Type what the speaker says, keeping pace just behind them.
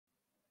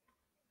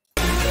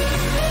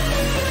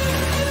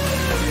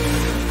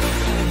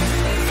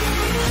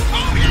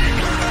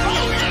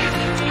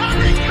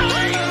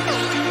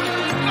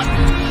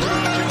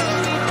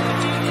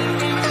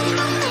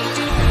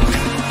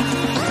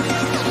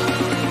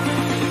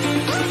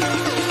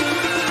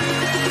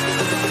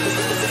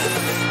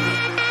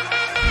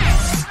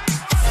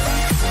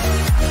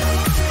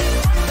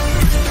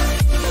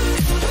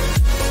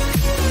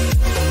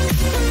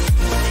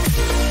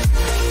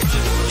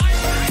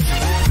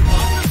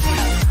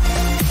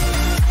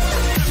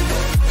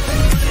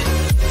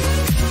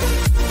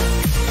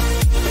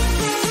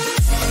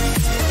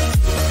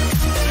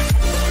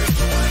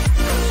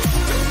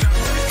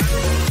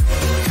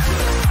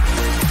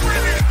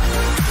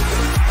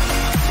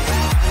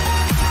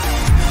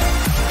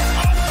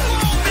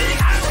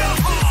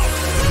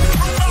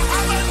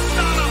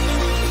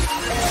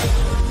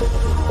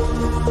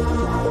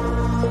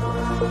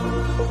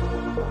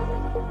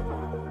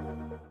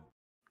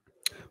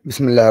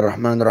Bismillah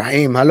ar-Rahman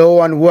ar-Rahim.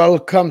 Hello and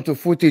welcome to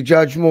Footy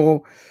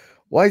Judgmo.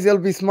 Why is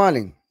LB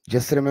smiling?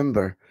 Just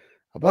remember,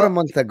 about a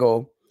month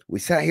ago, we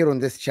sat here on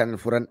this channel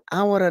for an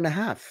hour and a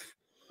half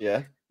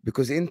Yeah.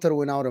 because Inter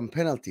went out on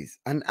penalties.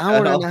 An I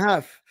hour and know. a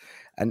half.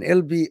 And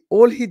LB,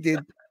 all he did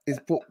is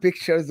put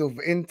pictures of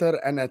Inter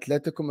and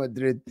Atletico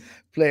Madrid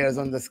players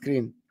on the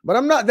screen. But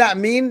I'm not that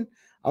mean.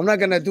 I'm not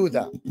going to do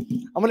that.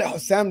 I'm going to let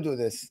Husam do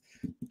this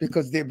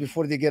because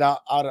before they get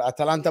out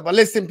Atalanta. But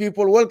listen,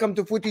 people, welcome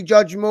to Footy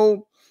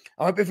Judgmo.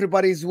 I hope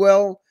everybody's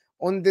well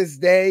on this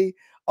day.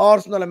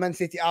 Arsenal and Man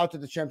City out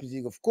of the Champions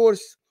League, of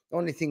course. The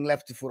only thing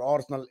left for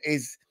Arsenal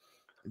is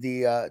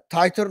the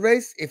title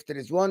race. If there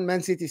is one,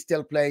 Man City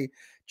still play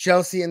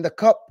Chelsea in the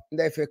cup, in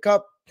the FA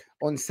Cup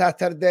on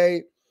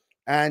Saturday.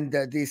 And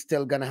they're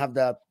still going to have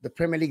the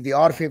Premier League. They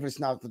are favorites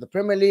now for the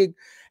Premier League.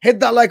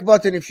 Hit that like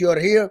button if you're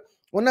here.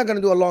 We're not going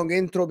to do a long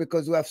intro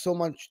because we have so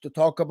much to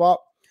talk about.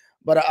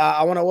 But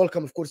I want to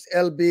welcome, of course,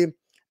 LB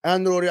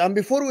and Rory. And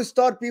before we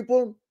start,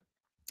 people,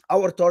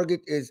 our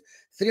target is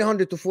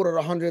 300 to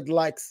 400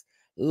 likes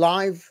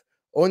live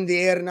on the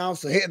air now.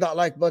 So hit that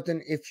like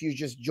button if you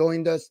just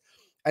joined us.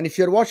 And if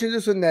you're watching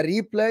this on the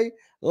replay,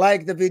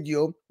 like the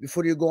video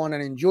before you go on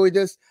and enjoy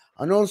this.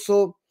 And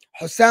also,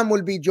 Husam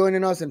will be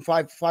joining us in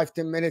 10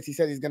 minutes. He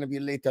said he's going to be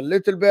late a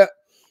little bit.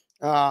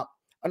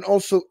 And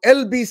also,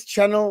 LB's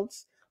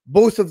channels,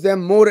 both of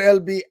them, More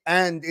LB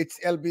and It's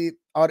LB,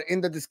 are in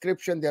the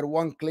description. They're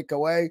one click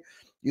away.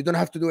 You don't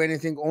have to do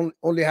anything.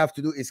 Only have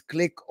to do is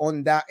click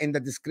on that in the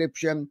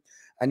description,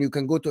 and you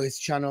can go to his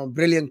channel.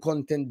 Brilliant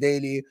content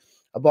daily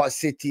about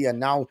City, and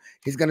now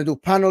he's going to do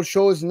panel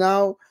shows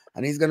now,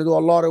 and he's going to do a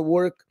lot of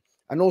work.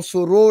 And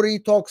also, Rory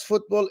Talks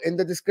Football in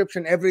the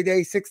description every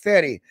day,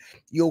 6:30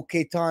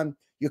 UK time.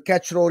 You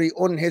catch Rory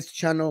on his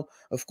channel,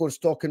 of course,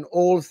 talking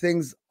all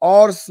things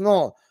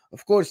Arsenal.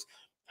 Of course,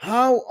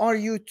 how are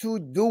you two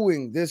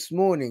doing this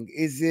morning?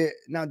 Is it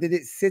now? Did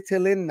it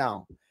settle in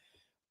now,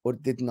 or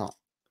did not?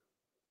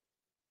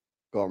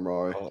 Go on,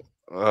 Rory.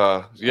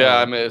 Yeah,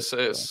 I mean, it's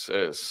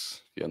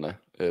you know,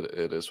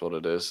 it is what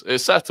it is.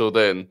 It's settled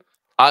in.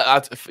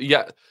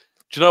 Yeah.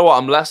 Do you know what?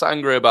 I'm less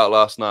angry about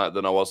last night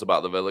than I was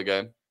about the Villa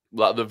game.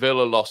 Like the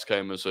Villa loss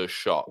came as a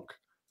shock.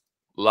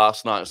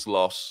 Last night's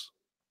loss,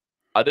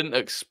 I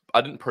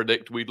didn't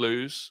predict we'd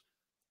lose,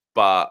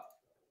 but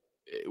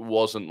it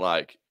wasn't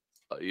like,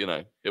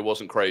 it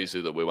wasn't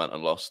crazy that we went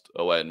and lost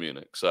away in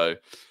Munich. So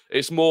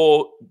it's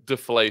more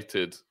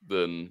deflated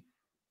than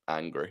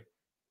angry,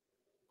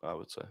 I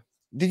would say.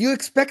 Did you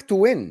expect to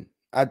win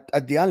at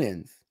the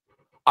Allianz?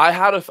 I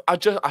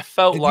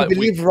felt Did like you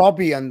believe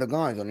Robbie and the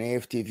guys on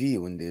AFTV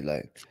when they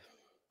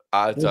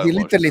they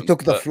literally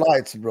took the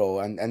flights, bro,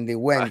 and they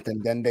went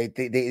and then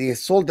they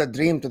sold the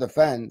dream to the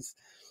fans.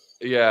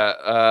 Yeah,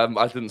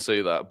 I didn't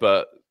see that,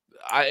 but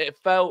I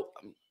felt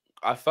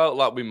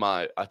like we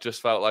might. I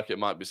just felt like it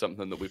might be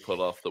something that we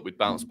pull off, that we'd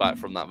bounce back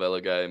from that Villa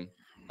game.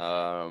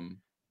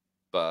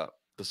 But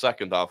the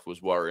second half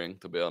was worrying,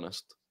 to be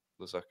honest.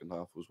 The second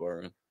half was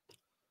worrying.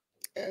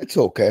 It's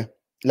okay.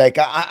 Like,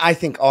 I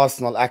think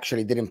Arsenal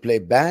actually didn't play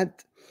bad.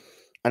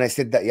 And I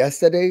said that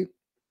yesterday.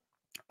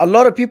 A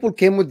lot of people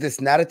came with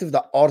this narrative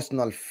that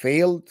Arsenal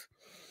failed.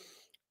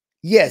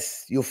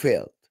 Yes, you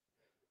failed.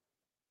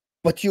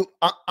 But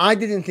I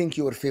didn't think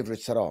you were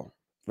favorites at all,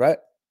 right?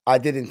 I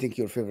didn't think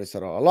you were favorites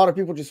at all. A lot of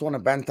people just want to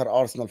banter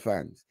Arsenal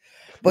fans.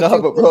 But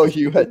bro,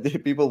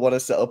 people want to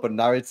set up a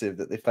narrative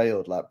that they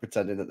failed, like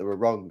pretending that they were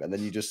wrong. And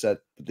then you just said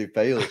they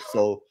failed.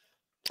 So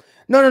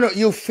No.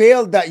 You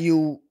failed that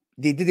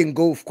they didn't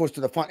go, of course,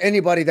 to the final.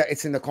 Anybody that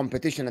is in the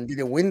competition and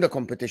didn't win the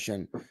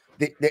competition,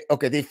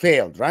 they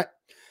failed, right?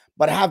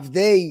 But have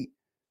they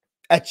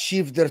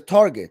achieved their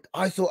target?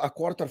 I saw a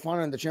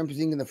quarterfinal in the Champions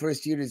League in the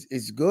first year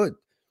is good.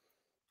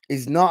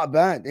 Is not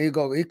bad. There you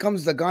go. Here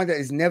comes the guy that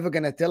is never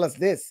gonna tell us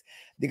this.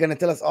 They're gonna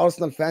tell us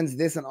Arsenal fans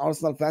this and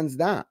Arsenal fans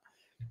that.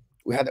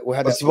 We had.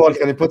 First of all,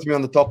 can you put me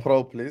on the top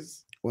row,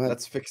 please?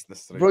 Let's fix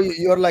this. Bro,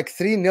 you're like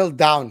 3-0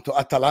 down to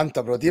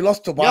Atalanta, bro. They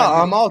lost to Bayern.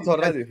 Yeah, I'm out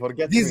already.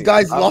 Forget these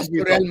guys lost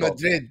to Real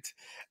Madrid.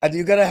 And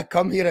you're gonna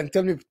come here and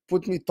tell me,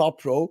 put me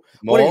top row.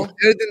 What are you,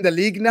 third in the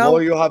league now?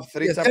 You have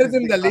 3 third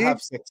in the league. I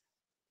have 6.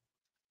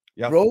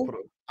 Bro,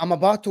 I'm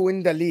about to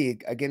win the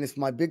league against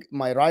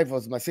my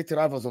rivals, my City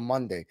rivals on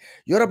Monday.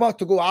 You're about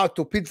to go out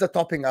to pizza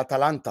topping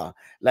Atalanta,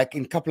 like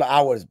in a couple of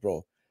hours,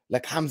 bro.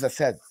 Like Hamza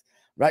says,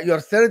 right? You're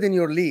third in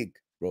your league,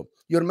 bro.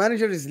 Your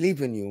manager is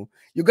leaving you.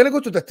 You're gonna go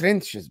to the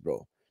trenches,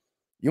 bro.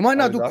 You might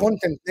not do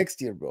content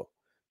next year, bro.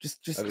 Just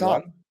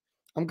stop.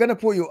 I'm gonna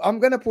pull you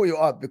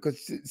up because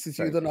since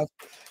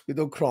you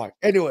don't cry.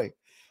 Anyway,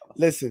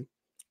 listen,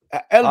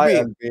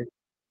 LB.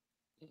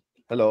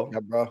 Hello, yeah,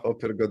 bro.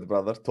 Hope you're good,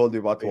 brother. Told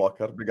you about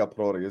Walker. Big up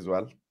Rory as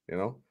well.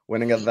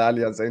 Winning at the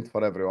Allianz ain't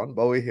for everyone,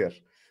 but we're here.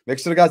 Make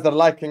sure you guys are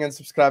liking and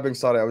subscribing.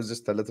 Sorry, I was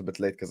just a little bit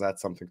late because I had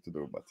something to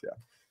do, but yeah,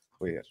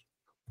 we're here.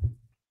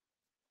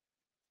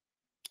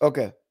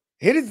 Okay,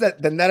 here is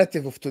the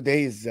narrative of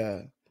today's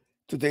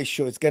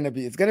show. It's gonna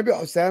be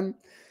Husam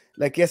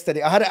Like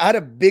yesterday, I had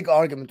a big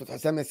argument with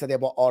Husam yesterday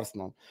about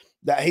Arsenal.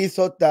 That he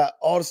thought that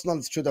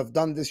Arsenal should have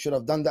done this, should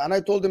have done that. And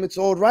I told him it's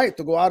all right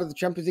to go out of the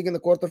Champions League in the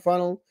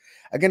quarterfinal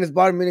against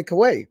Bayern Munich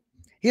away.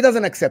 He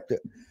doesn't accept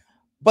it.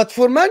 But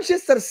for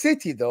Manchester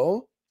City,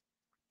 though,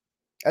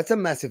 that's a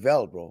massive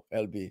L, bro,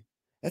 LB.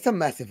 That's a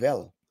massive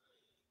L.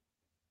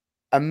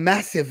 A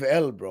massive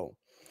L, bro.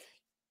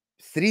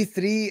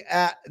 3-3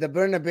 at the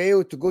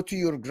Bernabeu to go to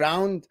your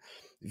ground.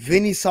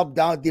 Vinny subbed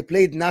out. They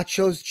played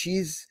nachos,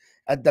 cheese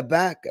at the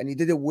back, and he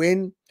didn't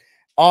win.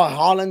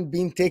 Haaland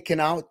being taken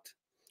out.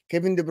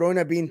 Kevin De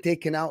Bruyne being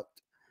taken out.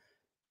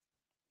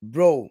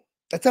 Bro,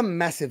 that's a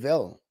massive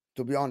L,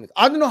 to be honest.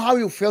 I don't know how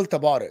you felt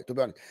about it, to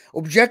be honest.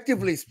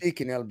 Objectively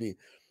speaking, LB,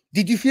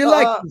 did you feel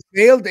like you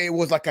failed? It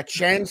was like a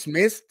chance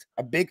missed,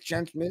 a big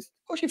chance missed?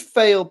 Of course you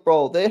failed,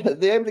 bro.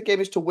 The aim of the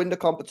game is to win the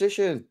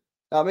competition.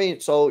 I mean,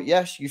 so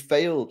yes, you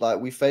failed.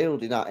 Like, we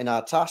failed in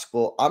our task,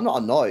 but I'm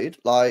not annoyed.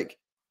 Like,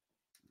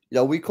 you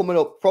know, we coming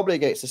up probably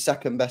against the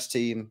second best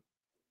team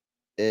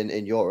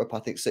in Europe. I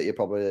think City are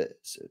probably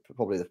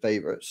the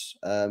favourites.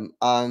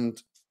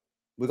 And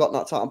we got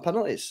knocked out on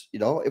penalties. You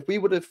know, if we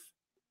would have,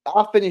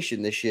 our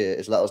finishing this year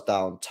has let us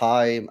down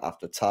time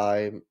after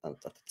time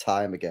after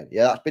time again.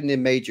 Yeah, that's been the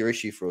major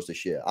issue for us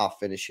this year. Our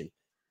finishing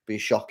been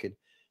shocking.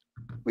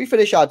 We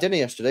finished our dinner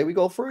yesterday. We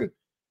go through.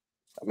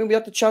 I mean, we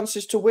had the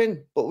chances to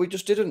win, but we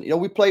just didn't. You know,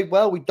 we played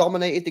well. We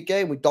dominated the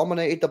game. We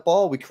dominated the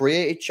ball. We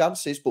created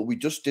chances, but we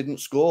just didn't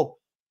score.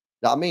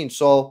 You know what I mean?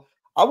 So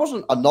I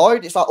wasn't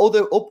annoyed. It's like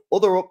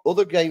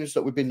other games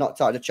that we've been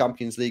knocked out of the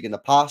Champions League in the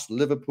past.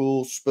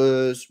 Liverpool,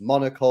 Spurs,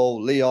 Monaco,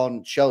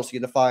 Lyon, Chelsea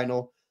in the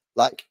final.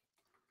 Like,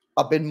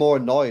 I've been more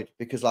annoyed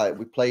because, like,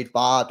 we played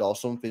bad or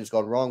something's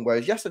gone wrong.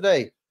 Whereas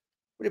yesterday,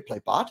 we didn't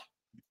play bad.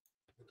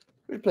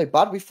 We didn't play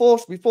bad. We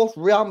forced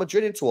Real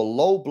Madrid into a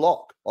low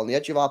block on the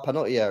edge of our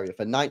penalty area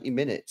for 90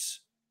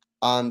 minutes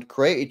and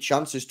created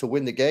chances to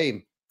win the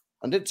game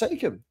and didn't take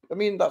them. I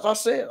mean,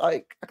 that's it.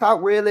 Like, I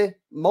can't really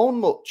moan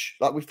much.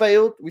 Like, we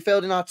failed. We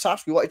failed in our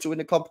task. We wanted to win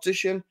the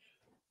competition.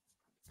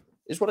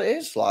 It's what it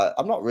is. Like,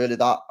 I'm not really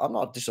that. I'm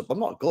not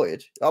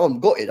gutted. I'm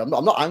gutted. I'm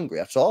not angry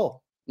at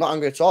all. Not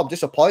angry at all. I'm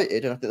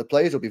disappointed, and I think the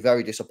players will be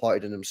very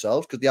disappointed in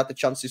themselves because they had the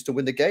chances to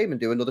win the game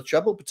and do another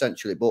treble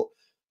potentially, but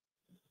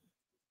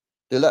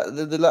they let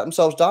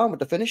themselves down with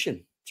the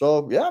finishing.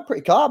 So yeah,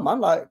 pretty calm, man.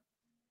 Like,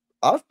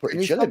 I was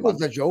pretty chilling, man. With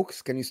the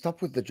jokes? Can you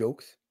stop with the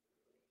jokes?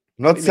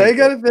 Not saying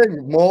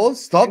anything, Mo.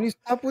 Stop. Can you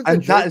stop with the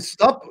jokes?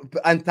 Stop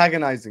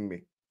antagonizing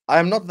me. I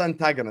am not the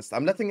antagonist.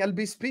 I'm letting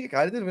LB speak.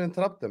 I didn't even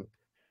interrupt him.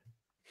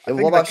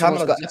 What about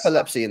someone's got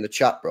epilepsy in the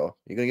chat, bro?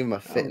 You're gonna give him a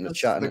fit in the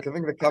chat. I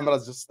think the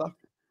camera's just stuck.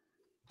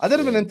 I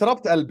didn't even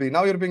interrupt LB.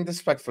 Now you're being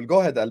disrespectful.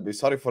 Go ahead, LB.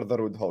 Sorry for the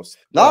rude host.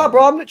 Nah,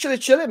 bro, I'm literally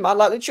chilling, man.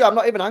 Like, literally, I'm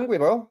not even angry,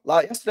 bro.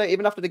 Like, yesterday,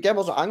 even after the game, I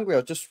wasn't angry. I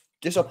was just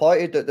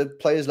disappointed that the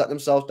players let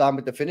themselves down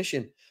with the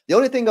finishing. The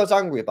only thing I was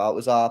angry about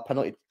was our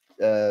penalty.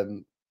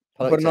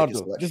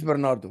 Bernardo, just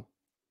Bernardo.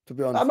 To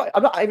be honest,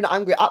 I'm not even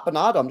angry at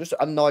Bernardo. I'm just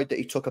annoyed that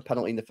he took a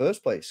penalty in the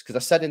first place. Because I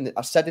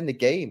said in the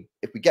game,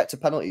 if we get to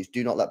penalties,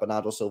 do not let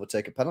Bernardo Silva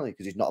take a penalty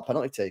because he's not a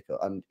penalty taker,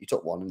 and he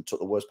took one and took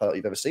the worst penalty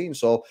you've ever seen.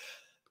 So.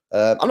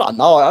 I'm not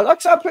annoyed.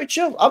 I'm pretty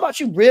chill. I'm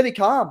actually really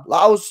calm.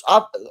 Like,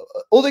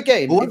 other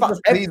game.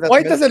 Why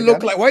it doesn't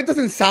look like? Why it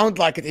doesn't sound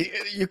like it?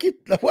 You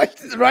keep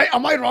right?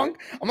 Am I wrong?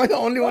 Am I the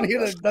only one here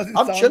that doesn't?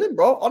 I'm chilling,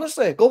 bro.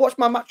 Honestly, go watch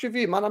my match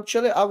review, man. I'm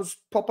chilling. I was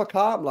proper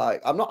calm.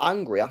 Like, I'm not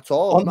angry at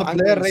all. On the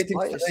player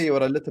ratings today, you were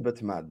a little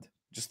bit mad,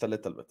 just a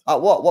little bit.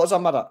 At what? What was I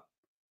mad at?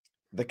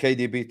 The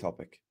KDB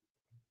topic.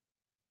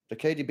 The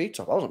KDB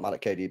topic. I wasn't mad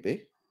at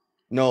KDB.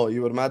 No,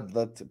 you were mad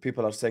that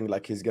people are saying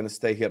like he's gonna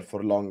stay here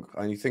for long,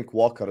 and you think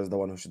Walker is the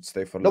one who should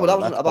stay for long. No, but that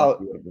wasn't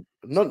about.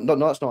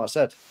 No, that's not what I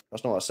said.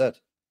 That's not what I said.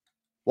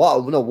 What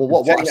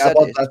I said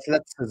about is the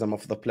athleticism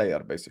of the player,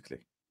 basically.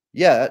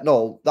 Yeah,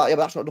 no,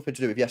 that's not nothing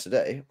to do with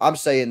yesterday. I'm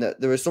saying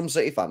that there are some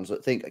City fans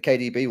that think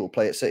KDB will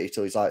play at City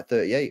till he's like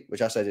 38,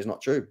 which I said is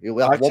not true. He'll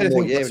have one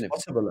more year in him.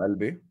 Possible,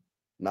 LB.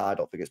 Nah, I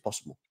don't think it's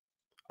possible.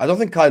 I don't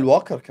think Kyle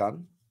Walker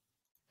can.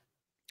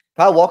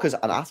 Kyle Walker's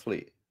an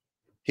athlete.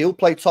 He'll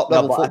play top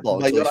level football.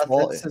 But your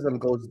athleticism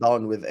goes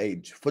down with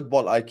age.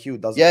 Football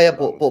IQ doesn't. Yeah,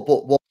 but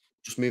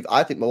just move.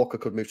 I think Walker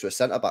could move to a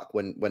centre back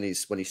when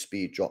his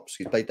speed drops.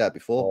 He's played there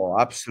before.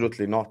 Oh,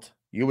 absolutely not.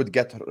 You would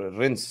get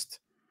rinsed.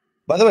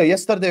 By the way,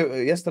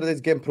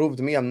 yesterday's game proved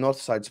me and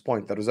Northside's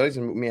point. There was a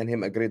reason me and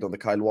him agreed on the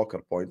Kyle Walker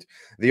point.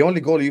 The only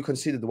goal you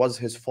conceded was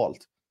his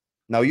fault.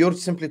 Now you're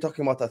simply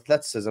talking about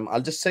athleticism.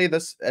 I'll just say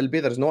this,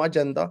 LB. There's no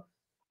agenda.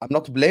 I'm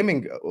not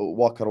blaming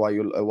Walker why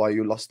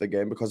you lost the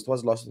game, because it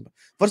was lost.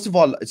 First of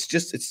all, it's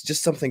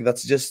just something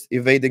that's just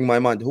evading my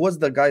mind. Who was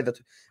the guy that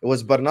it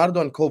was?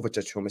 Bernardo and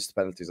Kovacic who missed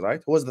penalties, right?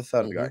 Who was the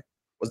third guy?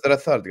 Was there a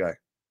third guy?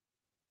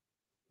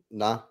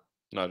 Nah.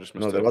 No, just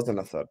no. There wasn't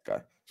a third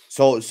guy.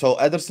 So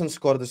Ederson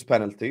scored his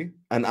penalty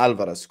and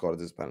Alvarez scored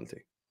his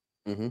penalty,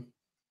 and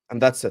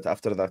that's it.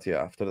 After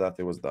that,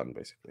 it was done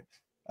basically.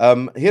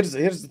 Here's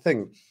the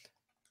thing: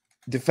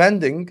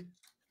 defending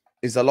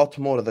is a lot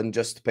more than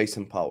just pace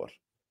and power.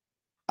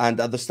 And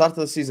at the start of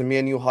the season, me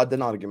and you had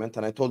an argument,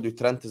 and I told you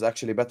Trent is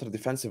actually better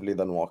defensively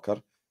than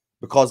Walker.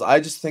 because I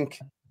just think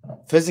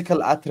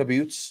physical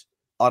attributes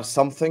are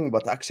something,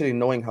 but actually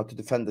knowing how to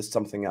defend is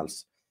something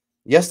else.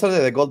 Yesterday,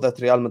 the goal that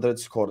Real Madrid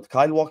scored,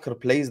 Kyle Walker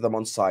plays them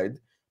on side,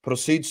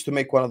 proceeds to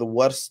make one of the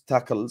worst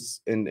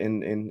tackles in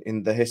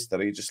the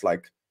history, just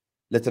like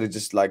literally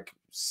just like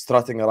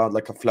strutting around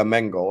like a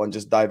flamenco and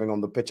just diving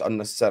on the pitch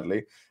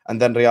unnecessarily,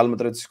 and then Real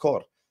Madrid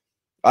score.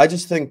 I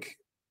just think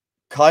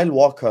Kyle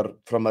Walker,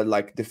 from a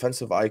like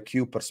defensive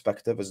IQ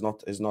perspective, is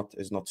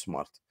not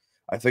smart.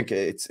 I think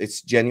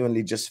it's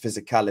genuinely just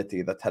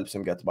physicality that helps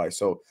him get by.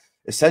 So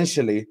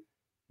essentially,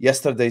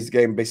 yesterday's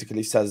game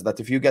basically says that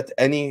if you get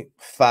any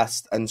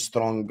fast and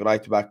strong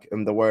right back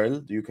in the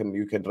world, you can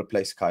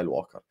replace Kyle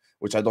Walker,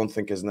 which I don't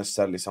think is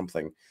necessarily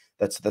something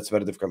that's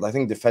very difficult. I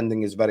think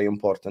defending is very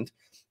important,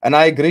 and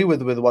I agree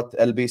with what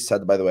LB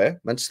said. By the way,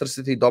 Manchester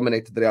City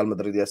dominated Real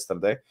Madrid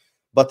yesterday,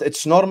 but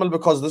it's normal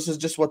because this is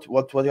just what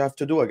you have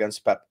to do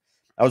against Pep.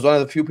 I was one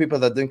of the few people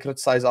that didn't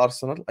criticize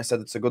Arsenal. I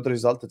said it's a good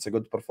result, it's a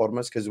good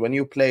performance, because when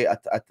you play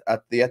at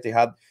the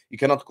Etihad, you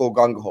cannot go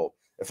gung-ho.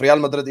 If Real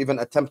Madrid even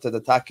attempted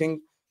attacking,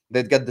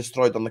 they'd get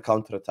destroyed on the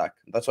counter-attack.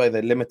 That's why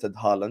they limited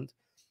Haaland.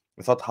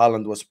 I thought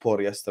Haaland was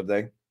poor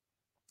yesterday.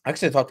 I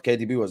actually thought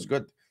KDB was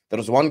good. There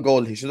was one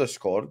goal he should have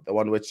scored, the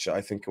one which I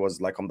think was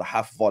like on the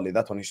half volley.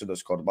 That one he should have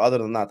scored. But other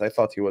than that, I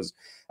thought he was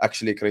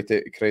actually a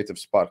creative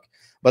spark.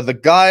 But the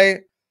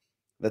guy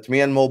that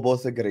me and Mo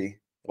both agree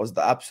was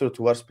the absolute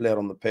worst player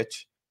on the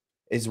pitch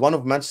is one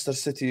of Manchester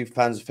City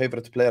fans'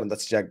 favorite player, and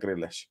that's Jack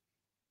Grealish.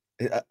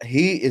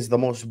 He is the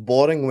most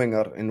boring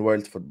winger in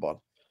world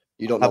football.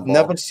 I've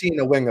never seen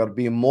a winger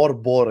be more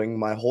boring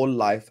my whole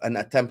life and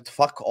attempt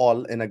fuck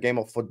all in a game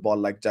of football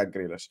like Jack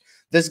Grealish.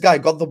 This guy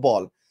got the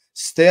ball,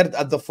 stared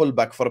at the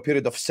fullback for a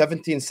period of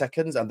 17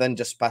 seconds, and then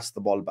just passed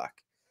the ball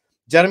back.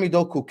 Jeremy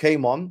Doku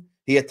came on.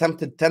 He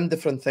attempted 10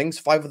 different things.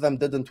 5 of them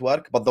didn't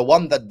work, but the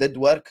one that did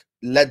work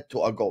led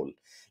to a goal.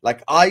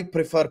 Like, I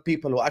prefer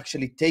people who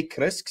actually take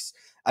risks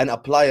and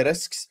apply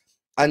risks,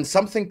 and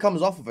something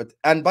comes off of it.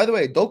 And by the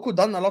way, Doku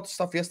done a lot of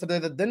stuff yesterday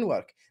that didn't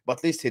work, but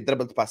at least he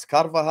dribbled past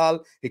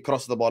Carvajal, he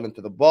crossed the ball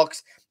into the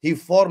box, he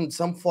formed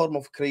some form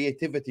of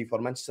creativity for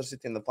Manchester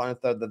City in the final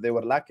third that they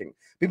were lacking.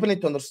 People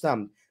need to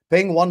understand,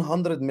 paying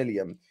 100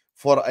 million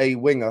for a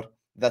winger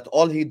that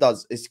all he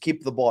does is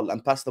keep the ball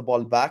and pass the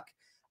ball back,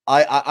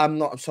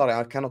 I'm sorry,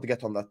 I cannot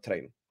get on that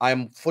train. I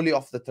am fully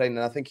off the train,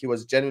 and I think he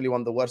was genuinely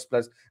one of the worst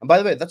players. And by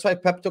the way, that's why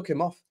Pep took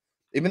him off.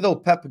 Even though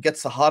Pep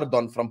gets a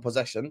hard-on from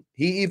possession,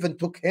 he even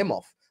took him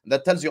off.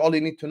 That tells you all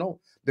you need to know,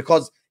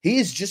 because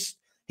he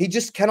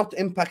just cannot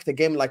impact a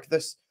game like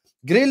this.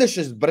 Grealish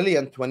is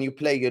brilliant when you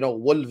play,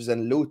 Wolves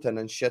and Luton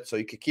and shit, so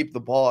you can keep the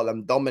ball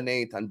and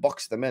dominate and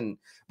box them in.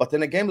 But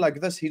in a game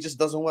like this, he just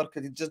doesn't work.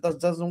 It just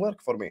doesn't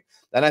work for me.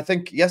 And I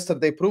think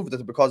yesterday proved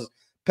it, because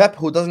Pep,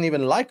 who doesn't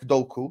even like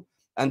Doku,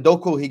 and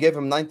Doku, he gave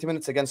him 90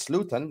 minutes against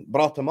Luton,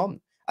 brought him on.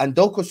 And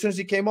Doku, as soon as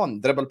he came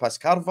on, dribble past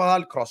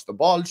Carvajal, cross the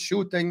ball,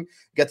 shooting,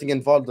 getting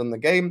involved in the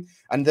game.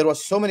 And there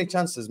was so many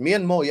chances. Me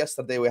and Mo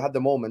yesterday, we had the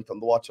moment on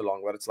the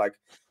watch-along where it's like,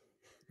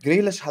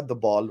 Grealish had the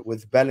ball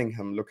with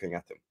Bellingham looking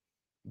at him.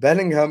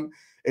 Bellingham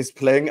is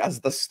playing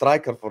as the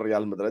striker for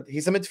Real Madrid.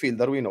 He's a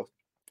midfielder,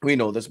 we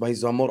know this, but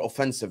he's a more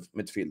offensive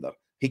midfielder.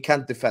 He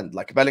can't defend.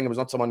 Like, Bellingham is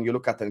not someone you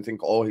look at and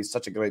think, oh, he's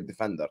such a great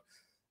defender.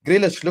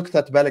 Grealish looked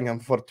at Bellingham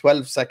for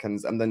 12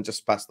 seconds and then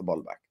just passed the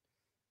ball back.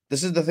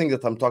 This is the thing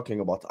that I'm talking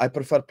about. I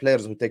prefer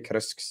players who take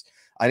risks.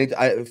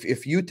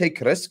 If you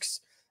take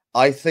risks,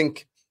 I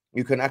think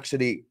you can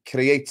actually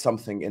create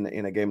something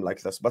in a game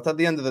like this. But at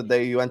the end of the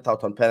day, you went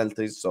out on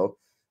penalties, so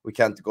we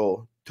can't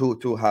go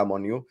too ham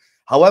on you.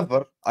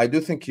 However, I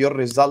do think your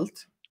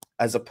result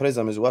as a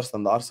Prism is worse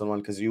than the Arsenal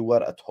one, because you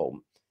were at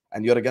home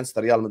and you're against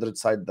the Real Madrid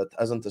side that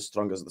isn't as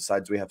strong as the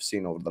sides we have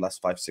seen over the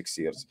last 5-6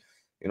 years.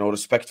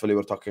 Respectfully,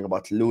 we're talking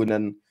about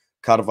Lunan,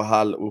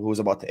 Carvajal, who's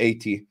about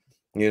 80.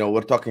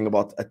 We're talking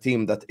about a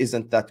team that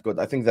isn't that good.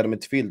 I think their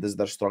midfield is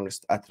their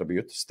strongest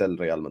attribute, still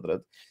Real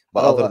Madrid.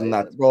 But other than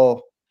that,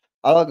 bro,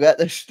 I don't get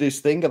this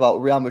thing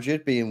about Real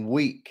Madrid being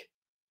weak.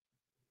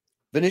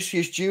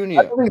 Vinicius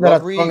Jr.,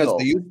 Rodrigo,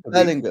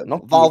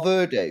 Bellingham,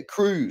 Valverde,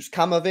 Cruz,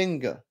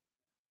 Camavinga.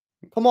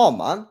 Come on,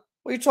 man.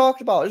 What are you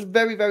talking about? It's a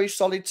very, very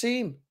solid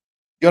team.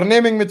 You're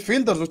naming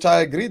midfielders, which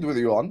I agreed with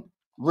you on.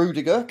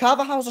 Rudiger.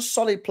 Carvajal's a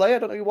solid player. I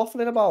don't know what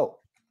you're waffling about.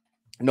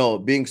 No,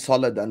 being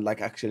solid and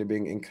actually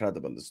being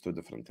incredible is two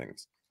different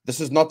things. This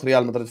is not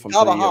Real Madrid from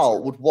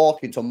Carvajal would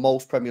walk into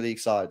most Premier League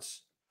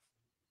sides.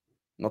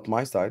 Not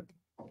my side.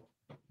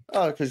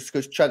 Oh,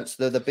 because Trent's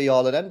the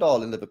be-all and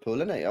end-all in Liverpool,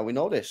 isn't it? And we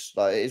know this.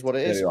 Like, it is what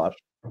it is. There you are.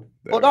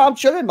 But no, I'm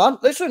chilling, man.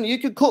 Listen, you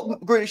can cut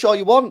Grealish all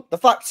you want. The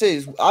fact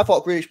is, I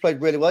thought Grealish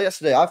played really well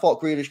yesterday. I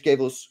thought Grealish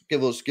gave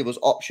us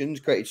options,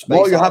 created space.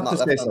 Well, you have to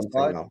say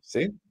something now.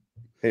 See?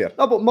 Here.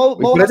 No, but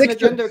Mo has an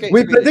agenda against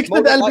we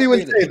predicted LB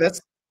will say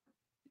this.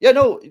 Yeah,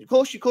 no, of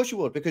course you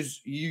would, because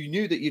you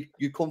knew that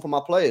you'd come from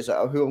our players who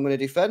I'm going to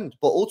defend.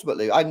 But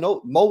ultimately, I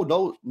know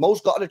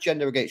Mo's got an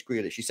agenda against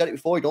Grealish. He said it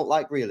before. He don't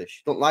like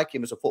Grealish. Don't like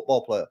him as a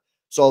football player.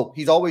 So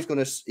he's always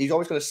going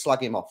to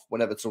slag him off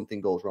whenever something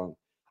goes wrong.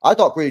 I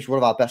thought Grealish was one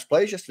of our best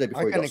players yesterday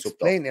before he got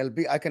subbed off.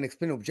 LB. I can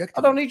explain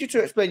objectively. I don't need you to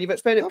explain. You've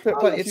explained it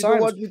plenty of You don't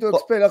want times. me to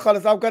explain.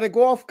 I've got to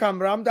go off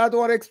camera. I don't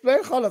want to explain.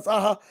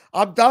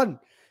 I'm done.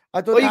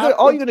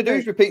 All you're gonna do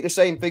is repeat the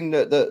same thing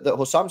that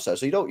Husam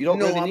says. So you don't really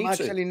need to. No, I'm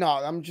actually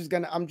not.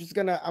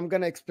 I'm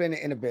gonna explain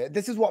it in a bit.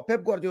 This is what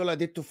Pep Guardiola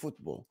did to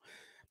football.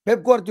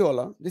 Pep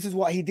Guardiola, this is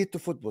what he did to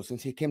football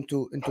since he came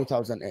in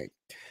 2008.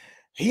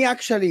 He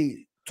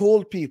actually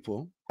told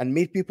people and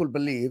made people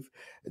believe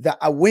that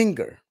a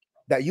winger,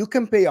 that you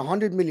can pay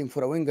 100 million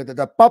for a winger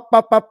that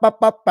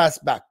pop, pass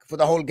back for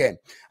the whole game.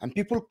 And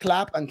people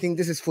clap and think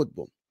this is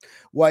football.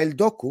 While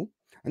Doku,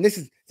 and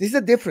this is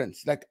a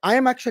difference. Like, I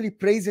am actually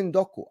praising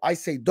Doku. I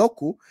say,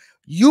 Doku,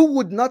 you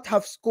would not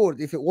have scored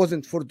if it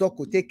wasn't for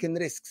Doku taking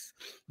risks.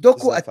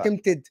 Doku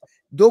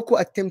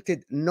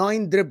attempted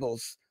 9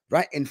 dribbles,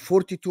 right, in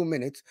 42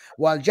 minutes,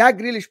 while Jack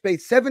Grealish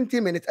played 70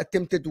 minutes,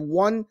 attempted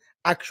 1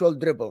 actual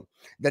dribble.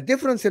 The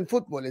difference in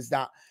football is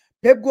that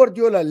Pep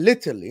Guardiola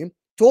literally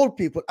told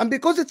people, and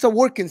because it's a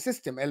working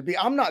system,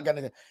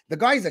 LB, the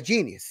guy is a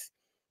genius.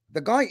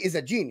 The guy is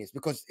a genius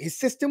because his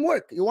system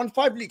worked. He won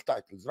 5 league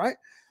titles, right?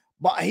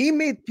 But he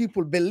made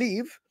people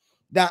believe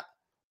that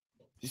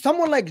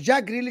someone like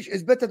Jack Grealish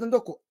is better than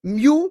Doku.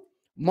 You,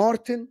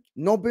 Martin,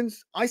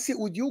 Nobbins, I sit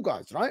with you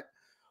guys, right?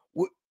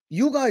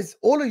 You guys,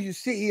 all of you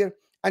sit here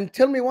and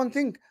tell me one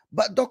thing,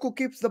 but Doku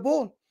keeps the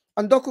ball,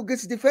 and Doku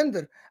gets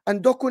defender,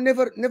 and Doku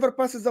never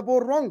passes the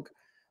ball wrong.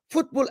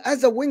 Football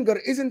as a winger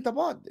isn't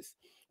about this.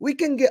 We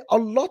can get a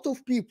lot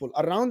of people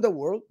around the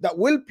world that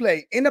will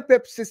play in a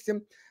Pep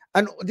system,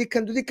 and they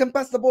can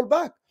pass the ball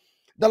back.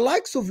 The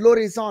likes of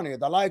Lorenzani,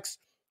 the likes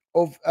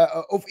of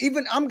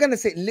even, I'm gonna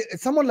say,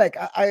 someone like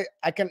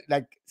I can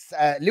like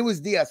Luis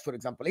Diaz, for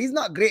example. He's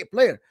not a great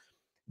player.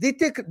 They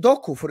take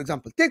Doku, for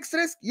example, takes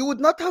risk. You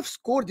would not have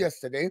scored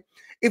yesterday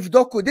if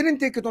Doku didn't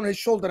take it on his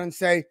shoulder and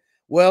say,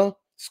 well,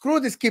 screw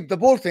this keep the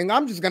ball thing.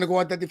 I'm just going to go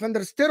at the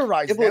defenders,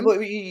 terrorize them.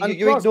 But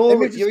you're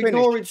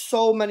ignoring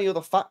so many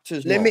other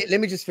factors. Let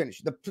me just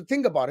finish. The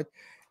thing about it.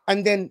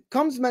 And then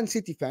comes Man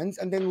City fans,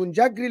 and then when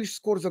Jack Grealish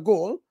scores a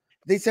goal,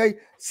 they say,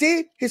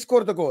 see, he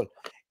scored the goal.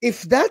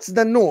 If that's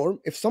the norm,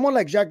 if someone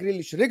like Jack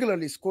Grealish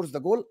regularly scores the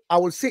goal, I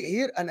will sit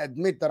here and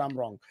admit that I'm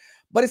wrong.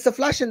 But it's a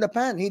flash in the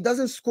pan. He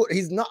doesn't score.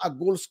 He's not a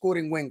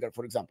goal-scoring winger,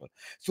 for example.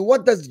 So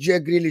what does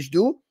Jack Grealish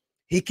do?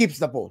 He keeps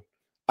the ball.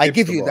 I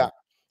give you that.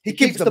 He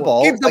keeps the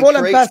ball. Keeps the ball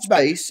and pass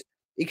back.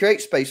 He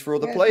creates space for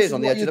other players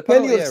on the edge of the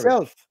penalty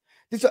area.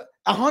 This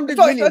 100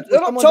 million.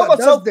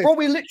 Bro,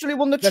 we literally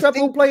won the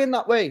treble playing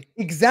that way.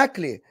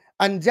 Exactly.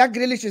 And Jack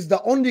Grealish is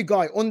the only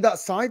guy on that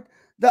side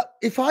that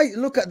if I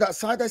look at that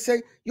side, I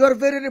say, you are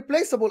very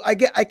replaceable. I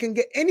can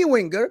get any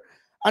winger,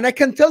 and I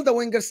can tell the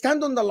winger,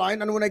 stand on the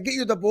line, and when I get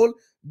you the ball,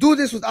 do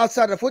this with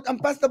outside the foot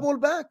and pass the ball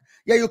back.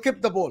 Yeah, you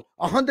kept the ball.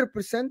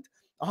 100%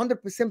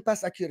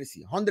 pass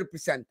accuracy.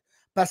 100%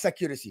 pass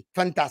accuracy.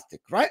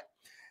 Fantastic, right?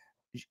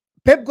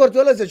 Pep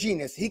Guardiola is a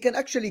genius. He can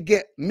actually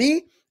get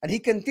me, and he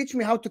can teach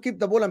me how to keep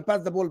the ball and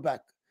pass the ball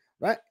back,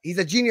 right? He's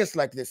a genius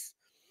like this.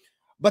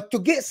 But to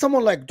get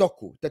someone like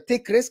Doku to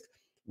take risk,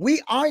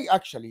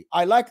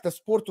 I like the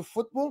sport of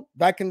football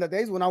back in the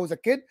days when I was a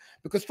kid,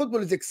 because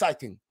football is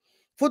exciting.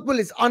 Football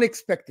is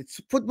unexpected.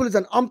 Football is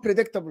an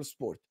unpredictable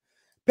sport.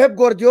 Pep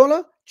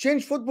Guardiola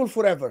changed football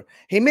forever.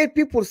 He made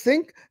people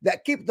think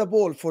that keep the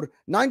ball for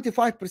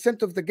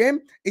 95% of the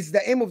game is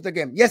the aim of the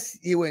game. Yes,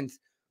 he wins,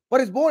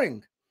 but it's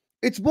boring.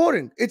 It's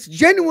boring. It's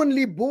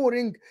genuinely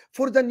boring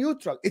for the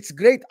neutral. It's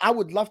great. I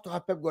would love to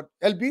have Pep Guardiola.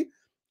 LB,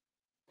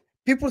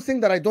 people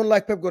think that I don't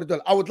like Pep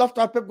Guardiola. I would love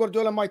to have Pep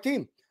Guardiola on my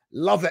team.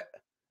 Love it.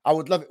 I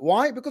would love it.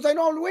 Why? Because I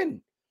know I'll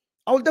win.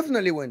 I will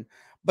definitely win.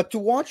 But to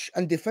watch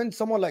and defend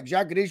someone like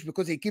Jack Grealish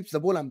because he keeps the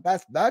ball and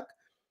pass back,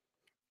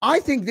 I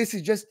think this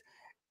is just,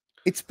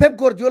 it's Pep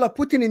Guardiola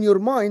putting in your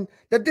mind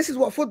that this is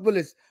what football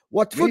is.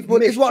 What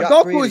football is what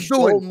Doku is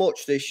doing. So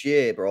much this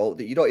year, bro,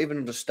 that you don't even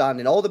understand.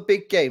 In all the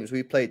big games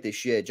we played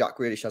this year, Jack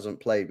Grealish hasn't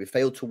played. We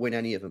failed to win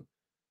any of them.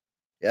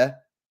 Yeah?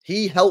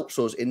 He helps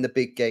us in the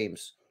big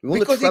games. We won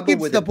because the treble he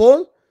keeps with the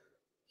ball?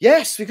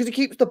 Yes, because he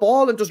keeps the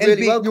ball and does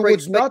really well. You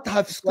would not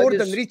have scored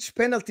and reached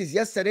penalties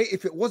yesterday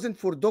if it wasn't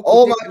for Doku.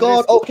 Oh my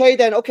God. Okay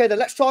then.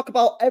 Let's talk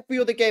about every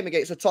other game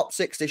against the top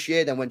 6 this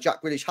year then when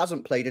Jack Grealish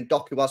hasn't played and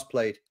Doku has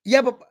played.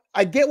 Yeah, but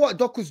I get what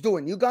Doku's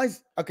doing. You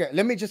guys, okay,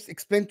 let me just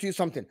explain to you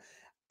something.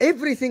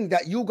 Everything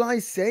that you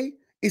guys say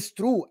is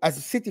true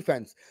as City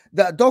fans.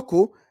 That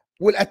Doku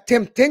will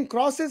attempt 10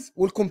 crosses,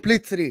 will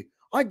complete 3.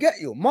 I get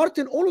you.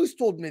 Martin always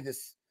told me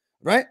this,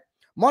 right?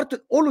 Martin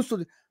always told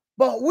me.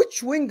 But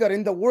which winger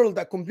in the world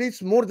that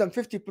completes more than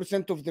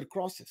 50% of their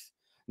crosses?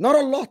 Not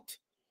a lot,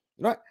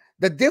 right?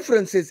 The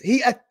difference is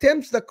he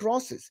attempts the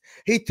crosses.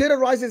 He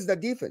terrorizes the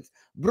defense.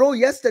 Bro,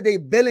 yesterday,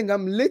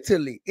 Bellingham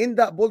literally in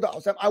that ball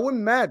that I went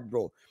mad,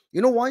 bro.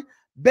 You know why?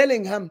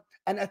 Bellingham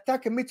and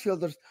attacking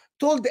midfielders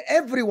told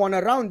everyone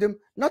around him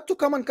not to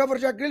come and cover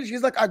Jack Grealish.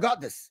 He's like, I got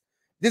this.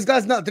 This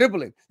guy's not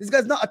dribbling. This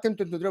guy's not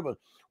attempting to dribble.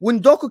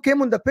 When Doku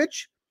came on the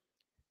pitch,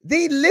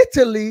 they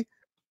literally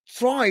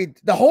tried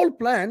the whole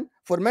plan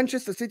for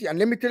Manchester City. And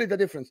let me tell you the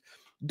difference.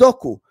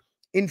 Doku,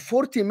 in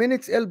 40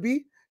 minutes,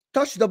 LB,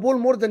 touched the ball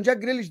more than Jack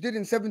Grealish did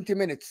in 70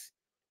 minutes,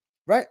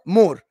 right?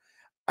 More.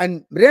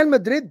 And Real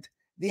Madrid,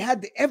 they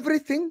had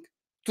everything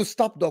to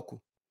stop Doku.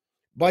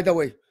 By the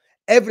way,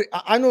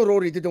 I know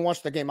Rory didn't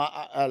watch the game.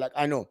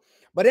 I know,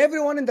 but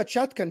everyone in the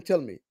chat can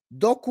tell me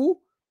Doku,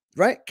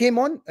 right, came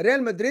on.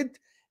 Real Madrid,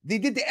 they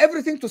did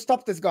everything to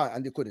stop this guy,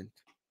 and they couldn't.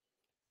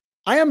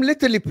 I am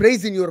literally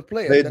praising your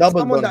player. They That's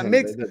doubled someone on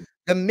that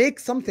him.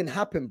 makes something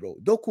happen, bro.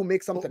 Doku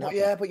makes something happen.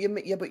 Yeah, but you're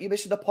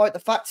missing the point. The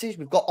fact is,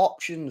 we've got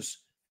options.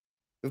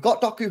 We've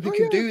got Doku who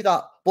can do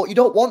that, but you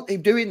don't want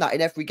him doing that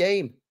in every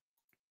game.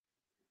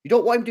 You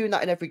don't want him doing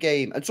that in every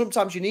game. And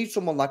sometimes you need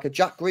someone like a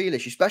Jack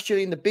Grealish,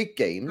 especially in the big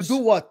games. To do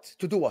what?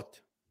 To do what?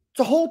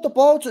 To hold the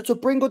ball, to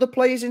bring other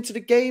players into the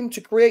game, to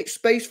create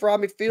space for our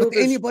midfielders. But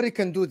anybody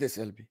can do this,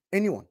 LB.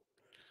 Anyone.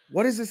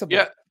 What is this about?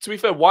 Yeah, to be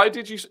fair, why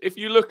did you... If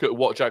you look at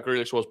what Jack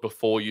Grealish was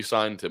before you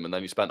signed him and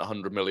then you spent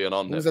 100 million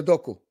on him... It was a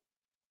Doku.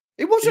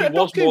 It wasn't he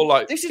was Doku. more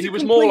like this is he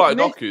was complete more like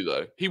myth. Doku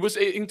though. He was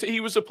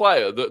a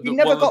player that He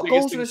never one of the got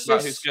biggest goals and things about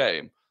his assists.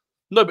 game.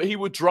 No, but he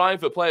would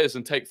drive at players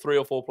and take 3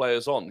 or 4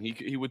 players on.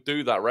 He would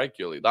do that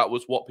regularly. That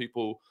was what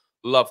people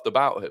loved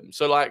about him.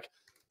 So like,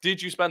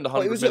 did you spend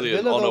 100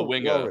 million on a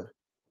winger? Lauren.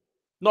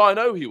 No, I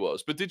know he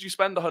was, but did you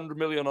spend 100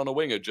 million on a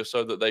winger just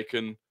so that they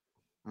can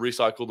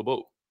recycle the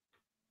ball?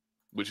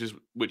 Which is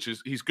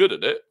he's good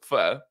at it,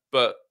 fair,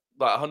 but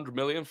like 100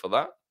 million for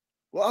that.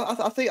 Well,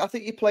 I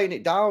think you're playing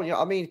it down. You know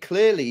what I mean?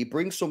 Clearly, he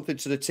brings something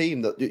to the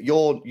team that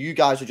you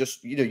guys are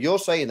just, you're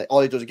saying that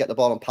all he does is get the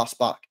ball and pass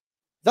back.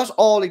 That's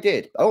all he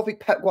did. I don't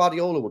think Pep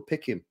Guardiola would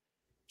pick him.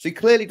 So he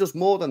clearly does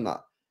more than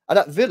that. And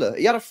at Villa,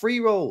 he had a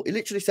free role. He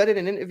literally said in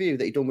an interview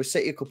that he'd done with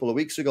City a couple of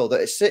weeks ago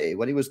that at City,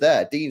 when he was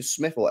there, Dean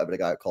Smith or whatever the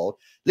guy called,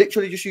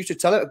 literally just used to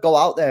tell him to go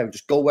out there and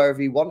just go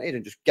wherever he wanted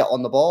and just get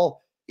on the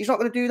ball. He's not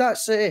going to do that at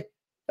City.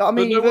 I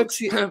mean,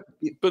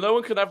 but no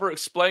one can ever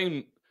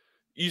explain.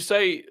 You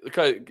say,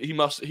 okay,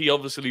 he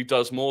obviously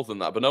does more than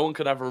that, but no one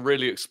can ever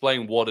really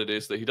explain what it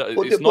is that he does.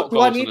 It's not do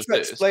I need to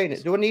explain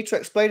it? Do I need to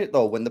explain it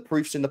though when the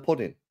proof's in the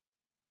pudding?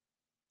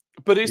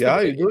 But is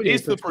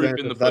the proof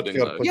in the pudding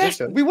though? Yes,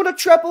 we won a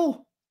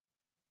treble.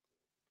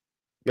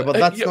 Yeah, but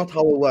that's not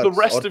how it works. The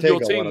rest of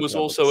your team was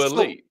also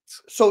elite.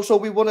 So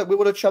we won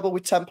a treble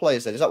with 10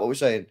 players then. Is that what we're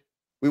saying?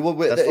 We won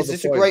with, is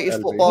this the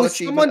greatest football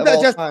achievement of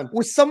all time?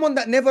 With someone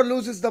that never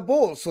loses the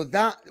ball. So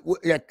that,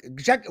 like,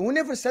 we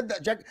never said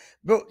that Jack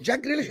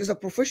Grealish is a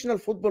professional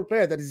football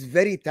player that is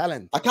very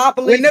talented. I can't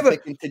believe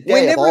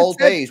today of all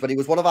days when he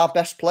was one of our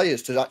best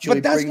players to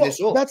actually bring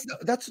this up.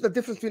 That's the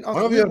difference between us.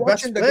 One of your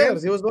best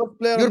players. He was one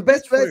player. Your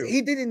best player.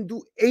 He didn't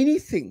do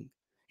anything.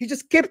 He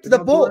just kept the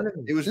ball.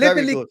 He was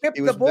very good.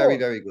 He was very,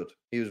 very good.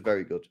 He was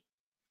very good.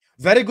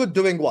 Very good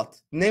doing what?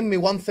 Name me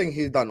one thing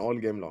he's done all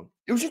game long.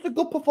 It was just a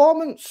good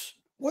performance.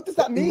 What does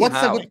that mean?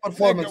 What's a good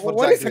performance for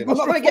Jack Grealish? I'm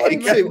not going to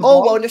get into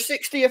well, in the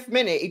 60th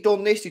minute, he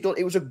done this.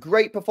 It was a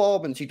great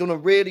performance. He done a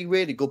really,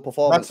 really good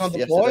performance. That's not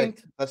the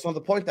point. That's not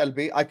the point,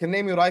 LB. I can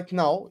name you right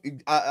now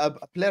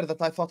a player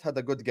that I thought had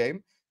a good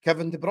game,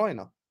 Kevin De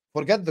Bruyne.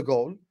 Forget the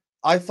goal.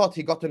 I thought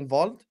he got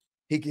involved.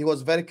 He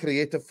was very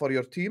creative for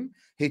your team.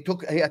 He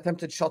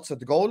attempted shots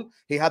at goal.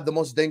 He had the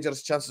most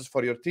dangerous chances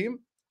for your team.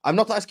 I'm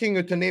not asking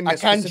you to name a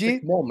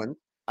specific moment.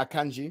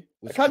 Akanji.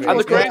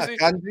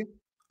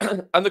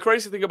 And the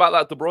crazy thing about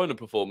that De Bruyne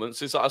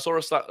performance is that I saw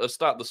a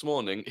stat this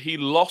morning. He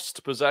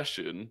lost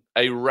possession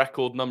a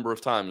record number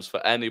of times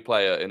for any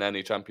player in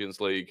any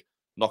Champions League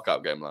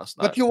knockout game last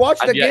night. But you watch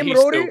the game,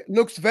 Rory,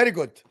 looks very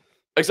good.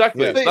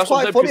 Exactly. Yeah. It's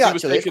quite funny,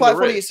 actually. It's quite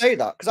funny you say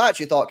that because I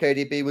actually thought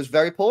KDB was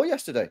very poor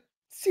yesterday.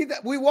 See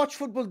that we watch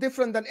football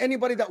different than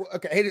anybody that.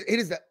 Okay, here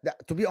is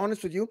that. To be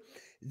honest with you,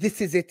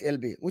 this is it,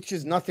 LB, which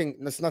is nothing.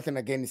 There's nothing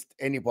against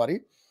anybody.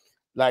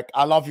 Like,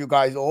 I love you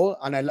guys all,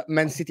 and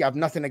Man City, I have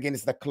nothing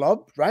against the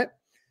club, right?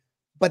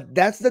 But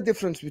that's the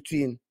difference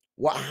between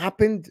what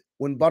happened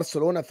when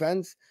Barcelona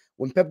fans,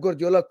 when Pep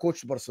Guardiola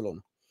coached Barcelona.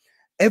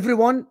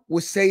 Everyone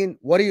was saying,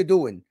 what are you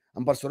doing?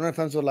 And Barcelona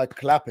fans were like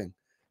clapping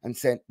and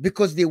saying,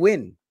 because they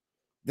win.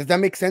 Does that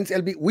make sense,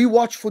 LB? We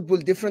watch football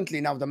differently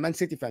now than Man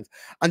City fans.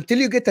 Until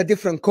you get a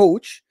different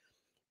coach,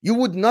 you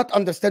would not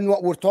understand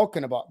what we're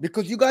talking about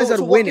because you guys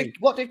are winning.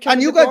 What did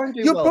and you guys,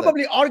 you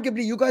probably,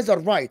 arguably, you guys are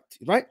right?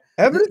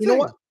 Everything. You know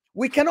what?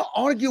 We cannot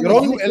argue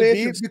with you,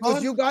 LB,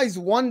 because you guys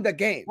won the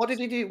game. What did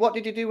he do? What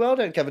did he do well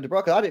then, Kevin De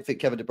Bruyne? I didn't think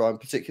Kevin De Bruyne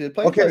particularly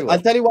played very well.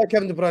 I'll tell you why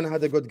Kevin De Bruyne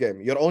had a good game.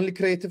 Your only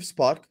creative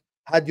spark,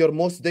 had your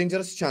most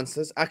dangerous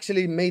chances,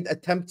 actually made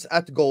attempts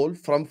at goal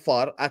from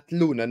far at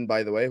Lunan,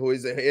 by the way, who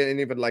is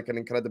even like an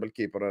incredible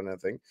keeper and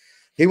everything.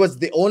 He was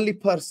the only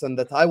person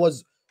that I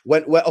was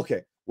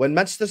when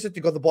Manchester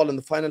City got the ball in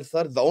the final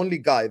third, the only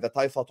guy that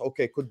I thought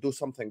could do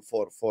something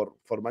for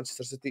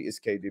Manchester City is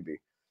KDB.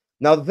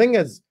 Now the thing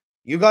is,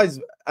 you guys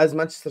as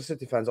Manchester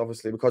City fans,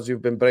 obviously because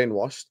you've been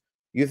brainwashed,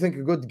 you think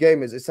a good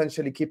game is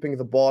essentially keeping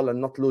the ball and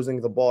not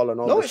losing the ball and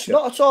all No, it's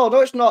not at all. No,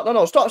 it's not.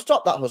 No,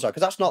 stop that, Husam,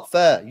 because that's not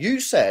fair. You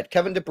said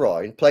Kevin De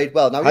Bruyne played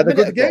well. Now,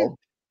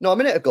 a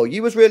minute ago,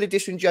 you was really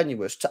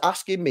disingenuous to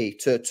asking me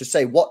to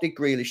say what did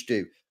Grealish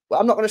do. Well,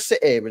 I'm not going to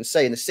sit here and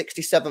say in the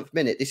 67th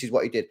minute this is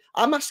what he did.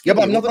 I'm asking. Yeah,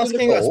 but I'm not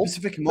asking you a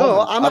specific moment.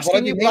 No, I'm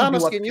asking you. I'm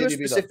asking you a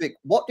specific.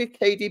 What did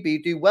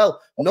KDB do well?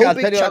 No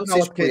big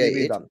chances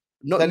created.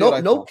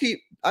 No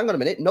key. Hang on a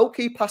minute. No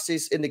key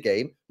passes in the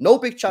game. No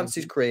big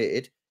chances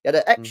created. He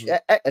had an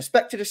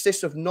expected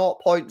assist of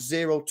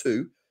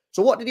 0.02.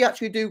 So what did he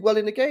actually do well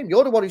in the game?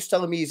 You're the one who's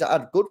telling me he's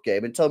had a good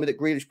game and telling me that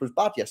Grealish was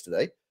bad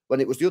yesterday when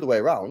it was the other way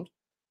around.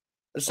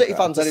 The City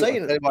fans are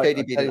saying that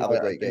KDB didn't have a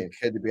great game.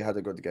 KDB had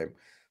a good game.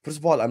 First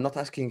of all, I'm not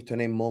asking you to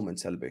name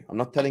moments, LB. I'm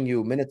not telling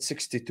you minute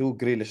 62,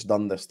 Grealish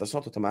done this. That's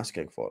not what I'm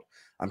asking for.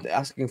 I'm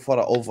asking for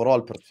an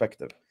overall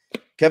perspective.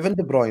 Kevin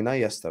De Bruyne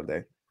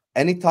yesterday,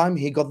 anytime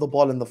he got the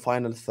ball in the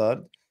final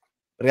third,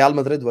 Real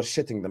Madrid were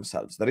shitting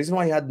themselves. The reason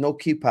why he had no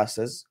key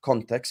passes,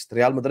 context,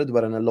 Real Madrid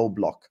were in a low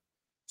block.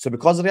 So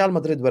because Real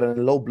Madrid were in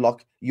a low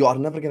block, you are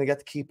never going to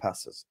get key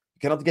passes.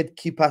 You cannot get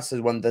key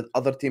passes when the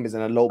other team is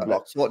in a low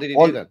block. So what did he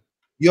do then?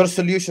 Your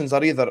solutions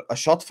are either a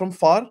shot from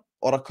far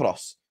or a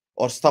cross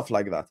or stuff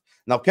like that.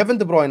 Now, Kevin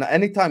De Bruyne,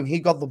 anytime he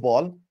got the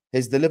ball,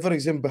 his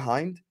deliveries in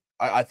behind,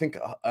 I think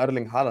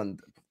Erling Haaland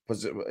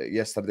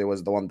yesterday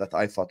was the one that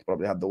I thought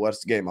probably had the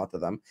worst game out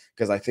of them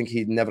because I think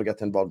he never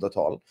got involved at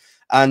all.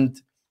 And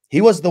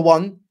he was the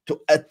one to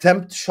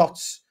attempt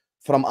shots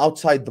from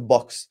outside the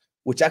box,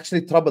 which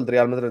actually troubled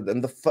Real Madrid.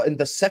 In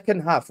the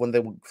second half, when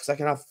the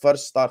second half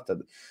first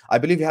started, I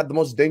believe he had the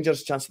most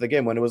dangerous chance of the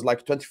game when it was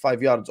like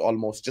 25 yards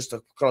almost, just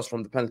across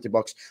from the penalty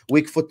box,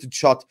 weak-footed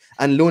shot,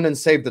 and Lunin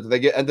saved it.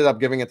 They ended up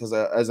giving it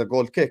as a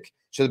goal kick.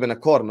 Should have been a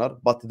corner,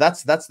 but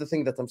that's the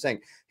thing that I'm saying.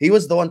 He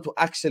was the one to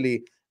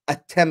actually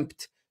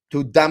attempt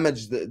to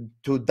damage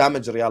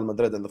Real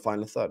Madrid in the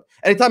final third.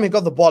 Anytime he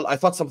got the ball, I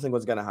thought something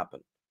was going to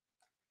happen.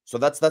 So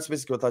that's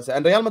basically what I said.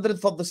 And Real Madrid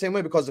thought the same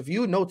way because if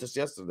you noticed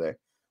yesterday,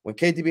 when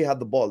KDB had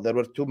the ball, there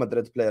were two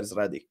Madrid players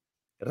ready.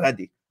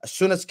 As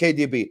soon as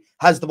KDB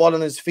has the ball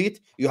on his feet,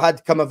 you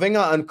had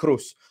Camavinga and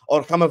Cruz,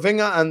 or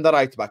Camavinga and the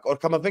right back, or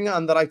Camavinga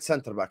and the right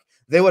centre back.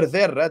 They were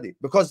there ready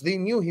because they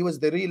knew he was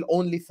the real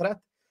only threat.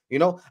 You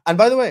know, and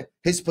by the way,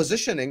 his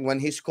positioning when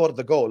he scored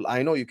the goal,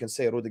 I know you can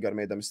say Rudiger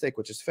made a mistake,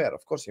 which is fair.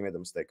 Of course, he made a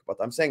mistake. But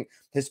I'm saying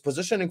his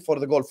positioning for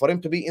the goal, for him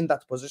to be in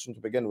that position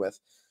to begin with,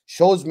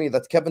 shows me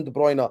that Kevin De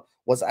Bruyne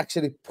was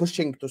actually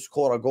pushing to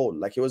score a goal.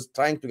 Like he was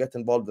trying to get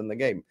involved in the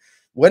game.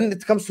 When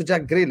it comes to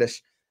Jack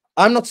Grealish,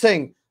 I'm not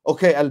saying,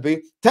 okay,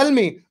 LB, tell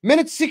me,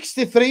 minute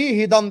 63,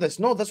 he done this.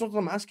 No, that's not what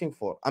I'm asking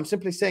for. I'm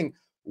simply saying,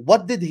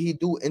 what did he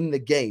do in the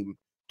game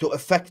to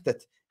affect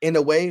it in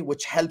a way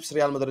which helps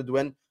Real Madrid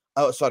win?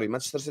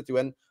 Manchester City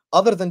win,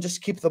 other than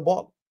just keep the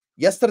ball.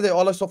 Yesterday,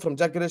 all I saw from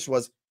Jack Grealish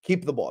was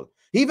keep the ball.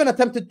 He even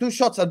attempted 2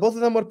 shots, and both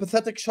of them were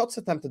pathetic shots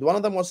attempted. One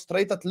of them was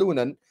straight at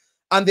Lunin,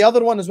 and the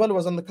other one as well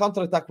was on the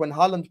counter-attack when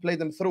Haaland played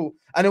him through,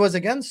 and it was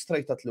again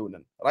straight at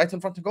Lunin, right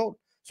in front of goal.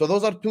 So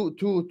those are two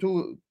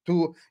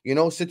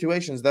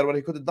situations there where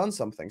he could have done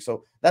something.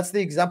 So that's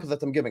the example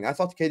that I'm giving. I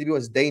thought KDB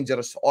was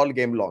dangerous all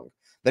game long.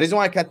 The reason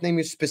why I can't name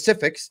you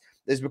specifics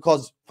is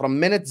because from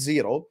minute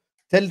 0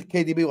 till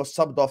KDB was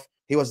subbed off,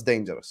 he was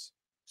dangerous.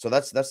 So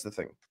that's the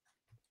thing.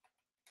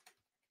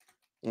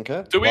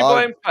 Okay. Do we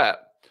blame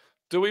Pep?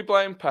 Do we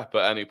blame Pep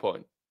at any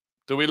point?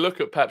 Do we look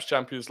at Pep's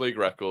Champions League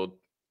record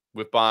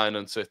with Bayern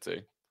and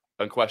City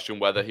and question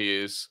whether he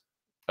is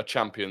a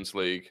Champions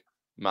League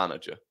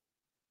manager?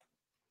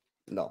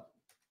 No.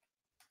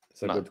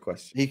 It's a good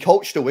question. He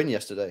coached to win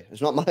yesterday.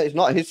 It's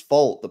not his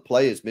fault the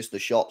players missed the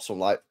shots from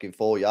like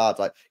 4 yards.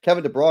 Like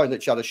Kevin De Bruyne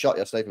literally had a shot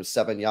yesterday from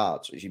 7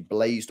 yards, which he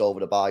blazed over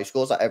the bar. He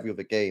scores that every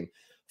other game.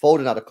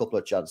 Foden had a couple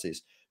of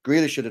chances.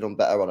 Grealish should have done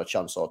better on a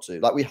chance or two.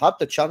 Like we had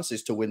the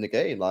chances to win the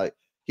game. Like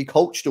he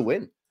coached to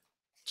win.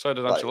 So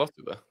did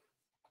Ancelotti there.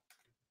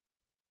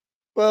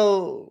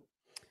 Well,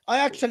 I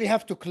actually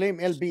have to claim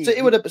LB.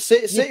 City were the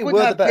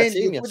better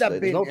team yesterday.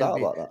 There's no doubt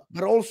about that.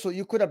 But also,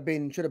 you should have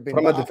been from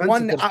a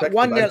defensive perspective.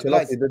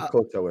 Ancelotti did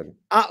coach a win.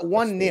 At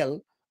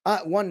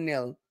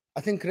 1-0,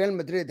 I think Real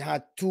Madrid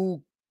had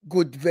 2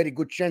 very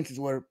good chances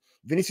where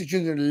Vinicius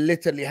Junior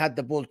literally had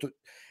the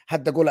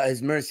goal at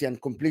his mercy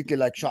and completely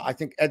like shot. I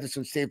think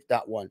Ederson saved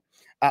that one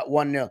at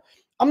 1-0.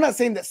 I'm not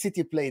saying that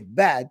City played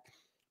bad.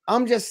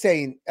 I'm just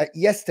saying at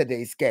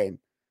yesterday's game,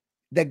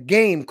 the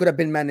game could have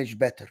been managed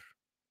better.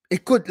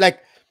 It could, like,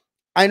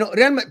 I know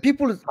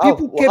people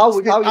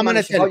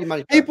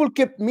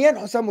kept me and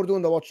Husam were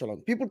doing the watch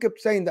along. People kept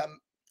saying that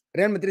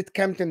Real Madrid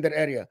camped in their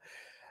area.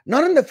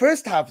 Not in the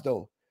first half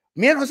though.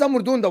 Me and Husam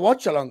were doing the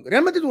watch along.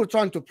 Real Madrid were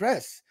trying to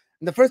press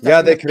in the first half.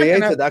 Yeah, they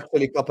created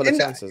actually a couple of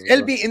chances.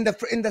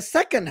 In the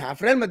second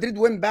half, Real Madrid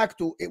went back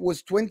to it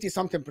was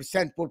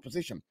 20-something% pole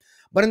position.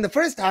 But in the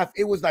first half,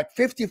 it was like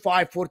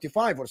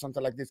 55-45 or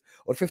something like this,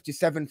 or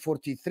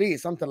 57-43,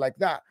 something like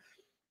that.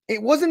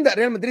 It wasn't that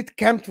Real Madrid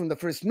camped from the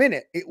first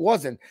minute. It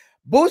wasn't.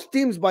 Both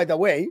teams, by the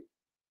way,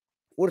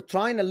 were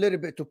trying a little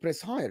bit to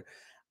press higher.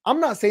 I'm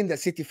not saying that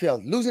City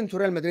failed. Losing to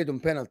Real Madrid on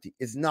penalty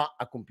is not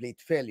a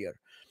complete failure.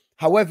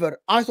 However,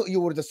 I thought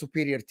you were the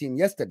superior team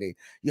yesterday.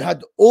 You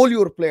had all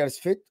your players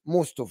fit,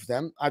 most of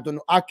them. I don't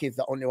know, Ake is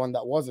the only one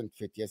that wasn't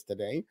fit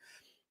yesterday.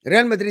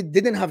 Real Madrid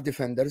didn't have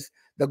defenders.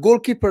 The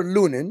goalkeeper,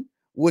 Lunin,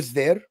 was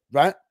there,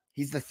 right?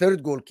 He's the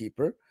third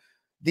goalkeeper.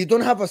 They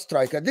don't have a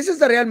striker. This is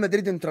the Real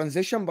Madrid in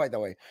transition, by the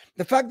way.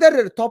 The fact that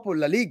they're top of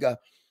La Liga,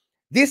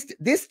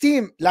 this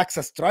team lacks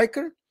a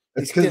striker.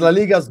 It's because La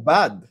Liga's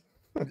bad.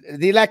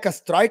 They lack a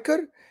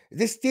striker.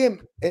 This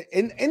team,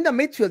 in the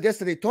midfield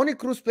yesterday, Toni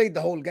Kroos played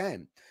the whole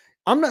game.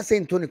 I'm not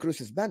saying Toni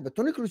Kroos is bad, but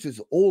Toni Kroos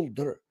is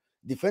older.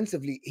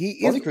 Defensively,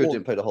 Toni Kroos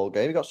didn't play the whole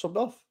game. He got subbed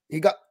off.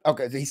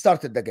 He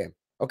started the game.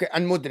 Okay,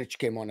 and Modric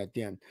came on at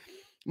the end.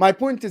 My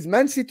point is,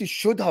 Man City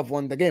should have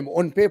won the game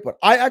on paper.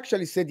 I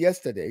actually said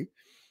yesterday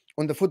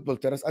on the football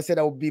terrace, I said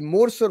I would be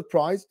more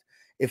surprised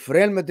if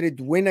Real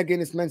Madrid win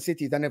against Man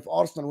City than if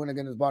Arsenal win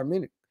against Bayern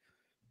Munich.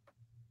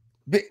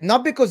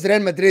 Not because Real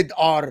Madrid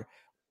are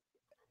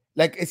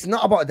like, it's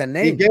not about the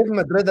name. He gave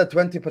Madrid a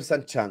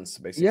 20% chance,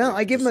 basically. Yeah,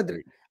 I give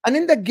Madrid. And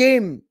in the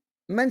game,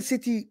 Man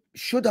City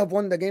should have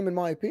won the game, in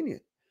my opinion.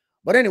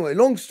 But anyway,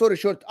 long story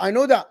short, I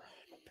know that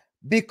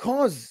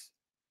because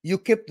you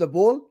kept the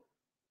ball,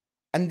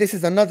 and this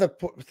is another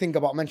thing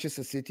about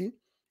Manchester City,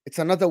 it's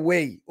another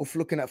way of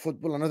looking at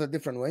football, another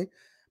different way.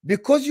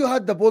 Because you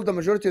had the ball the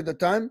majority of the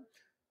time,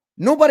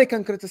 nobody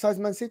can criticize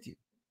Man City.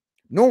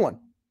 No one.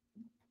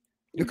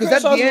 Because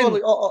at the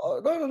end...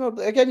 No.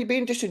 Again, you're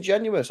being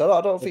disingenuous.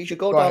 I don't think you should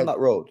go down that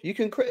road. You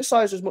can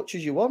criticize as much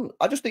as you want.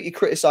 I just think you're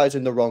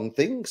criticizing the wrong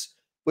things,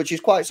 which is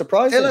quite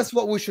surprising. Tell us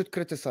what we should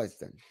criticize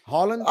then.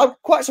 Haaland? I'm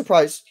quite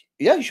surprised.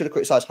 Yeah, you should have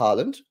criticized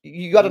Haaland.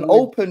 You had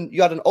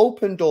an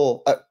open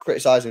door at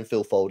criticizing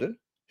Phil Foden,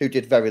 who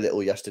did very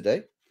little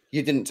yesterday.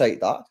 You didn't take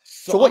that.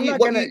 So what you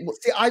want to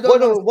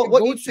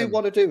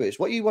do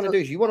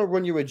is you want to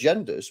run your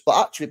agendas,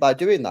 but actually by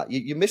doing that,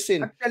 you're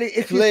missing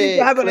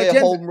clear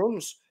home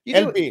runs.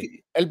 No,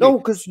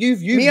 because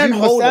me and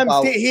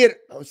Husam sit here.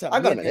 Hang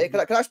on a minute.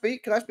 Can I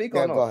speak? Can I speak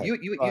or not?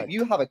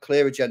 You have a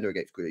clear agenda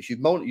against Grealish. You've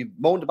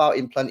moaned about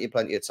him plenty of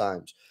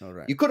times. All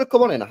right. You could have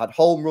come on in and had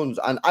home runs,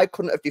 and I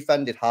couldn't have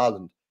defended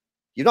Haaland.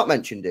 You've not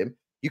mentioned him.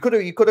 You could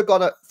have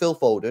gone at Phil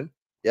Foden,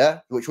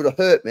 yeah, which would have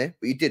hurt me,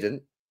 but you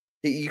didn't.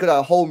 You could have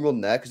a home run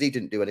there because he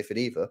didn't do anything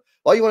either.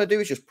 All you want to do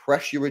is just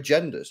press your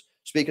agendas.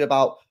 Speaking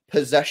about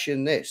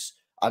possession, this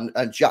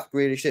and Jack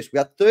Grealish, this. We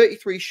had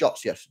 33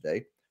 shots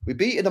yesterday. We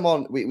beat them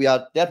on.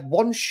 They had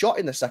one shot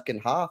in the second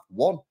half.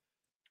 One.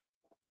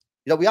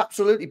 We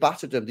absolutely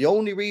battered them. The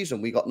only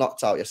reason we got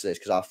knocked out yesterday is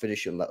because our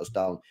finishing let us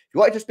down. If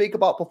you wanted to speak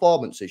about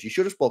performances, you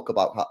should have spoke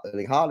about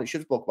Haaland. You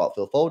should have spoke about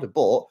Phil Foden.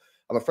 But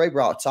I'm afraid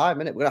we're out of time,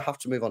 innit? We're gonna have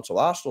to move on to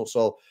Arsenal.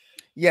 So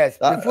yes,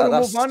 before we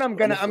move on, I'm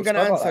gonna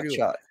answer you.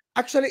 Chat.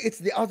 Actually, it's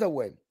the other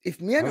way.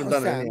 If me and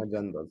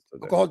Husam,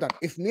 hold on.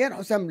 If me and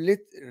Husam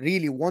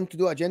really want to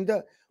do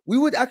agenda, we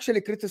would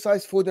actually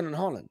criticize Foden and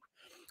Haaland,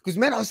 because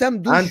me and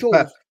Husam do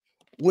shows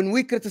when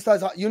we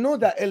criticize. You know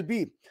that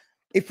LB.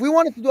 If we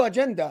wanted to do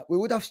agenda, we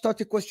would have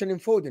started questioning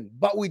Foden,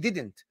 but we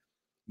didn't.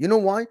 You know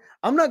why?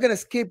 I'm not gonna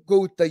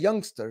scapegoat the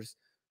youngsters,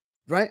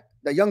 right?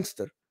 The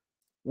youngster.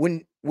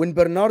 When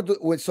Kevin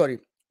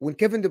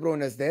De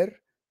Bruyne is there,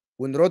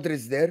 when Rodri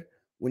is there,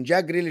 when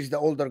Jack Grealish, the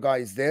older guy,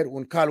 is there,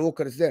 when Kyle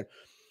Walker is there.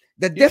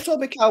 The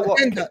definition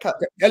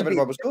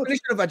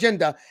of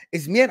agenda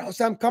is me and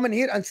Husam coming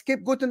here and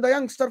scapegoating the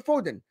youngster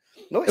Foden.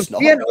 No, it's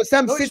not. Me and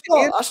Husam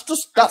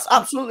that's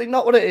absolutely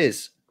not what it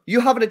is. You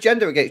have an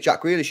agenda against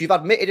Jack Grealish. You've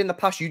admitted in the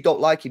past you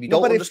don't like him. You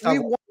don't understand.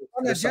 If we want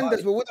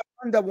agendas, we would have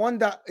done the one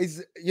that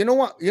is, you know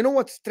what? You know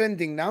what's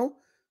trending now?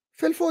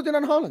 Phil Foden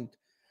and Haaland.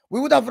 We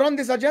would have run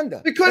this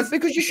agenda because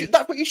you should.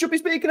 That's what you should be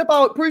speaking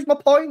about. Proves my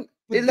point.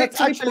 It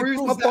literally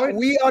proves my point.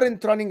 We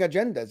aren't running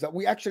agendas. That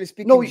we actually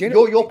speak. No,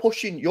 you're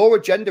pushing. Your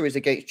agenda is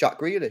against Jack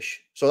Grealish,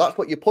 so that's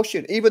what you're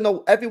pushing. Even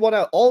though everyone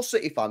else, all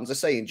City fans, are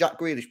saying Jack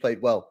Grealish played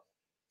well.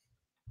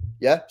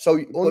 Yeah,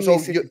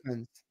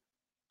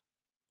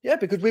 yeah,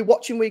 because we're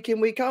watching week in,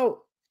 week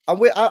out,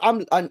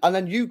 and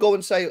then you go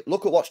and say,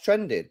 look at what's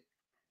trending,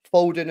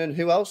 Foden and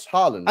who else,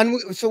 Haaland,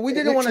 and so we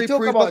didn't want to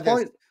talk about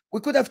this. We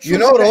could have. You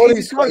know,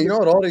 Rory's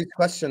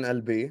question,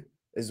 LB,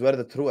 is where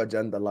the true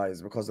agenda lies.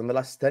 Because in the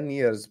last 10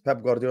 years,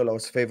 Pep Guardiola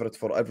was favorite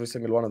for every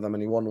single one of them,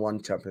 and he won one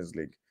Champions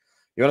League.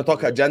 You want to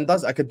talk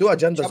agendas? I could do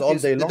agendas all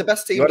day long. The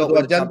best team. You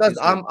want to do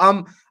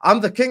agendas? I'm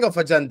the king of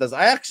agendas.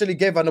 I actually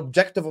gave an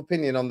objective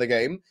opinion on the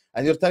game,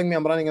 and you're telling me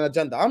I'm running an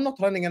agenda. I'm not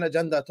running an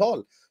agenda at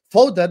all.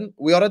 Foden,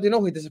 we already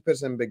know he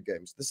disappears in big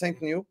games. This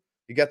ain't new.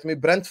 You get me?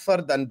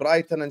 Brentford and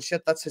Brighton and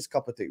shit, that's his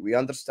cup of tea. We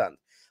understand.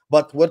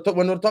 But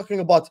when we're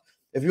talking about,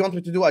 if you want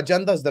me to do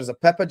agendas, there's a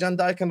Pep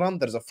agenda I can run.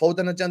 There's a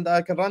Foden agenda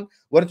I can run.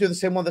 Weren't you the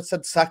same one that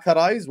said Saka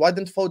rise? Why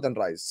didn't Foden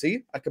rise?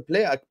 See, I could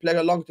play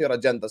along to your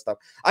agenda stuff.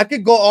 I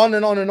could go on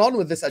and on and on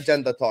with this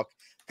agenda talk.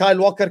 Kyle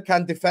Walker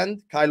can't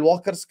defend. Kyle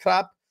Walker's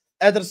crap.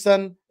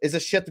 Ederson is a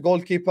shit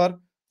goalkeeper.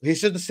 He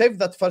should have saved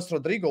that first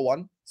Rodrigo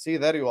one. See,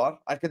 there you are.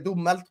 I could do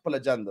multiple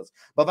agendas.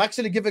 But I've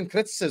actually given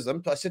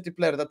criticism to a City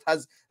player that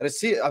has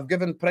received, I've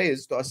given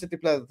praise to a City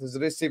player that has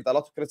received a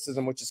lot of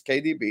criticism, which is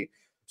KDB.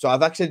 So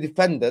I've actually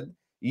defended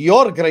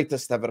your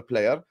greatest ever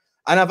player,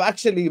 and I've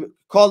actually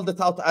called it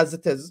out as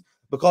it is,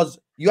 because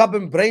you have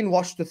been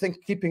brainwashed to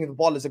think keeping the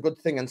ball is a good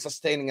thing and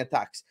sustaining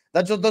attacks.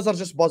 Those are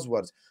just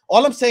buzzwords.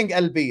 All I'm saying,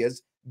 LB,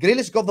 is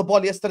Grealish got the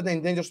ball yesterday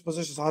in dangerous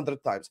positions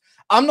 100 times.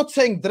 I'm not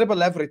saying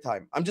dribble every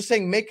time. I'm just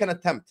saying make an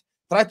attempt.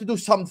 Try to do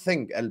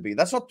something, LB.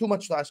 That's not too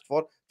much to ask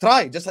for.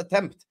 Try, just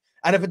attempt.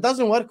 And if it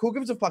doesn't work, who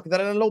gives a fuck?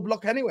 They're in a low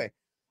block anyway.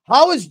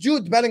 How is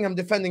Jude Bellingham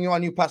defending you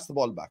and you pass the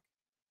ball back?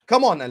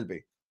 Come on, LB.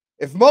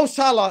 If Mo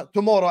Salah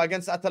tomorrow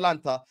against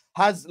Atalanta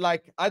has,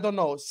 like, I don't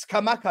know,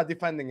 Skamaka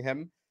defending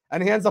him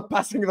and he ends up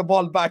passing the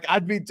ball back,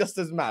 I'd be just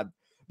as mad.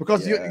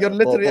 Because you're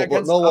literally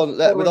against no one.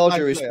 With all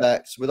due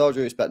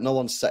respect, no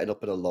one's setting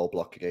up in a low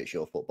block against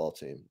your football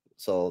team.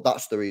 So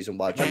that's the reason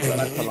why.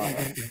 That's a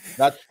lie.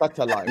 That's such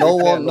a lie. No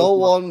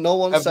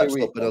one sets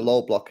up in a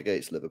low block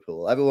against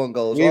Liverpool. Everyone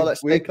goes,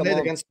 let's take them on.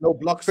 Against low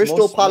blocks.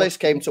 Crystal Palace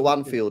came to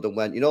Anfield and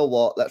went, you know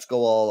what? Let's go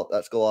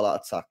all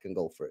out attack and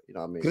go for it. You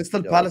know what I mean?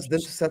 Crystal Palace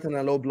didn't set in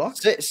a low block.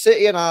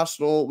 City and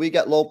Arsenal, we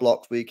get low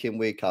blocks week in,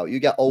 week out. You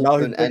get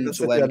open end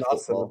to end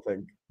football.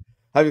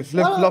 Have you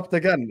flip flopped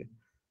again?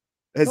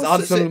 Is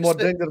Arsenal more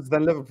dangerous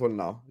than Liverpool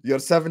now? Your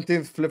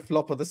 17th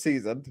flip-flop of the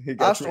season.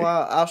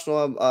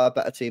 Arsenal are a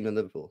better team than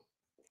Liverpool.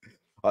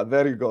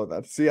 There you go.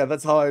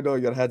 That's how I know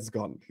your head's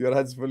gone. Your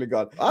head's fully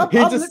gone. I'm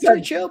just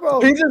chill,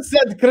 bro. He just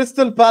said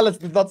Crystal Palace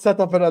did not set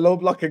up in a low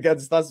block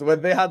against us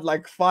when they had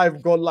like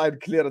 5 goal line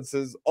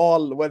clearances,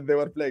 all when they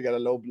were playing in a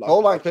low block.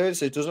 Goal line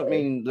clearances doesn't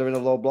mean they're in a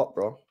low block,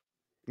 bro.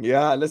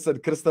 Yeah, listen,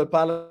 Crystal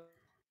Palace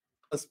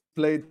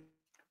played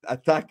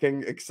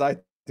attacking,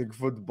 exciting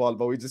football,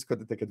 but we just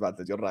couldn't take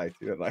advantage. You're right.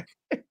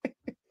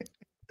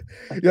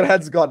 Your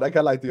head's gone. I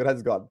can't lie to you. Your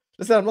head's gone.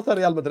 Listen, I'm not a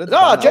Real Madrid.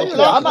 No,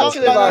 genuinely, I'm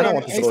actually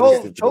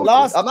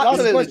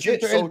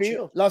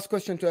Last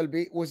question to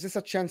LB. Was this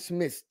a chance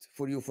missed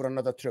for you for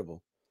another treble?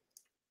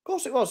 Of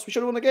course it was. We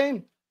should have won the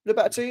game. We're a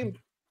better team.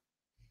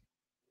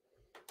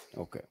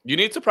 Okay. You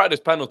need to practice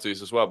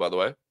penalties as well, by the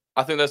way.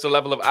 I think there's a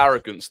level of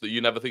arrogance that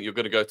you never think you're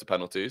going to go to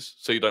penalties,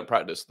 so you don't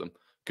practice them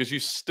because you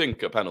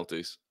stink at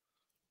penalties.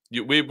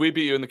 We beat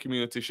you in the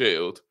Community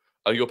Shield,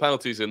 and your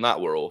penalties in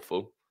that were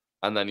awful.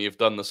 And then you've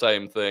done the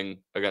same thing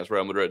against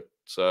Real Madrid.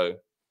 So,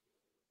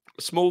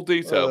 a small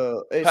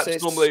detail.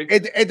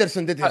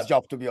 Ederson did his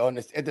job, to be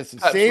honest.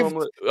 Ederson saved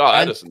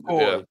Ederson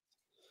scored. Yeah.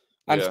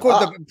 And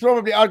scored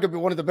probably arguably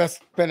one of the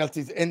best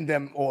penalties in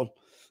them all.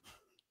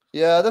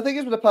 Yeah, the thing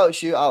is with the penalty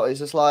shootout is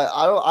just like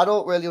I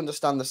don't really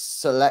understand the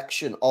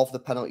selection of the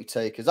penalty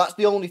takers. That's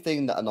the only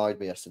thing that annoyed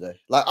me yesterday.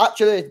 Like,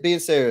 actually, being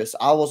serious,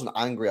 I wasn't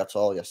angry at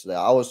all yesterday.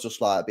 I was just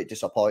like a bit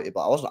disappointed,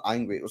 but I wasn't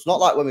angry. It was not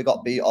like when we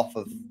got beat off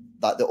of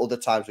like the other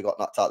times we got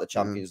knocked out of the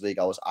Champions League.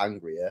 I was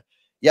angry. Yeah,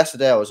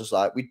 yesterday I was just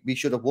like we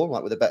should have won.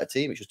 Like, with a better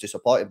team, it's just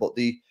disappointing. But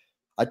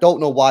I don't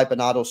know why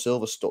Bernardo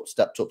Silva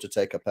stepped up to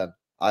take a pen.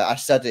 I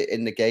said it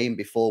in the game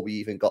before we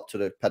even got to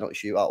the penalty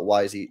shootout.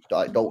 Why is he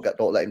like don't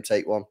let him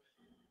take one?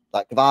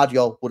 Like,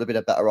 Gvardiol would have been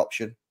a better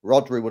option.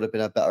 Rodri would have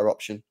been a better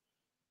option.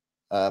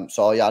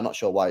 So, yeah, I'm not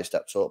sure why he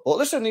stepped up. But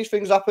listen, these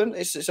things happen.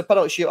 It's a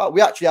penalty shootout. We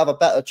actually have a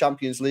better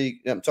Champions League.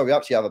 We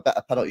actually have a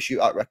better penalty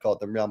shootout record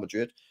than Real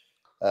Madrid.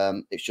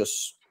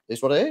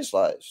 It's what it is.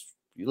 Like,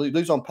 you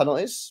lose on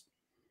penalties,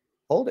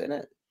 hold it,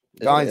 innit?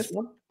 Guys,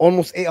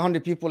 almost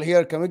 800 people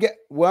here.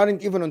 We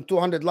aren't even on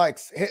 200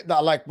 likes. Hit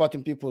that like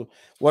button, people.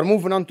 We're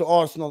moving on to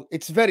Arsenal.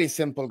 It's very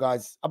simple,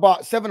 guys.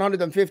 About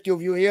 750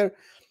 of you here.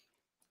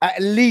 At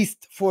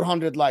least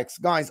 400 likes.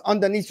 Guys,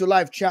 underneath your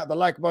live chat, the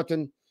like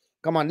button.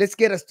 Come on, let's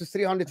get us to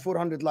 300,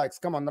 400 likes.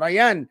 Come on.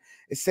 Ryan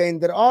is saying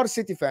there are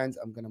City fans.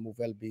 I'm going to move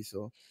LB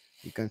so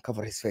he can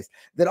cover his face.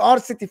 There are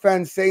City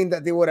fans saying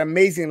that they were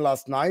amazing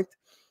last night.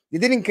 They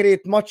didn't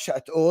create much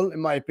at all, in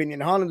my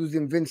opinion. Haaland was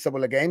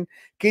invincible again.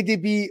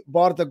 KDB,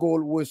 bar the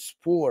goal, was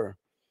poor.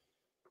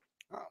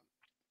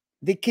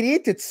 They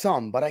created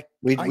some, but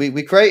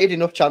we created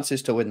enough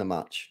chances to win the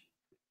match.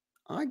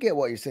 I get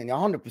what you're saying.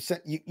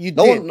 100%. You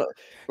did.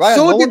 Ryan,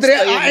 so did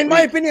in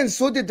my opinion,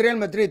 so did Real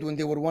Madrid when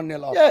they were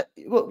 1-0 up.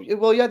 Yeah,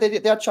 well, yeah, they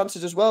had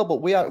chances as well,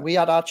 but we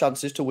had our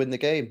chances to win the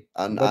game.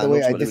 And by the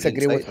way, I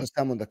disagree with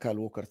Husam on the Kyle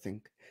Walker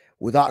thing.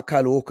 Without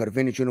Kyle Walker,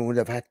 Vinny Jr. would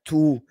have had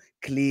 2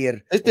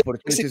 clear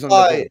opportunities on the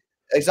goal.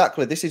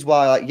 Exactly. This is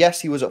why, like, yes,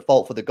 he was at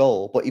fault for the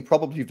goal, but he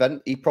probably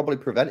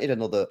prevented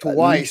another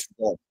twice.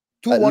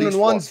 2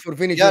 1-on-1s for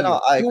Vinny Jr. 2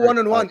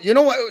 1-on-1. You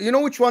know what? You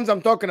know which ones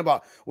I'm talking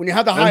about. When you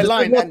had a high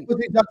line. And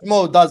what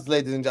Mo does,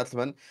 ladies and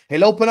gentlemen,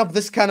 he'll open up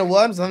this can of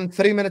worms, and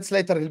 3 minutes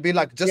later he'll be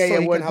like,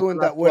 we're doing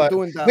that. We're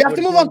doing that. We have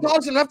to move on to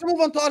Arsenal. We have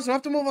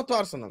to move on to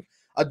Arsenal.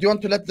 Do you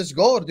want to let this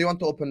go, or do you want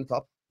to open it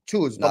up?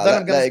 Choose. But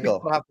then I'm going to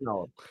speak for half an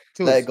hour.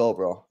 Choose. Let it go,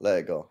 bro. Let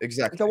it go.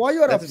 Exactly. So why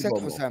you're upset,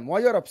 Husam? Why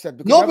you're upset?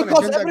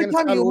 Because every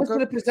time you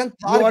misrepresent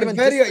the argument,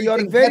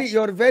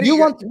 you're very. You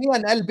want me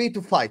and LB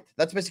to fight.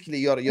 That's basically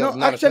your no,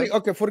 actually,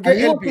 okay, forget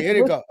LB. Here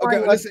you go.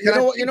 Okay, listen,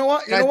 you know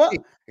what?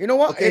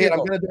 Okay,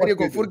 here you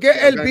go. Forget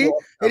LB.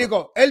 Here you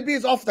go. LB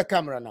is off the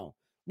camera now.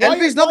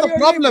 LB is not the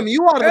problem.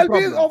 You are the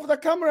problem. LB is off the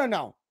camera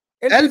now.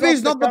 LB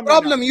is not the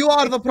problem. You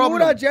are the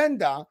problem. Your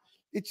agenda.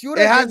 It's your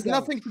agenda. It has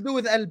nothing to do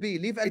with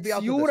LB. Leave LB it's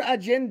out your of this.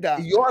 agenda.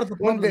 You are the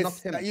problem, not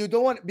him. You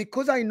don't want,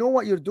 because I know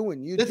what you're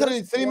doing. You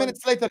literally 3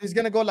 minutes later, he's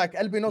gonna go like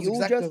LB knows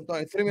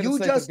exactly. 3 minutes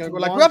later, he's gonna go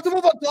like, want... we have to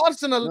move on to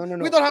Arsenal. No.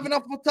 We don't have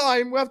enough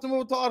time. We have to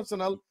move to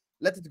Arsenal.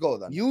 Let it go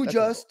then. You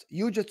just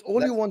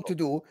all you want to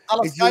do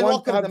is you Kyle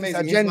want to Walker is have this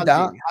amazing. He's agenda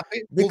Maldini.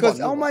 Happy? because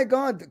Move on. my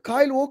God,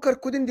 Kyle Walker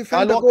couldn't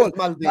defend Kyle the goal, Walker's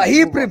Maldini. but he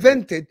Move on.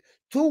 prevented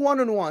two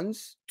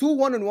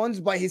one-on-ones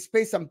by his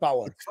pace and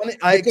power. It's funny,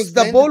 I Because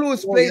the explained ball it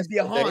was more played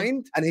yesterday,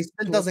 behind, and he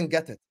still doesn't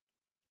get it.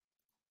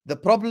 The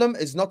problem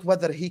is not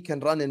whether he can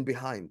run in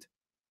behind.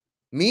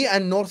 Me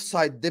and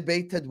Northside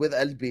debated with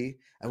LB,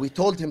 and we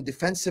told him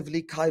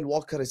defensively, Kyle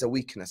Walker is a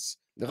weakness.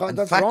 And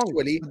that's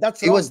factually, wrong.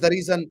 That's he was the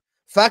reason.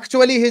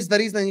 Factually, he's the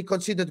reason he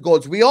conceded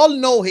goals. We all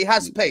know he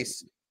has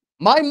pace.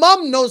 My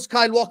mom knows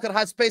Kyle Walker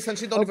has pace, and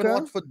she don't even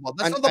watch football.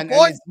 That's not the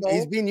point.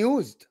 He's been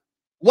used.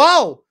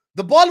 Wow.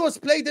 The ball was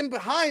played in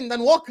behind,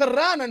 and Walker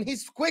ran, and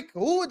he's quick.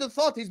 Who would have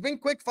thought he's been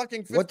quick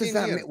fucking 15 What does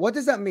that years? mean? What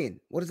does that mean?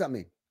 What does that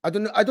mean? I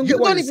don't know. I don't You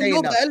get what don't you're even saying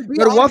know now. the LB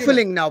You're argument.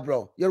 waffling now,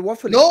 bro. You're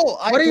waffling. No,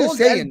 what are you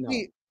saying now?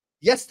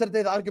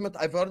 Yesterday, the argument,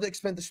 I've already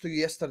explained this to you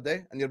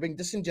yesterday, and you're being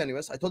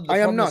disingenuous. I told you the I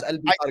am problem not. is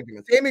LB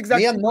argument. Same exact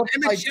Me and thing.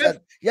 Northside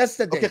said,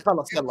 yesterday. okay,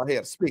 خلاص, يلا,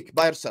 here, speak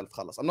by yourself.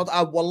 خلاص. I'm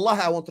not,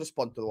 Wallahi, I won't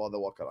respond to the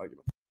Walker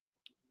argument.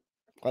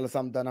 خلاص,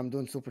 I'm done. I'm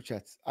doing super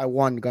chats. I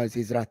won, guys.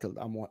 He's rattled.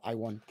 I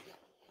won.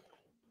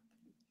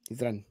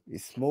 He's run.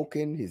 He's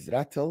smoking. He's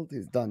rattled.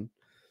 He's done.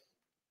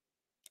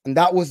 And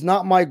that was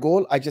not my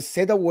goal. I just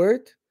said a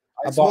word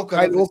about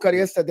Kyle Walker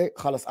yesterday.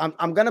 خلاص,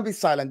 I'm gonna be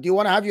silent. Do you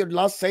want to have your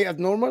last say as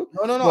normal?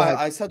 No.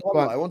 I said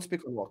Wallah. I won't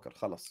speak on Walker.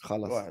 خلاص.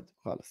 Go ahead.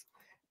 خلاص.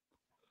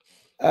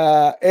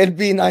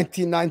 LB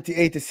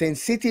 1998 is saying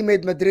City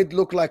made Madrid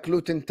look like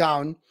Luton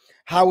Town.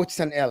 How it's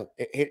an L.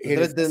 Here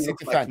is a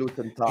City fan.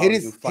 Here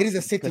is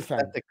a City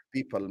fan.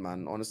 People,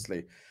 man.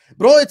 Honestly,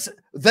 bro, it's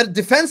their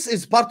defense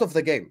is part of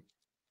the game.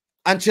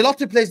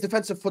 Ancelotti plays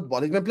defensive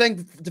football. He's been playing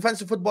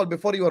defensive football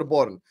before you were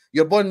born.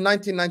 You're born in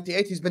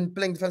 1998. He's been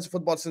playing defensive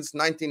football since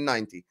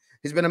 1990.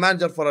 He's been a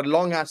manager for a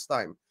long ass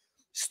time.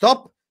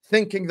 Stop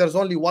thinking there's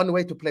only one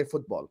way to play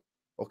football.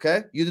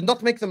 Okay? You did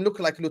not make them look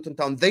like Luton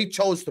Town. They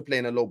chose to play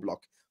in a low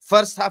block.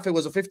 First half, it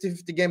was a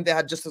 50-50 game. They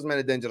had just as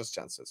many dangerous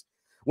chances.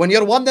 When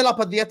you're 1-0 up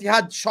at the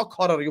Etihad, shock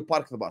horror, you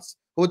park the bus.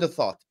 Who would have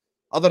thought?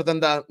 Other than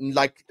the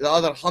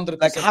other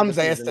 100%. Like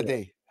Hamza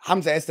yesterday.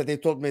 Hamza yesterday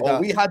told me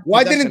that. We had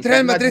why didn't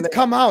Real Madrid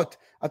come out?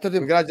 I told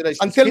him, congratulations.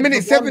 Until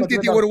minute 70,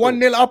 they were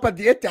 1-0 up at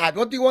the Etihad.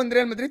 What do you want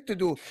Real Madrid to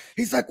do?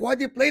 He's like, why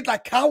they played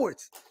like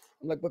cowards?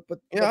 I'm like, but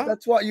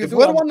that's what you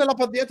do. If we're 1-0 up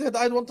at the Etihad,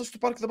 I'd want us to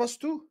park the bus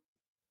too.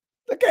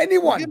 Like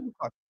anyone.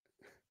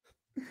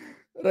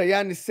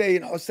 Ryan is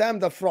saying,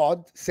 Husam the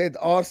fraud said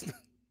Arsenal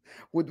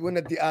would win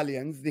at the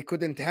Allianz. They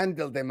couldn't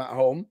handle them at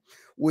home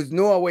with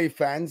no away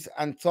fans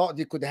and thought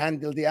they could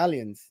handle the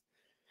Allianz.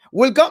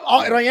 We'll come,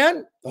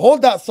 Ryan,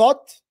 hold that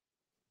thought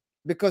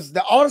because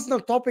the Arsenal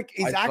topic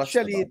is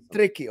actually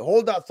tricky.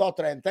 Hold that thought,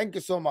 Ryan. Thank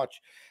you so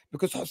much.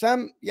 Because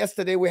Husam,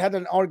 yesterday, we had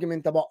an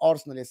argument about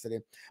Arsenal yesterday.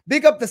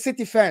 Big up the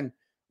City fan.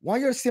 Why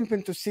you're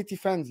simping to City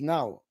fans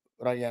now,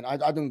 Ryan?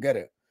 I don't get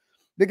it.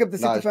 Big up the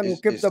City fan who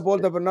kept the ball,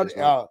 but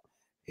not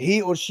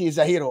he or she is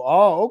a hero.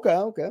 Oh,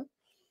 okay.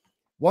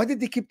 Why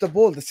did they keep the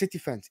ball, the City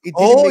fans? It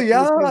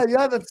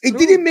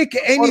didn't make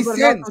any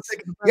sense.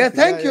 Yeah,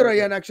 thank you,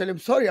 Ryan. Actually, I'm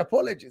sorry,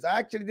 apologies. I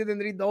actually didn't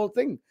read the whole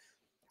thing.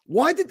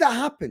 Why did that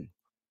happen?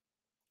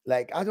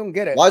 Like, I don't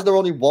get it. Why is there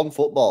only one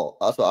football?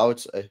 That's what I would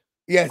say.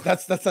 Yes,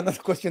 that's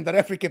another question. The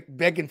referee kept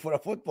begging for a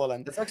football,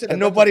 and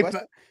nobody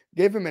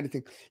gave him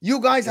anything. You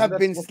guys have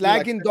been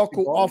slagging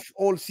Doku off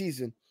all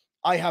season.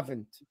 I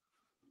haven't,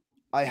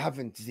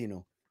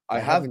 Zeno. I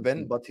have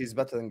been, but he's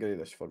better than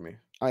Grealish for me.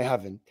 I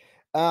haven't.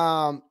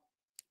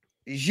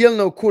 Gilles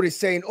Nokour is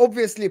saying,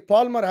 obviously,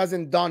 Palmer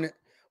hasn't done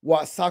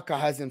what Saka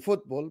has in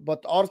football, but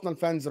Arsenal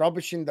fans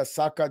rubbishing the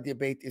Saka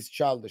debate is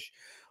childish.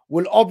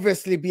 Will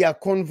obviously be a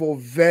convo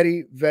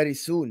very, very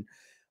soon.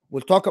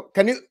 We'll talk.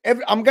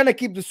 I'm gonna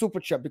keep the super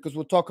chat because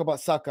we'll talk about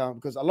Saka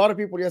because a lot of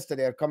people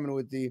yesterday are coming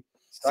with the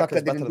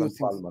Saka better than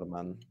Palmer,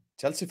 man.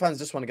 Chelsea fans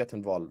just want to get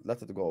involved.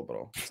 Let it go,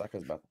 bro.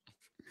 Saka's better.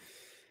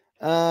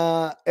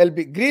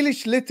 LB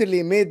Grealish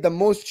literally made the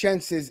most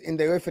chances in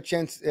the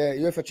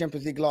UEFA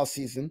Champions League last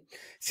season.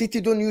 City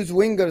don't use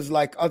wingers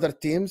like other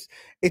teams.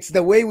 It's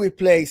the way we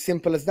play.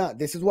 Simple as that.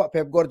 This is what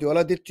Pep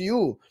Guardiola did to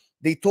you.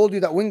 They told you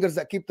that wingers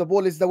that keep the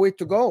ball is the way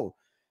to go.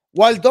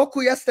 While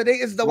Doku yesterday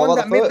is the one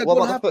that made the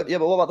goal happen. Yeah,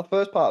 but what about the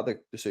first part of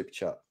the super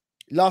chat?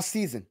 Last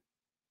season.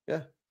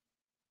 Yeah.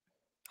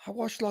 I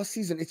watched last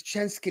season. It's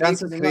chances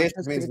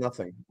created means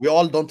nothing. We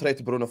all don't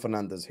rate Bruno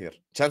Fernandes here.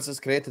 Chances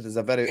created is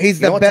a very. He's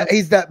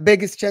the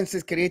biggest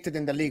chances created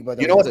in the league. By the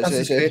way, you know what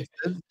chances created?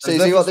 See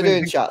what they're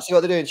doing, chat. See what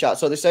they're doing, chat.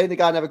 So they're saying the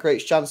guy never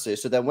creates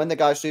chances. So then when the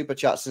guy super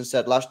chats and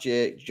said last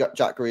year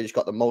Jack Grealish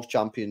got the most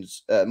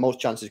chances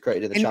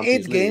created in the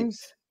Champions League.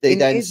 Games, they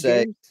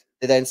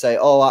then say,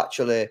 oh,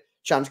 actually,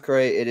 chance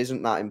created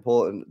isn't that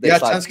important.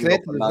 Chance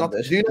created is not.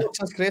 Do you know what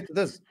chance created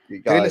is?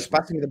 Grealish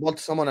passing the ball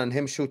to someone and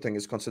him shooting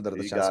is considered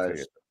a chance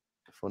created.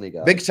 Funny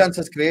guy. Big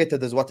chances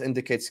created is what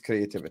indicates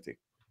creativity,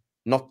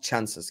 not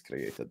chances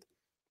created.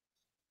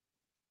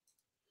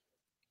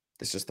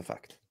 It's just a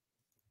fact.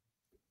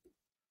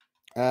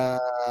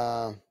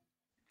 All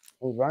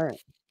right.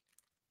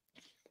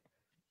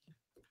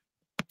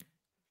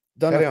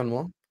 Carry on,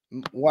 Mo.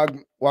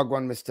 Wagwan,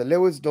 Mr.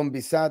 Lewis, don't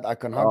be sad. I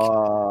can hug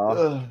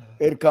you.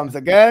 Here comes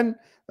again.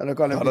 And I'm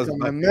going to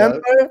become a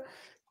member.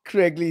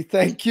 Craig Lee,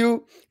 thank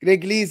you.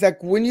 Craig Lee is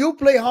like, when you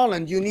play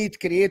Haaland, you need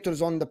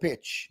creators on the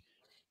pitch.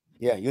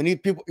 Yeah, you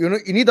need people. You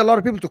need a lot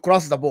of people to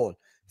cross the ball,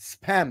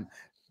 spam,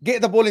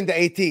 get the ball in the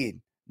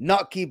 18,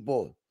 not keep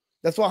ball.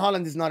 That's why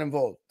Haaland is not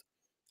involved.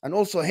 And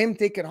also him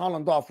taking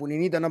Haaland off when you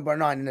need a number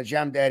 9 in a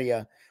jammed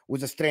area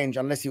was a strange,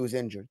 unless he was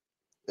injured.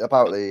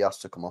 Apparently, he has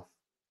to come off.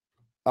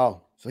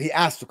 Oh, so he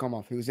asked to come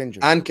off. He was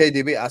injured. And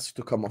KDB asked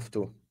to come off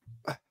too.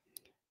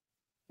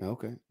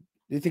 Okay.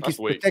 Do you think he's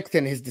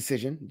protecting his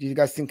decision? Do you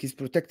guys think he's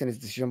protecting his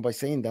decision by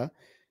saying that?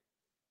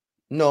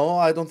 No,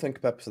 I don't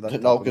think Pep said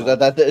that.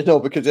 No,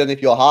 because then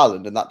if you're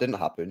Haaland and that didn't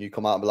happen, you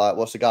come out and be like,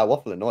 "What's the guy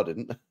waffling?" No, I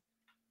didn't.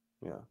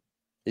 Yeah,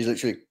 he's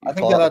literally. I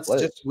think that's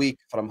just weak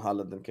from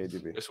Haaland and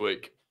KDB. This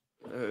week.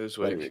 This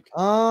week.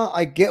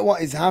 I get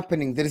what is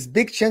happening. There is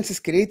big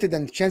chances created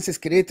and chances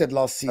created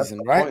last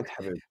season, right?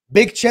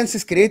 Big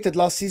chances created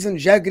last season.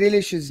 Jack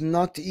Grealish is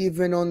not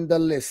even on the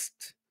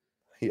list.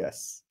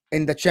 Yes.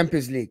 In the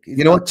Champions League.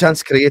 You know what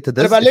chance created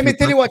is? But let me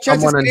tell you what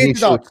chances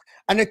created are.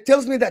 And it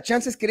tells me that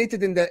chances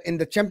created in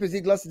the Champions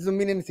League last doesn't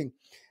mean anything.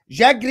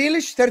 Jack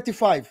Grealish,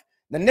 35.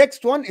 The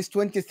next one is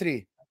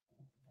 23.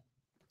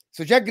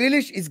 So Jack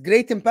Grealish is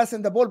great in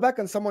passing the ball back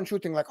and someone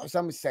shooting, like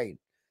Husam is saying.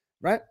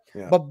 Right?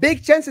 Yeah. But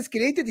big chances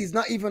created, he's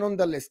not even on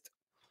the list.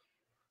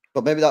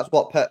 But maybe that's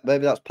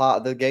maybe that's part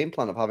of the game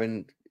plan of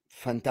having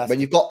fantastic. When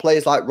you've got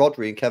players like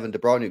Rodri and Kevin De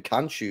Bruyne who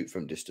can shoot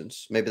from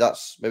distance, maybe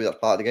that's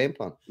part of the game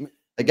plan.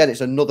 Again,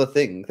 it's another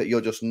thing that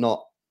you're just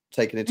not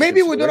taking into consideration.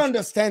 Maybe we don't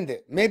understand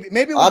it. Maybe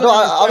we I don't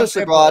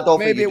honestly, bro. I don't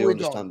think you do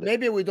understand it.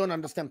 Maybe we don't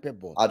understand Pep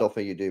ball. I don't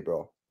think you do,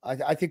 bro.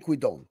 I think we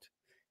don't.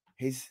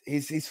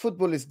 His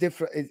football is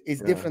different. Is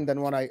different than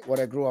what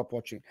I grew up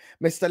watching.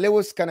 Mr.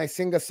 Lewis, can I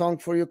sing a song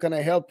for you? Can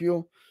I help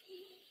you?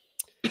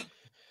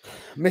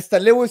 Mr.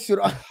 Lewis,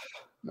 you're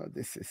no.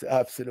 This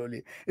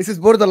is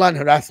borderline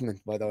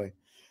harassment, by the way.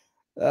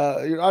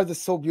 Your art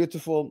is so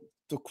beautiful.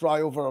 To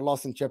cry over a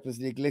loss in Champions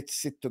League, let's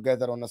sit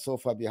together on a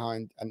sofa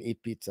behind and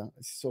eat pizza.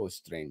 It's so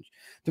strange.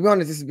 To be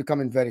honest, this is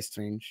becoming very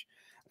strange.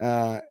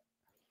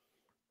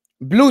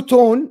 Blue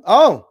Tone.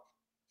 Oh,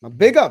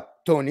 big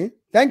up, Tony.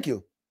 Thank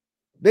you.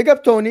 Big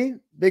up, Tony.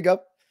 Big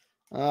up.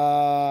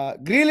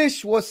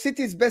 Grealish was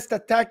City's best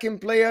attacking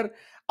player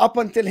up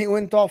until he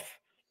went off.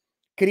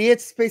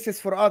 Creates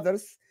spaces for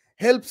others.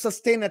 Helps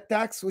sustain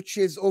attacks, which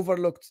is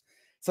overlooked.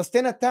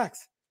 Sustain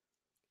attacks.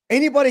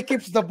 Anybody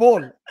keeps the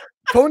ball.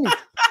 Tony,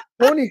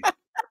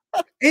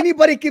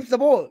 anybody keeps the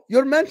ball.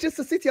 You're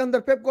Manchester City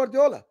under Pep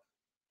Guardiola.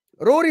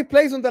 Rory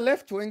plays on the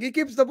left wing. He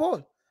keeps the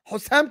ball.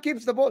 Husam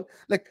keeps the ball.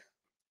 Like,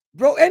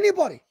 bro,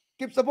 anybody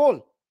keeps the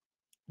ball.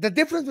 The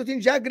difference between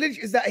Jack Grealish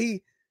is that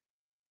he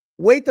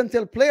wait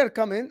until player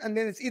come in and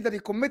then it's either he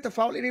commit a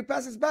foul or he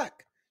passes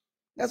back.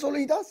 That's all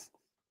he does.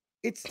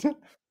 It's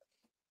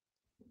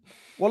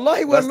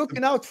Wallahi, we're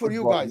looking out for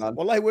you guys.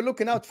 Wallahi, we're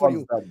looking out for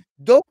you.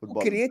 Those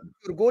who created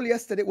your goal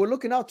yesterday, we're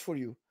looking out for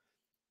you.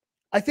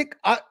 I think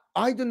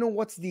I don't know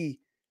what's the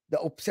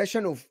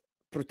obsession of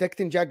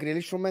protecting Jack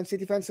Grealish from Man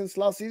City fans since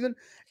last season.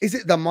 Is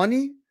it the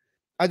money?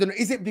 I don't know.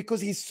 Is it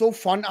because he's so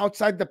fun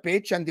outside the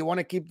pitch and they want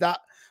to keep that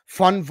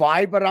fun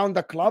vibe around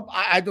the club?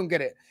 I don't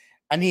get it.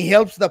 And he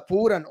helps the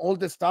poor and all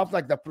this stuff.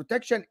 Like, the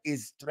protection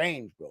is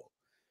strange, bro.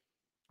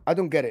 I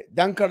don't get it.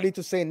 Dan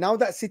Carlito saying, now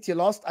that City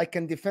lost, I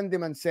can defend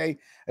them and say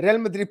Real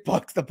Madrid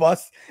parks the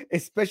bus,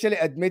 especially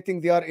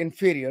admitting they are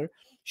inferior.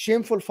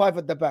 Shameful 5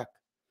 at the back.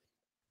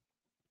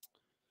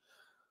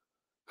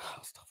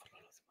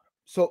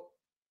 So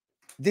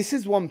this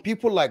is when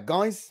people like,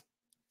 guys,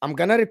 I'm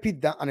gonna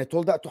repeat that, and I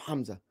told that to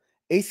Hamza.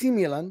 AC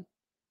Milan,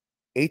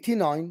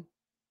 89,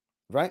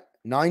 right?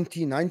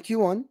 90,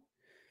 91.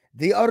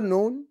 They are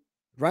known,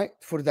 right,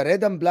 for the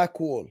red and black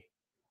wall.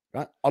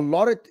 Right? A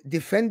lot of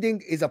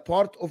defending is a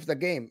part of the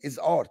game, is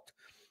art.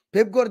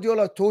 Pep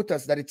Guardiola taught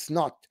us that it's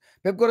not.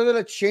 Pep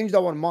Guardiola changed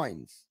our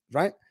minds,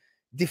 right?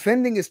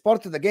 Defending is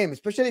part of the game,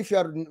 especially if you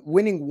are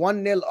winning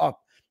 1-0 up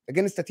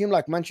against a team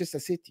like Manchester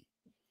City.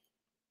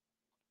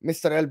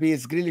 Mr. LB,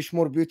 is Grealish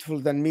more beautiful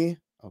than me?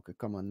 Okay,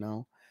 come on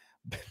now.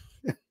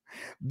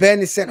 Ben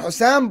is saying,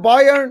 Husam,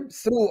 Bayern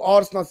through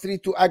Arsenal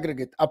 3-2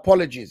 aggregate.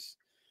 Apologies.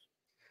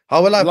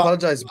 How will I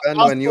apologize, Ben,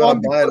 when you are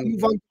Bayern?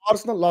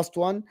 Arsenal, last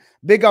one.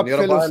 Big up,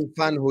 you're a Bayern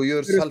fan who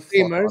yourself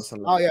streamers.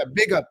 Oh yeah,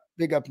 big up,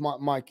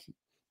 Mikey.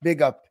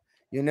 Big up.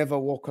 You never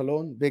walk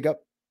alone. Big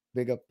up.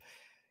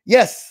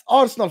 Yes,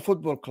 Arsenal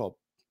Football Club.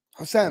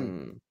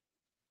 Husam,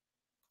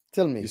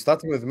 tell me. You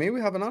starting with me?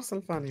 We have an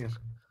Arsenal fan here.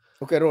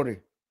 Okay,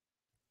 Rory.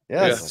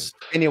 Yes.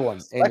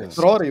 Anyone.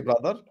 Rory,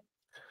 brother.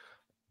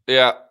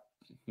 Yeah,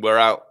 we're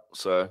out.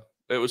 So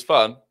it was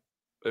fun.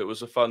 It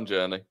was a fun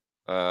journey.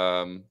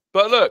 But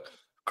look,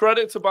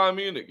 credit to Bayern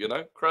Munich,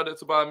 credit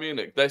to Bayern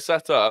Munich. They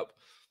set up.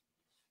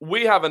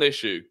 We have an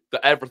issue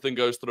that everything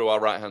goes through our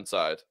right-hand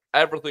side.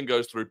 Everything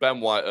goes through Ben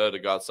White,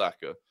 Ødegaard,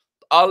 Saka.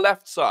 Our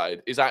left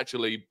side is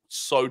actually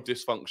so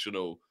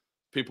dysfunctional.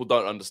 People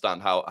don't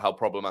understand how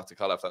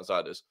problematic our left-hand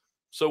side is.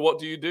 So what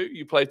do?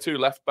 You play 2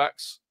 left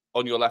backs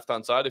on your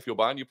left-hand side. If you're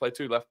Bayern, you play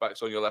 2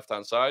 left-backs on your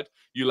left-hand side.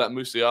 You let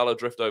Musiala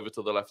drift over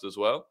to the left as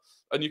well.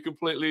 And you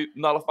completely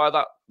nullify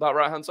that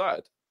right-hand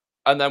side.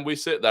 And then we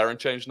sit there and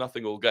change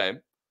nothing all game.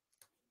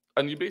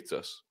 And you beat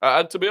us.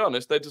 And to be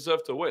honest, they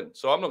deserve to win.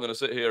 So I'm not going to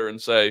sit here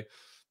and say,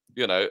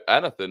 you know,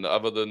 anything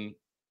other than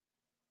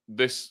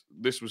this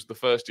was the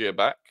first year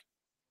back.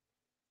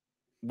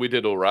 We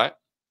did all right.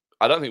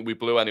 I don't think we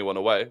blew anyone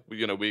away.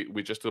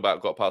 We just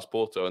about got past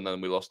Porto and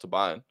then we lost to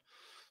Bayern.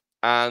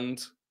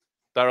 And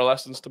there are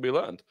lessons to be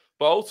learned.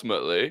 But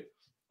ultimately,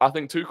 I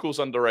think Tuchel's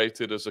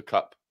underrated as a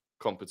cup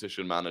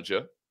competition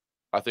manager.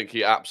 I think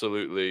he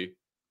absolutely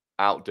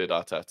outdid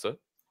Arteta.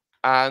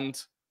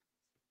 And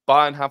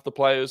Bayern have the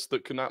players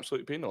that can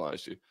absolutely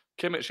penalise you.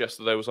 Kimmich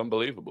yesterday was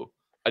unbelievable.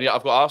 And yet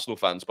I've got Arsenal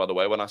fans, by the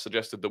way, when I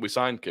suggested that we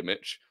signed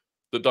Kimmich,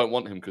 that don't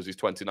want him because he's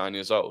 29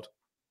 years old.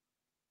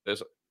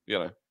 There's, you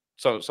know,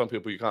 some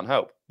people you can't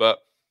help. But,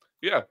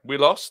 yeah, we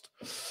lost.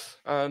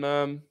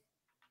 And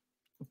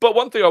but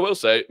one thing I will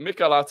say,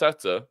 Mikel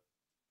Arteta's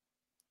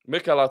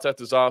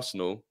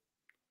Arsenal,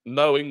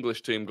 no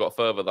English team got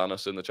further than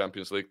us in the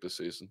Champions League this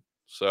season.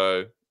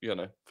 So, you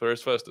know, for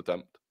his first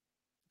attempt,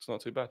 it's not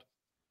too bad.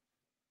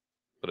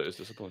 But it is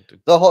disappointing.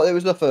 It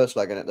was the first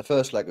leg, innit? The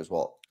first leg was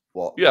what?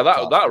 Yeah,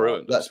 that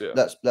ruined us.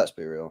 Let's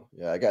be real.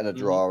 Yeah, getting a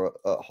draw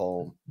at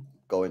home,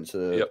 going to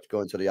the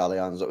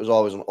Allianz. It was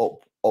always an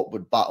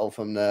upward battle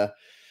from there.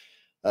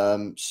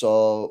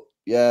 So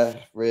yeah,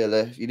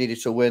 really, you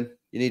needed to win.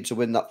 You need to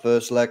win that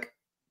first leg.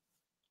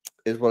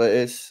 Is what it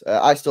is.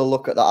 I still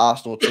look at the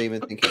Arsenal team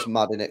and think it's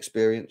mad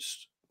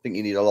inexperienced. I think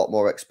you need a lot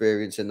more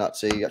experience in that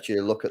team.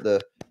 Actually, look at the.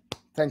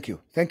 Thank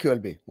you,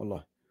 LB.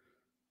 Wallah.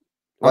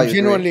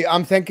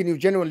 I'm thanking you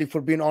genuinely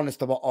for being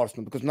honest about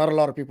Arsenal because not a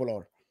lot of people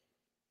are.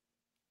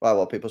 Why?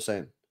 What are people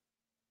saying?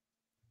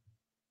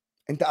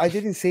 And I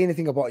didn't say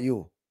anything about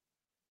you.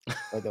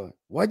 By the way,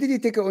 why did you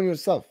take it on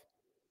yourself?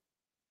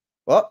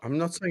 What? I'm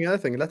not saying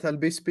anything. Let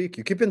LB speak.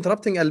 You keep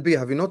interrupting LB.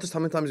 Have you noticed how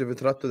many times you've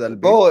interrupted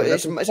LB? Bro,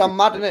 it's a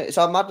madness. It's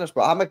a madness,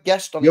 bro. I'm a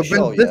guest on the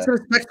show. You've been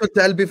disrespectful to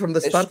LB from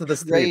the start of the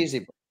stream. Crazy,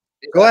 bro.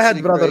 Go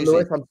ahead, brother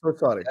Lewis. I'm so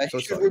sorry. He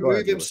should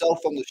remove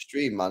himself from the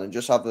stream, man, and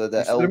just have the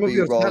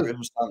LB raw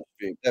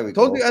stream. There we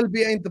go. Told you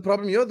LB ain't the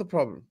problem. You're the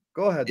problem.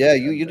 Go ahead. Yeah,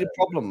 you're the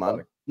problem,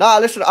 man. Nah,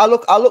 listen. I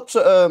looked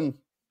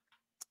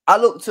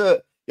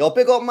at your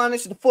big up, man.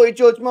 This is the Footy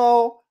Judge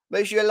Mo.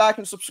 Make sure you like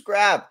and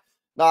subscribe.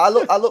 Now I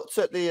looked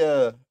at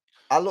the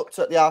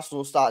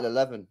Arsenal starting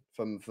 11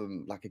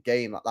 from like a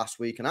game like last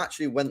week, and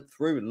actually went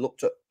through and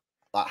looked at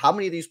like how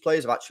many of these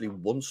players have actually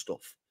won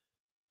stuff.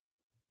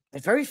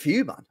 There's very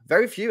few, man.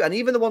 Very few. And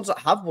even the ones that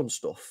have won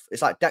stuff,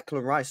 it's like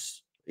Declan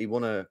Rice. He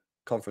won a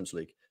Conference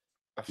League.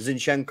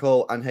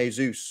 Zinchenko and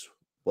Jesus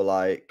were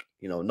like,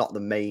 you know, not the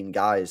main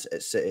guys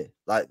at City.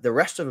 Like the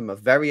rest of them are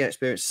very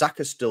inexperienced.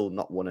 Saka's still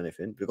not won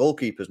anything. The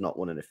goalkeeper's not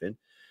won anything.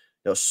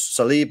 You know,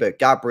 Saliba,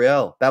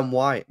 Gabriel, Ben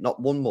White, not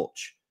won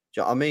much.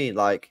 Do you know what I mean?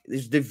 Like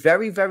there's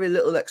very, very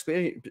little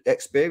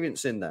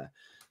experience in there.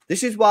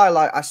 This is why,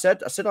 like I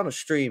said on a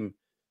stream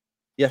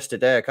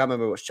yesterday, I can't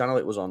remember which channel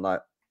it was on,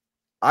 like,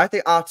 I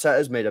think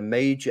Arteta's made a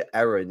major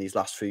error in these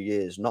last few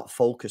years, not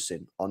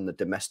focusing on the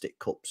domestic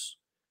cups,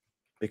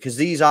 because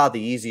these are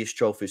the easiest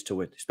trophies to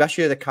win,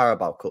 especially the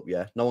Carabao Cup.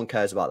 Yeah, no one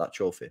cares about that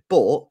trophy,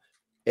 but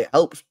it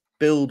helps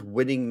build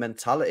winning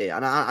mentality.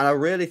 And I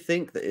really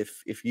think that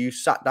if you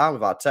sat down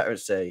with Arteta and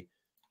say,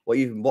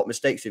 what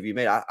mistakes have you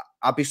made?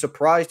 I'd be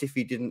surprised if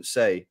he didn't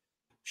say,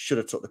 should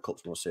have took the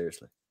cups more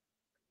seriously.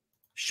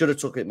 Should have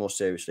took it more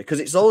seriously, because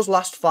it's those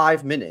last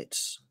 5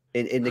 minutes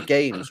in the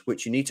games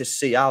which you need to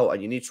see out,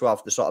 and you need to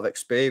have the sort of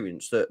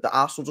experience that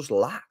Arsenal just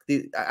lack.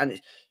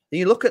 And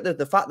you look at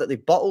the fact that they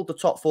bottled the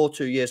top 4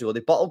 2 years ago,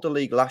 they bottled the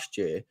league last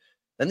year,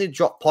 then they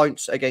dropped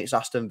points against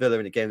Aston Villa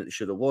in a game that they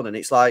should have won. And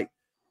it's like,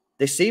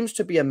 there seems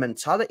to be a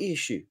mentality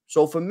issue.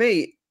 So for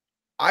me,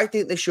 I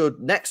think they should,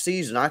 next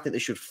season, I think they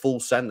should full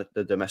send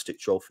the domestic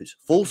trophies,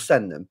 full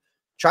send them,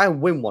 try and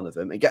win one of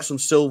them and get some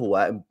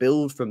silverware and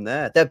build from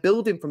there. They're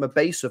building from a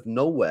base of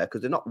nowhere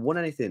because they've not won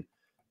anything.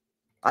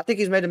 I think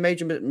he's made a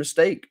major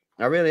mistake.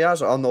 I really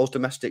has on those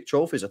domestic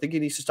trophies. I think he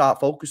needs to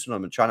start focusing on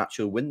them and try and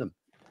actually win them.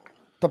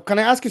 Top, can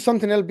I ask you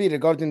something, LB,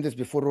 regarding this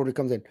before Rory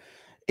comes in?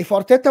 If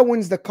Arteta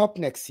wins the cup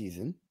next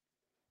season,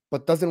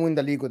 but doesn't win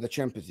the league or the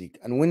Champions League,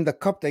 and win the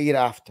cup the year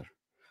after,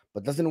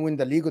 but doesn't win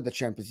the league or the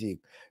Champions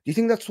League, do you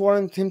think that's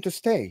warrant him to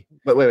stay?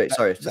 But wait,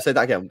 sorry, say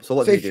that again. So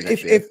what does he do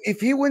next year? If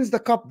he wins the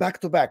cup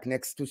back to back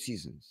next 2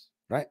 seasons,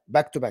 right,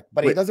 back to back,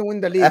 but he doesn't win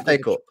the league, FA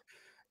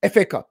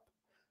Cup,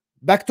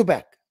 back to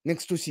back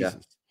next 2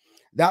 seasons. Yeah.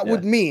 That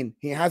would mean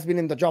he has been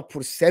in the job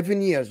for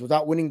 7 years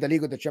without winning the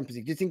league or the Champions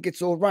League. Do you think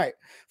it's all right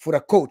for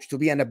a coach to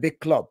be in a big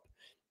club?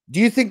 Do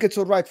you think it's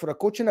all right for a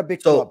coach in a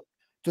big club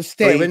to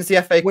stay? So he wins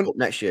the FA Cup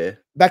next year,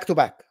 back to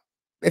back.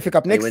 FA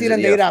Cup next year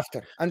and the year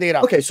after.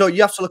 Okay, so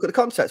you have to look at the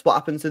context. What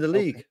happens in the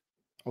league?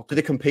 Okay. Do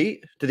they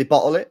compete? Do they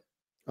bottle it?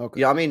 Okay.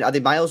 You know what I mean? Are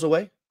they miles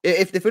away?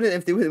 If they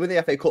win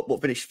the FA Cup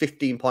but finish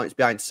 15 points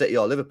behind City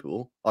or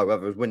Liverpool or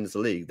whoever wins the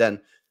league,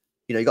 then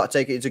you got to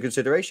take it into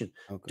consideration.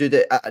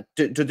 Okay.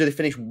 Do they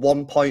finish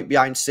 1 point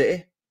behind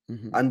City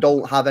and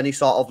don't have any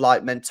sort of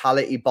like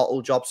mentality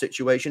bottle job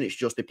situation. It's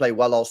just they play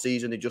well all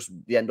season.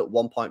 They end up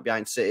 1 point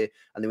behind City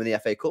and they win the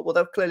FA Cup.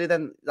 Well, clearly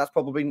then that's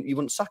probably, you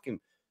wouldn't sack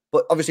him.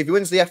 But obviously if he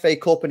wins the FA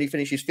Cup and he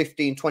finishes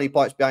 15, 20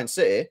 points behind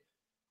City,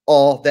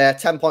 or they're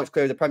 10 points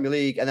clear of the Premier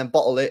League and then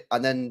bottle it,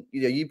 and then,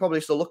 you know, you're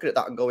probably still looking at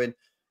that and going,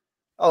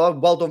 oh,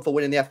 well done for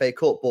winning the FA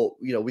Cup, but,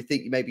 you know, we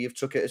think maybe you've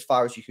took it as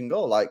far as you can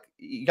go. Like,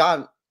 you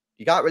can't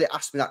really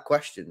ask me that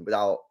question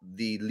without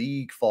the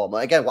league form.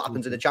 Again, what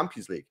happens in the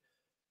Champions League?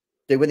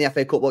 They win the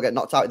FA Cup, will get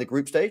knocked out in the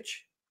group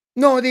stage?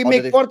 No, they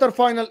make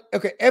quarterfinal.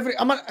 Okay,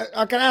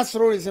 I can ask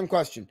Rory the same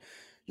question.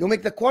 You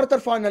make the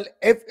quarterfinal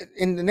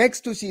in the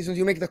next 2 seasons.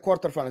 You make the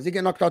quarterfinals. You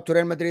get knocked out to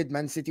Real Madrid,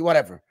 Man City,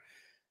 whatever.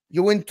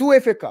 You win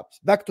 2 FA Cups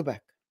back to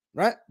back,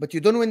 right? But you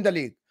don't win the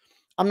league.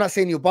 I'm not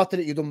saying you bottle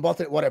it, you don't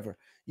bottle it, whatever.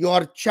 You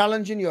are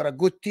challenging. You're a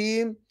good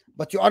team,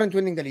 but you aren't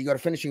winning the league. You're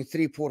finishing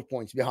 3-4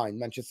 points behind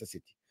Manchester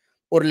City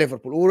or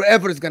Liverpool or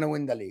whoever is going to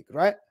win the league,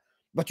 right?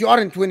 But you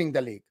aren't winning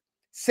the league.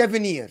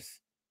 7 years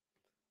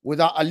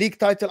without a league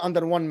title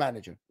under one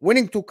manager,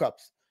 winning 2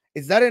 cups.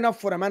 Is that enough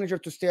for a manager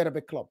to stay at a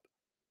big club?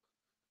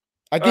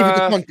 I give you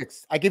the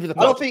context. I give you the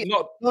context. I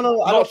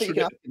don't think you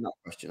can ask him that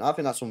question. I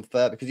think that's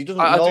unfair because he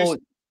doesn't know.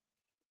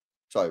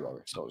 Sorry,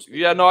 Rory.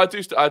 Yeah, no, I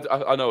do.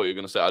 I know what you're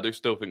going to say. I do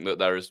still think that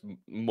there is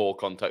more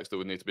context that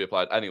would need to be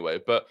applied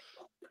anyway. But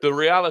the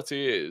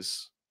reality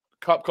is,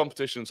 cup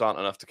competitions aren't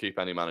enough to keep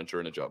any manager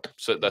in a job.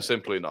 So they're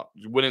simply not.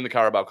 Winning the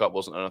Carabao Cup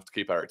wasn't enough to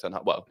keep Erik ten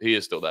Hag. Well, he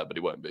is still there, but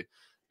he won't be.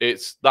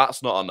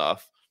 That's not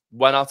enough.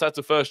 When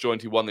Arteta first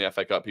joined, he won the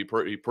FA Cup. He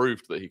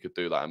proved that he could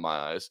do that in my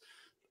eyes.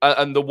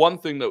 And the one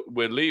thing that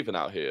we're leaving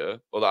out here,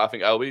 or that I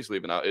think LB's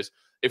leaving out, is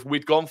if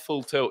we'd gone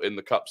full tilt in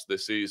the Cups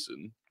this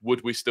season,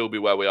 would we still be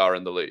where we are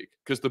in the league?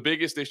 Because the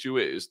biggest issue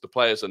is the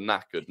players are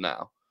knackered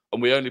now.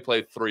 And we only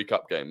played 3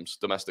 cup games,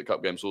 domestic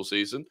cup games all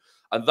season.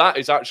 And that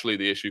is actually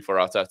the issue for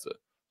Arteta,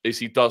 is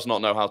he does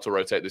not know how to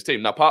rotate this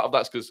team. Now, part of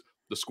that's because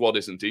the squad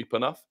isn't deep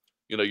enough.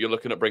 You know, you're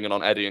looking at bringing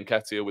on Eddie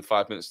Nketiah with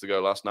 5 minutes to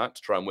go last night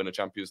to try and win a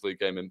Champions League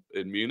game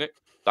in Munich.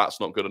 That's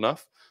not good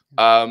enough.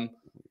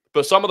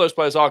 But some of those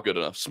players are good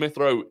enough. Smith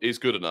Rowe is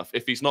good enough.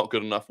 If he's not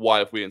good enough, why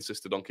have we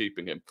insisted on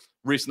keeping him?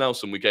 Reece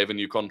Nelson, we gave a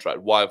new contract.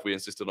 Why have we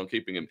insisted on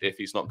keeping him if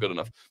he's not good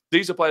enough?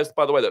 These are players,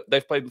 by the way, that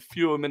they've played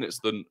fewer minutes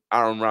than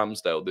Aaron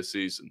Ramsdale this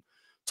season.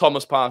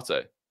 Thomas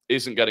Partey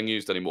isn't getting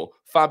used anymore.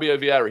 Fabio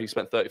Vieira, he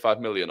spent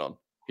 35 million on.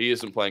 He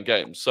isn't playing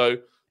games. So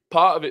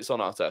part of it's on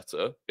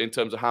Arteta in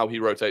terms of how he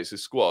rotates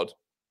his squad.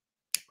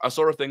 I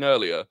saw a thing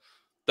earlier.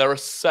 There are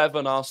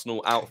 7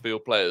 Arsenal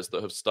outfield players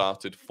that have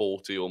started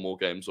 40 or more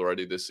games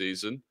already this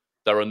season.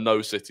 There are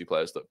no City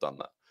players that have done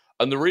that.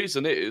 And the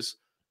reason is,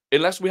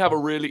 unless we have a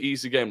really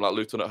easy game like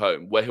Luton at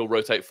home, where he'll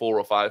rotate 4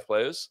 or 5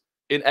 players,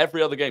 in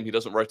every other game, he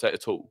doesn't rotate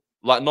at all.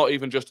 Like, not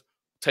even just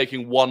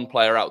taking one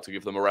player out to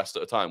give them a rest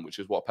at a time, which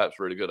is what Pep's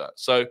really good at.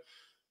 So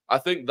I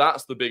think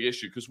that's the big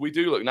issue, because we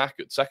do look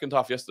knackered. Second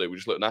half yesterday, we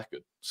just looked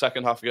knackered.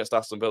 Second half against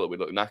Aston Villa, we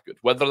looked knackered.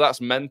 Whether that's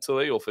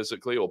mentally or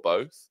physically or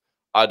both,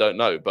 I don't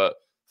know. But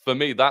for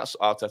me, that's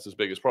Arteta's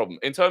biggest problem.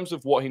 In terms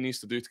of what he needs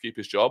to do to keep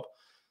his job,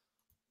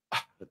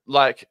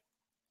 like,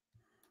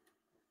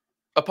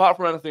 apart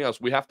from anything else,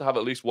 we have to have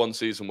at least one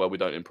season where we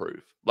don't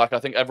improve. Like, I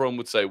think everyone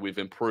would say we've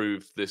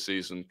improved this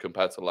season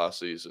compared to last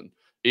season.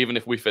 Even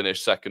if we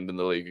finish second in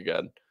the league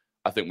again,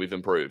 I think we've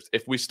improved.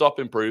 If we stop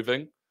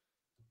improving,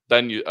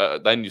 then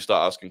you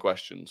start asking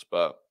questions.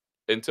 But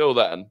until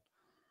then,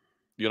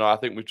 you know, I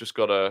think we've just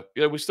got to.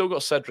 You know, we've still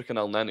got Cedric and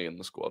El Neni in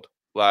the squad.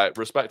 Like,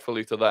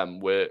 respectfully to them,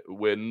 we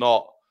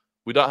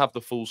don't have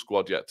the full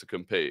squad yet to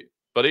compete.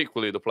 But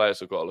equally, the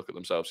players have got to look at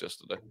themselves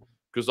yesterday,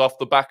 because off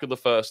the back of the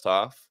first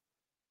half,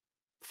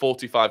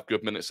 45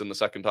 good minutes in the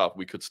second half,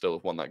 we could still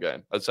have won that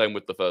game. And same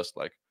with the first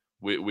leg.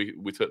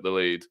 We took the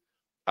lead,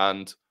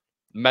 and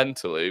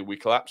mentally we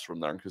collapsed from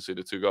there and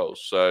conceded 2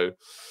 goals. So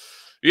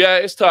yeah,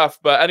 it's tough.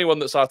 But anyone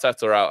that's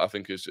Arteta out, I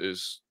think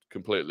is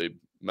completely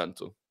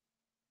mental.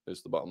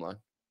 Is the bottom line.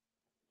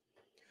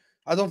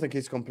 I don't think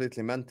he's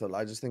completely mental.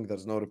 I just think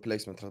there's no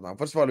replacement right now.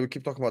 First of all, we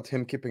keep talking about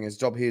him keeping his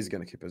job. He is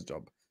going to keep his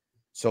job.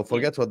 So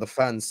forget what the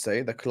fans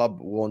say. The club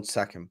won't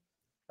sack him.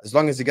 As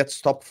long as he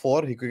gets top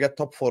 4, he could get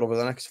top 4 over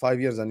the next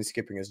 5 years and he's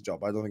keeping his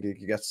job. I don't think he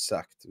could get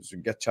sacked. He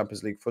should get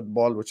Champions League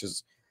football, which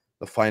is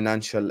the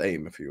financial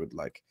aim, if you would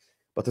like.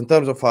 But in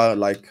terms of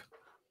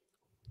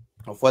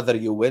of whether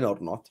you win or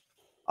not,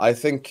 I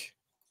think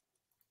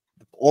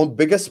the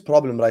biggest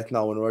problem right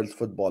now in world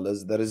football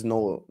is there is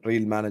no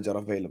real manager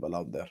available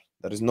out there.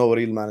 There is no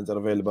real manager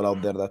available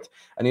out there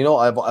and you know,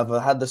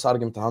 I've had this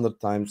argument 100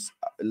 times.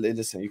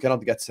 Listen, you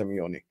cannot get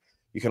Simeone.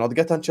 You cannot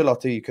get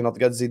Ancelotti, you cannot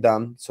get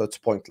Zidane, so it's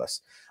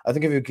pointless. I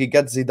think if you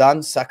get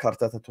Zidane, sack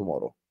Arteta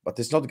tomorrow. But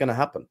it's not going to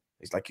happen.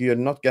 It's like you're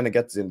not going to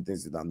get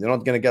Zidane. You're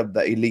not going to get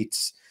the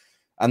elites.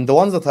 And the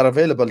ones that are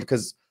available,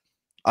 because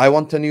I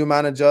want a new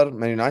manager.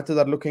 Man United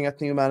are looking at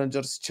new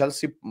managers.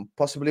 Chelsea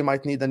possibly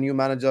might need a new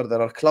manager.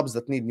 There are clubs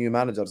that need new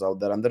managers out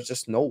there, and there's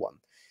just no one.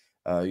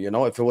 You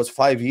know, if it was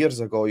 5 years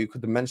ago, you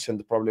could have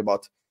mentioned probably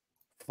about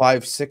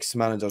 5-6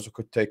 managers who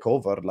could take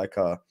over, like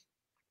a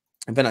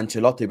even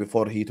Ancelotti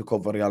before he took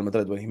over Real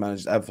Madrid when he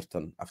managed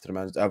Everton. After he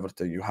managed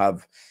Everton, you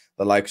have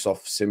the likes of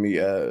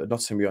not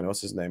Simeone,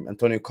 what's his name?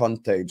 Antonio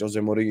Conte, Jose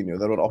Mourinho.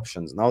 There were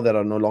options. Now there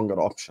are no longer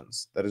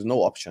options. There is no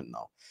option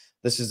now.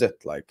 This is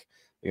it. Like,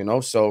 you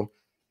know, so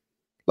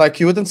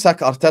like you wouldn't sack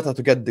Arteta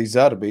to get De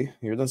Zerbi.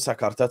 You wouldn't sack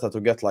Arteta to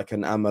get like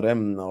an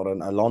Amorim or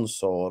an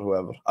Alonso or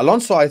whoever.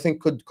 Alonso, I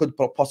think, could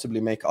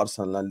possibly make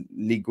Arsenal a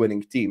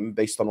league-winning team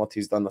based on what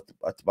he's done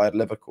at Bayer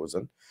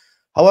Leverkusen.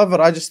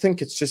 However, I just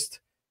think it's just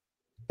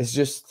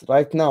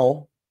right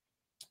now,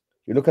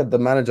 you look at the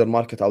manager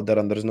market out there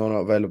and there's no one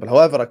available.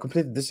 However, I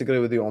completely disagree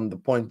with you on the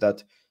point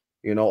that,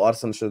 you know,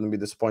 Arsenal shouldn't be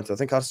disappointed. I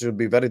think Arsenal should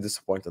be very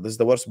disappointed. This is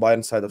the worst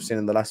Bayern side I've seen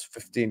in the last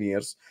 15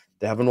 years.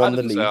 They haven't won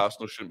the league. Say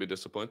Arsenal shouldn't be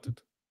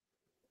disappointed.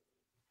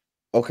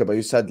 Okay, but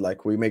you said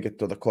like we make it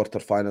to the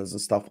quarterfinals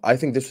and stuff. I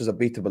think this was a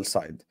beatable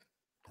side.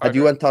 Had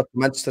you went out to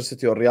Manchester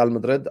City or Real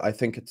Madrid, I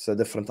think it's a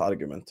different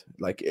argument.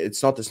 Like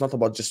it's not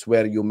about just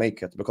where you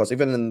make it, because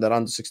even in the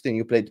round of 16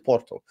 you played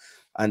Porto,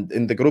 and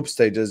in the group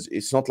stages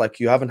it's not like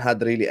you haven't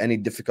had really any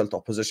difficult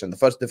opposition. The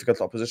first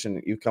difficult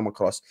opposition you come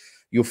across,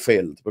 you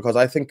failed. Because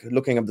I think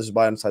looking at this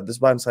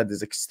Bayern side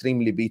is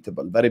extremely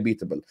beatable, very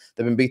beatable.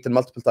 They've been beaten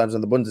multiple times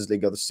in the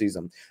Bundesliga this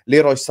season.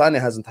 Leroy Sané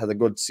hasn't had a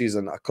good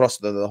season across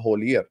the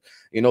whole year.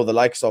 You know, the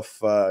likes of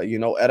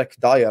Eric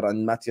Dyer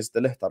and Matthias de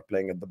Ligt are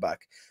playing at the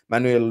back.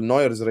 Manuel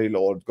Neuer is really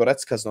old.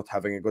 Goretzka's not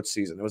having a good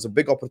season. It was a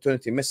big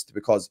opportunity missed,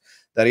 because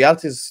the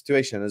reality of the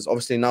situation is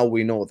obviously now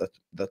we know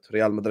that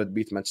Real Madrid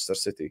beat Manchester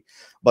City.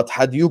 But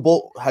had you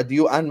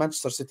and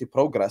Manchester City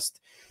progressed,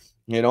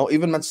 you know,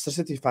 even Manchester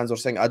City fans were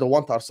saying, I don't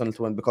want Arsenal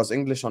to win because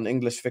English on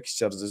English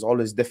fixtures is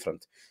always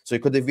different. So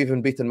you could have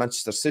even beaten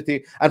Manchester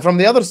City. And from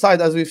the other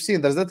side, as we've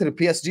seen, there's literally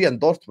PSG and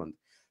Dortmund.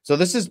 So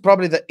this is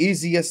probably the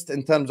easiest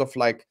in terms of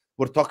like,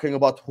 we're talking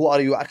about who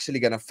are you actually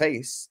going to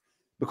face,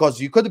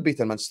 because you could have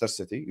beaten Manchester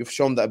City. You've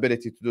shown the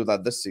ability to do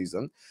that this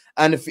season.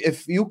 And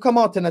if you come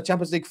out in a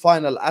Champions League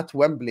final at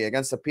Wembley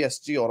against a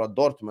PSG or a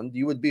Dortmund,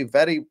 you would be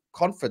very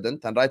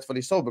confident, and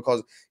rightfully so,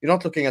 because you're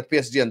not looking at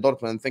PSG and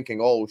Dortmund and thinking,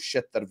 oh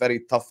shit, they're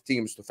very tough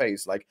teams to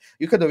face. Like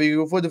you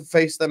would have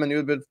faced them and you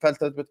would have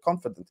felt a bit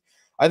confident.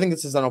 I think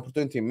this is an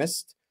opportunity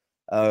missed.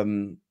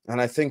 And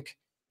I think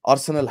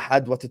Arsenal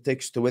had what it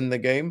takes to win the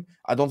game.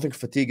 I don't think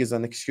fatigue is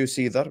an excuse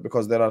either,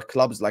 because there are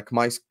clubs like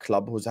my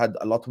club who's had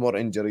a lot more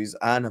injuries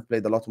and have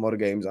played a lot more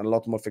games and a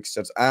lot more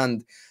fixtures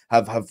and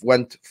have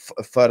went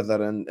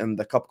further in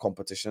the cup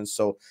competition.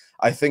 So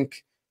I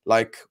think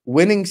like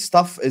winning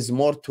stuff is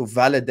more to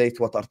validate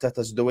what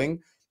Arteta's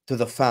doing to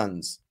the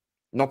fans,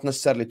 not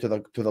necessarily to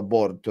the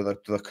board, to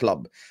the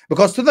club.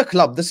 Because to the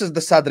club, this is the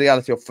sad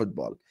reality of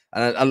football.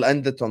 And I'll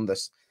end it on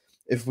this.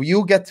 If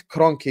you get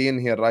Kroenke in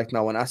here right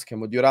now and ask him,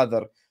 would you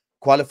rather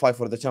qualify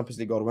for the Champions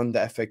League or win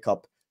the FA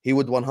Cup, he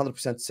would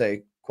 100%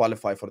 say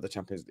qualify for the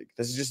Champions League.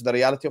 This is just the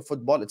reality of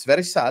football. It's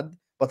very sad,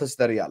 but it's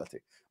the reality.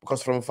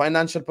 Because from a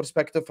financial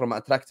perspective, from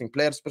attracting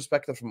players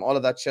perspective, from all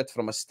of that shit,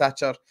 from a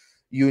stature,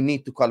 you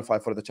need to qualify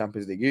for the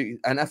Champions League.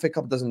 An FA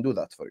Cup doesn't do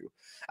that for you.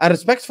 And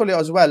respectfully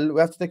as well,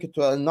 we have to take it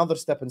to another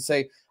step and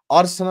say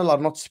Arsenal are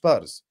not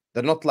Spurs.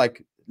 They're not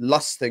like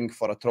lusting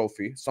for a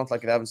trophy. It's not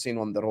like they haven't seen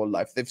one their whole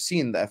life. They've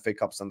seen the FA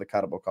Cups and the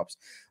Carabao Cups.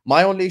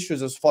 My only issue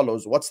is as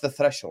follows. What's the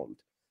threshold?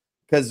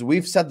 Because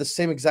we've said the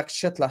same exact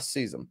shit last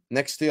season.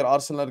 Next year,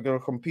 Arsenal are going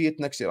to compete.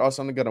 Next year,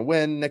 Arsenal are going to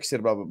win. Next year,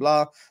 blah, blah,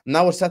 blah.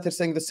 Now we're sat here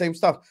saying the same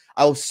stuff.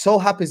 I was so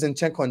happy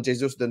Zinchenko and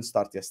Jesus didn't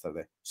start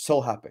yesterday. So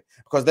happy.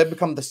 Because they've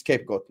become the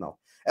scapegoat now.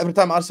 Every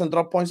time Arsenal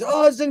drop points,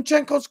 oh,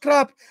 Zinchenko's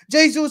crap.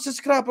 Jesus is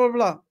crap, blah,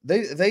 blah, blah.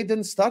 They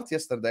didn't start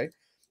yesterday.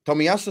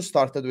 Tomiyasu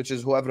started, which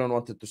is who everyone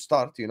wanted to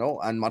start, you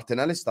know, and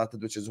Martinelli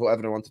started, which is who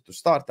everyone wanted to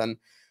start. And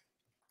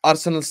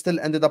Arsenal still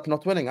ended up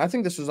not winning. I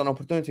think this was an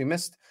opportunity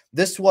missed.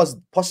 This was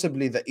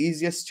possibly the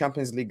easiest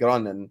Champions League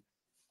run and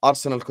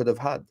Arsenal could have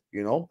had,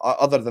 you know,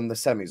 other than the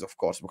semis, of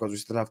course, because we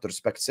still have to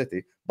respect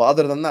City. But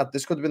other than that,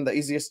 this could have been the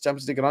easiest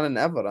Champions League run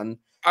ever. And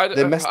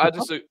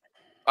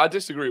I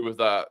disagree with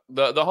that.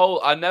 The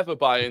whole, I never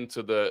buy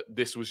into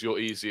this was your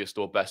easiest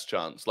or best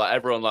chance. Like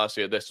everyone last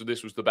year, this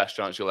was the best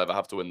chance you'll ever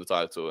have to win the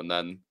title. And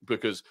then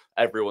because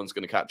everyone's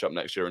going to catch up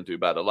next year and do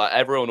better. Like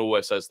everyone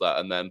always says that.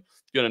 And then,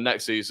 you know,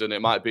 next season,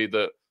 it might be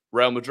that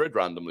Real Madrid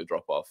randomly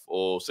drop off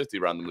or City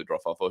randomly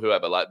drop off or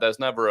whoever. Like there's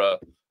never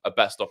a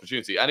best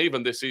opportunity. And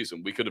even this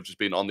season, we could have just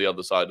been on the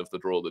other side of the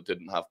draw that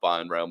didn't have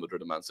Bayern, Real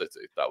Madrid and Man City.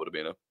 That would have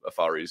been a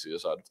far easier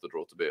side of the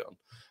draw to be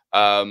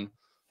on.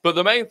 But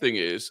the main thing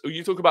is,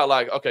 you talk about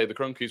like, okay, the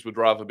Kroenkes would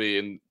rather be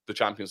in the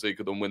Champions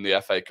League than win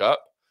the FA Cup.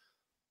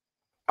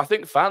 I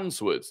think fans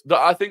would.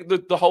 I think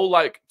the whole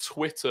like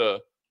Twitter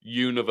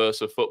universe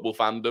of football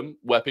fandom,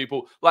 where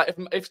people like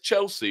if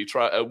Chelsea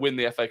try to win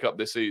the FA Cup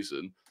this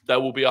season, there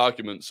will be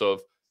arguments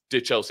of,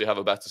 did Chelsea have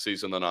a better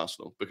season than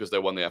Arsenal because they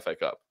won the FA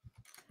Cup?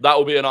 That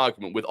will be an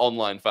argument with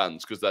online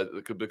fans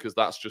because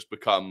that's just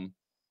become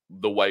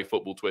the way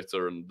football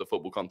Twitter and the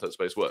football content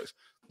space works.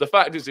 The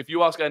fact is, if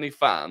you ask any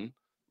fan,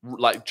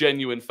 like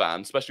genuine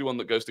fan, especially one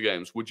that goes to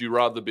games, would you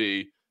rather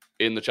be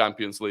in the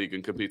Champions League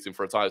and competing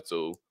for a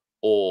title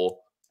or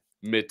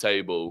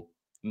mid-table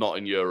not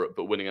in Europe,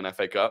 but winning an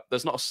FA Cup.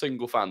 There's not a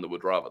single fan that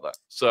would rather that.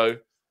 So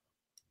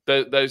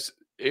there's,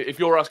 if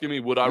you're asking me,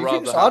 would I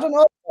rather? I don't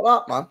know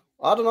about that, man.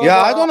 I don't know.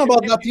 Yeah, I don't know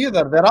about that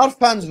either. There are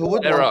fans who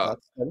would want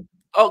that.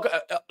 Oh,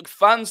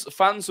 fans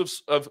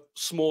of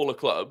smaller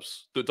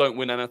clubs that don't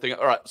win anything.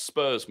 All right,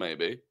 Spurs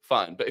maybe,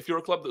 fine. But if you're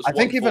a club that's I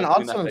think even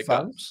Arsenal FA fans.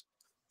 Cups,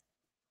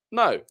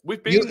 no,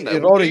 we've been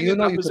there. Rory, you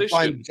know, you could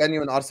find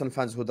genuine Arsenal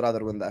fans who'd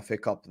rather win the FA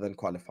Cup than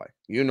qualify.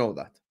 You know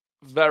that.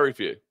 Very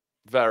few.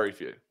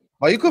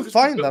 But you could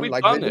find them.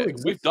 Like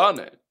we've done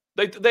it.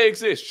 They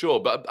exist, sure,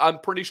 but I'm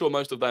pretty sure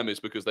most of them is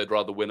because they'd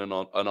rather win an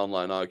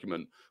online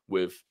argument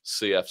with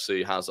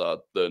CFC Hazard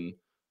than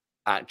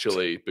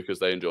actually because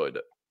they enjoyed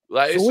it.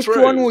 Like, so which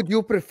one would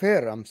you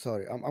prefer? I'm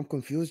sorry, I'm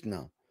confused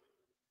now.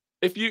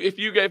 If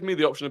you gave me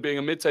the option of being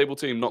a mid-table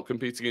team not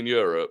competing in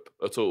Europe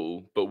at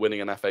all, but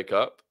winning an FA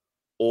Cup,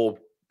 or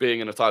being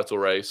in a title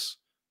race,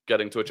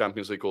 getting to a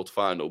Champions League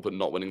quarter-final, but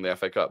not winning the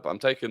FA Cup, I'm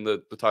taking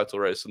the title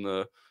race and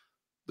the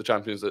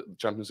Champions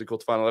League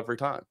quarter-final every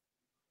time.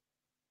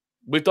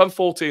 We've done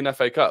 14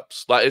 FA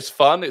Cups. Like, it's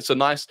fun. It's a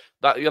nice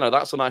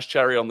that's a nice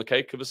cherry on the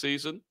cake of a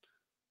season.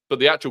 But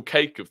the actual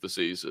cake of the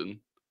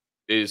season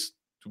is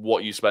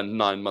what you spend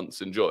 9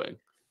 months enjoying.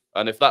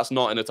 And if that's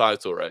not in a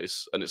title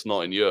race and it's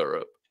not in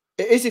Europe,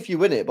 it is if you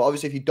win it. But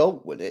obviously, if you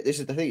don't win it, this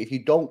is the thing: if you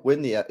don't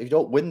win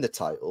the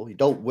title, you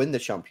don't win the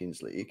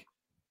Champions League,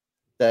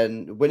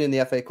 then winning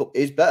the FA Cup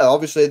is better.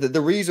 Obviously,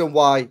 the reason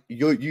why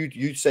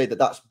you say that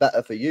that's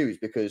better for you is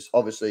because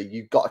obviously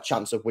you've got a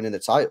chance of winning the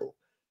title.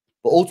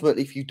 But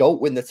ultimately, if you don't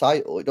win the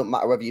title, it doesn't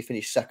matter whether you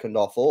finish second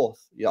or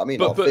fourth. You know what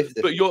I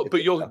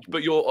mean?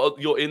 But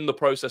you're in the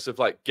process of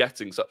like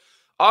getting so.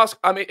 I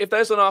mean, if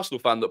there's an Arsenal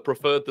fan that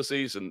preferred the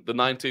season, the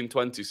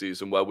 1920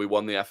 season where we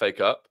won the FA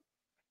Cup,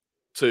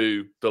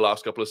 to the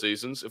last couple of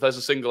seasons, if there's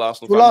a single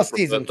Arsenal fan last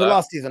season,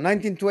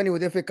 1920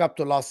 with FA Cup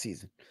to last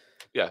season.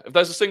 Yeah, if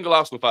there's a single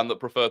Arsenal fan that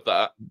preferred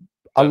that,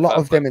 a lot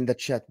of them in the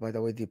chat, by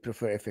the way, they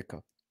prefer FA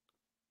Cup.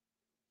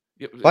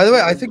 Yeah, by the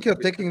way, I think you're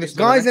taking this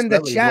guys in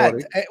the chat.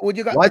 Would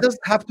you why does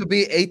it have to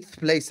be 8th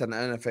place in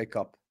an FA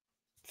Cup?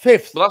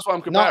 5th. Well, that's what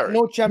I'm comparing.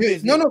 No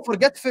Champions League. No,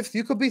 forget 5th.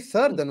 You could be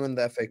 3rd and win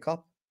the FA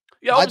Cup.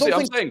 Yeah,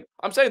 obviously,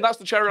 I'm saying that's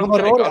the cherry on the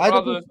cake. I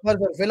don't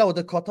think Villa would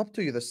have caught up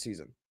to you this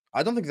season.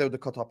 I don't think they would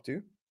have caught up to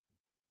you.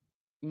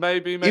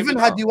 Maybe even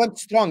not. Had you went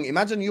strong,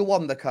 imagine you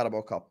won the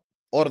Carabao Cup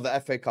or the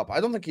FA Cup.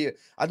 I don't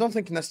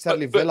think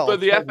necessarily Villa.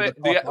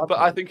 But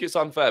I think it's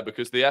unfair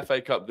because the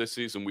FA Cup this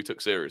season we took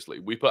seriously.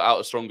 We put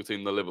out a stronger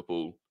team than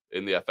Liverpool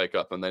in the FA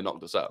Cup, and they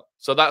knocked us out.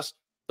 So that's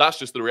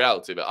just the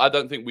reality of it. I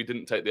don't think we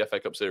didn't take the FA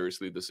Cup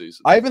seriously this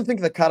season. I even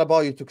think the Carabao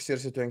you took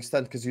seriously to an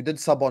extent because you did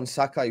sub on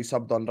Saka, you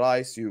subbed on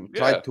Rice, you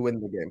tried to win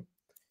the game.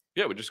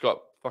 Yeah, we just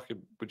got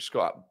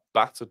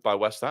battered by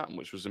West Ham,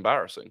 which was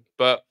embarrassing.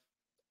 But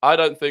I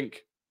don't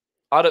think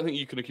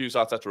you can accuse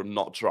Arteta of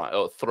not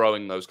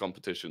throwing those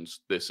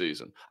competitions this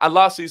season. And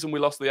last season we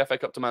lost the FA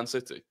Cup to Man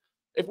City.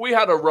 If we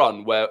had a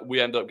run where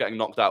we end up getting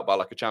knocked out by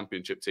like a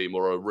Championship team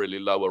or a really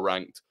lower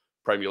ranked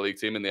Premier League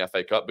team in the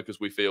FA Cup because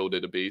we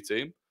fielded a B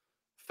team,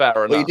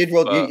 fair enough.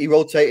 He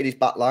rotated his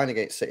back line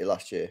against City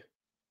last year.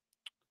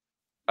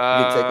 He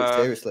didn't take it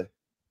seriously.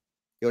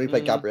 He only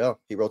played Gabriel.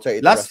 He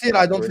rotated. Last year,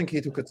 I don't think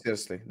he took it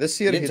seriously. This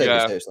year, he didn't take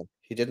it seriously.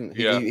 He didn't.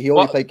 He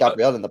only played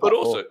Gabriel in the back.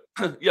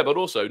 But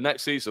also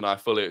next season, I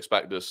fully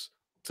expect us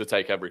to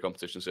take every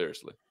competition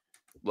seriously.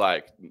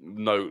 Like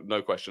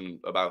no question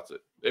about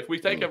it. If we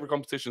take every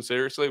competition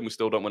seriously and we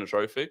still don't win a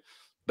trophy,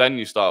 then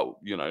you start,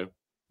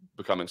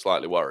 becoming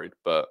slightly worried.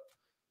 But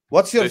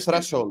what's your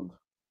threshold,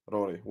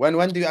 Rory?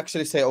 When do you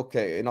actually say,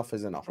 okay, enough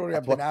is enough? Rory,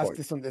 I've been asked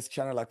this on this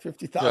channel like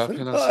 50,000. Yeah, I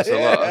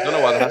don't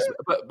know why that has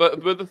to,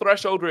 but the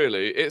threshold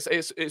really,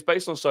 it's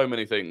based on so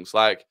many things.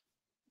 Like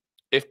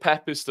if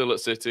Pep is still at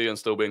City and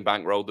still being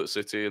bankrolled at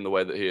City in the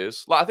way that he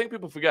is, like I think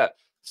people forget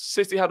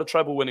City had a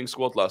treble-winning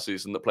squad last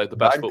season that played the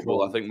best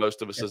football I think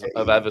most of us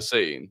have ever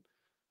seen,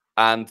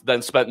 and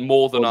then spent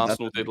more than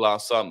Arsenal did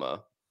last summer,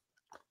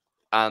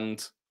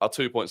 and are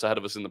 2 points ahead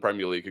of us in the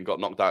Premier League and got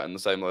knocked out in the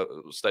same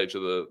stage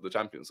of the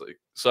Champions League.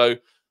 So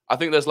I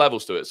think there's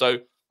levels to it. So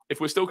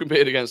if we're still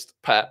competing against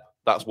Pep,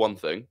 that's one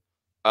thing.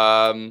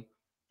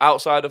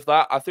 Outside of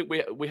that, I think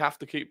we have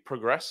to keep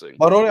progressing.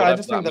 But Rory, I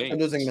just think that's a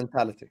losing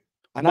mentality.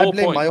 And I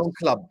blame my own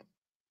club.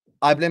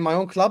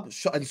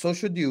 And so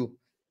should you.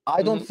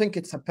 I don't think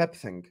it's a Pep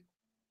thing.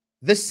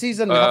 This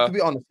season, we have to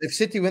be honest. If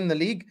City win the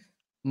league,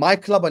 my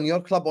club and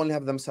your club only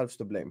have themselves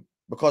to blame.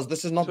 Because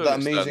this is not the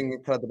amazing,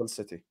 incredible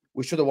City.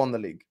 We should have won the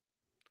league.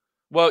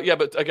 Well, yeah,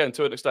 but again,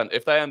 to an extent,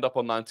 if they end up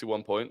on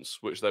 91 points,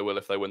 which they will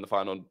if they win the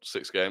final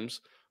 6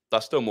 games,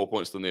 that's still more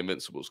points than the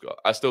Invincibles got.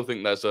 I still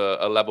think there's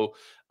a level.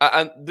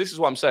 And this is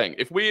what I'm saying.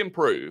 If we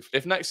improve,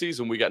 if next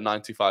season we get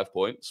 95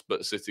 points,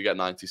 but City get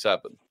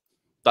 97,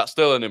 that's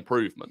still an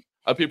improvement.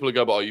 And people will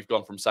go, oh, you've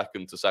gone from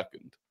second to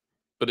second.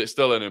 But it's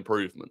still an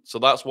improvement. So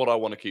that's what I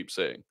want to keep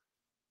seeing.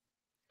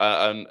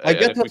 I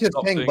get what you're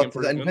saying, but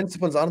the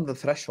Invincibles aren't the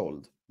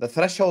threshold. The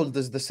threshold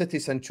is the City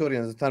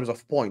Centurions in terms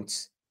of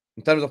points,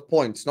 in terms of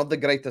points, not the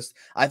greatest.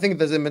 I think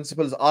the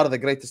Invincibles are the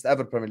greatest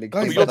ever Premier League.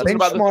 Guys, you're the talking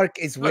about benchmark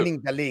is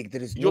winning the league.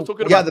 There is You're no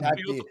talking point about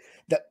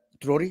that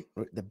Rory,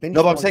 the benchmark.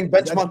 No, but I'm saying at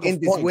benchmark the end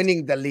of is points.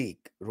 winning the league,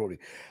 Rory.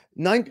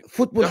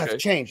 Football has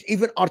changed.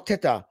 Even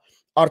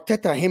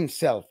Arteta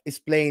himself is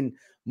playing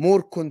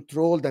more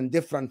controlled and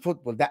different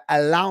football that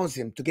allows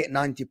him to get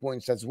 90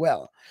 points as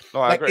well.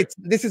 No, I agree.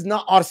 This is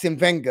not Arsene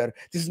Wenger.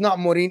 This is not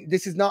Mourinho.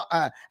 This is not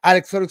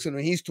Alex Ferguson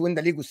when he used to win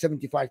the league with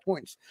 75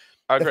 points.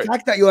 The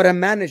fact that you are a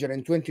manager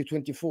in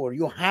 2024,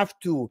 you have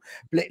to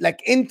play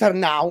like Inter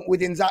now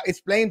within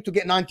is playing to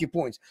get 90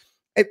 points.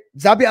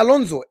 Xabi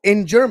Alonso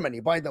in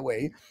Germany, by the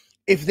way,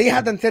 if they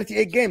had done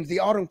 38 games, they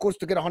are on course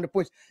to get 100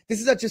 points.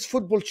 This is just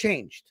football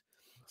changed.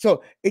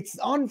 So it's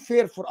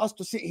unfair for us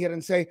to sit here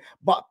and say,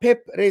 but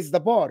Pep raised the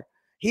bar.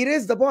 He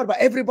raised the bar, but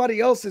everybody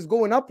else is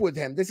going up with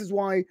him. This is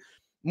why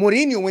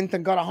Mourinho went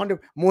and got 100.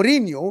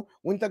 Mourinho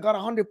went and got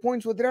 100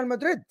 points with Real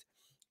Madrid.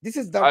 This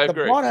is the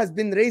bar has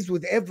been raised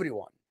with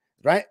everyone,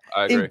 right?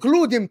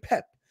 Including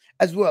Pep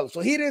as well. So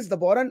he raised the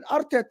bar, and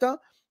Arteta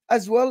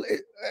as well.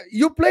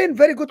 You're playing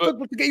very good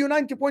football to get you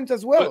 90 points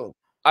as well.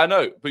 I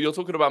know, but you're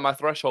talking about my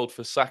threshold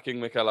for sacking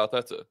Mikel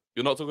Arteta.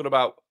 You're not talking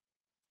about,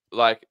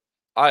 like,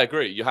 I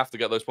agree, you have to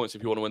get those points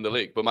if you want to win the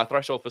league. But my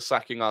threshold for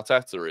sacking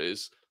Arteta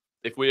is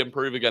if we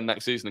improve again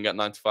next season and get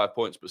 95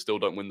 points but still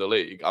don't win the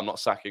league, I'm not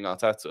sacking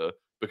Arteta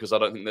because I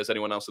don't think there's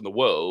anyone else in the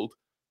world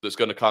that's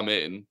going to come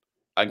in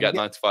and get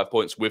 95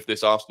 points with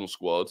this Arsenal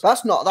squad.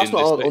 That's not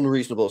an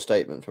unreasonable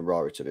statement from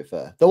Rory, to be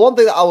fair. The one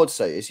thing that I would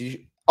say is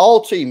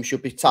all teams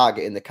should be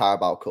targeting the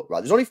Carabao Cup,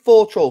 right? There's only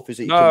 4 trophies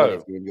that you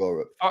can win in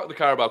Europe. Fuck the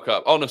Carabao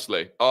Cup,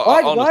 honestly.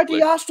 Why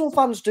do Arsenal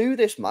fans do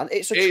this, man?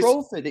 It's a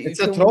trophy that you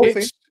can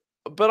win.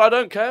 But I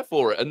don't care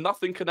for it, and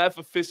nothing can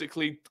ever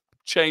physically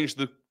change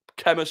the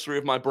chemistry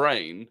of my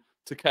brain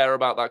to care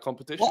about that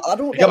competition. Well,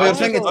 but you're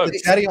saying it's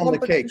the cherry on the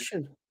cake.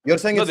 You're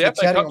saying it's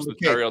the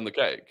cherry on the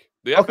cake.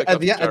 At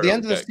the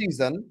end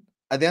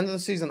of the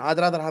season, I'd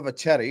rather have a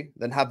cherry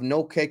than have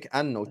no cake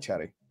and no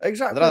cherry.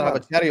 Exactly. I'd rather have a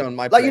cherry on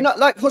my plate.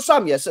 Like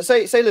Husam, yes.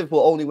 Say Liverpool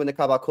only win the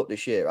Carabao Cup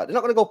this year, right? They're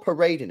not going to go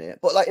parading it,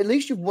 but like at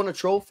least you've won a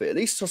trophy. At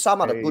least Husam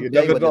had a good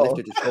day when they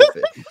lifted the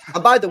trophy.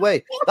 And by the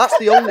way, that's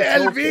the only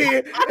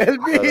trophy.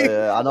 LB.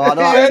 I know.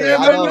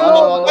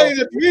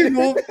 If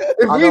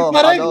we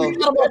parade the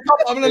Carabao Cup,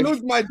 I'm going to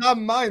lose my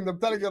damn mind. I'm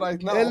telling you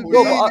right now.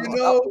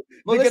 LB,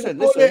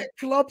 listen.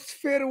 Club's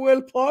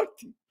farewell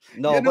party.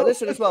 No, but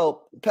listen as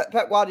well, Pep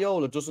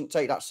Guardiola doesn't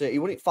take that serious. He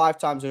won it 5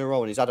 times in a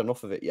row and he's had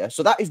enough of it, yeah?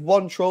 So that is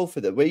one trophy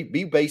that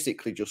we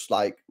basically just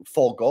like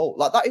forego.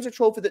 Like that is a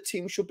trophy that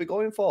teams should be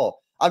going for.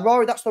 And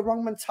Rory, that's the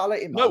wrong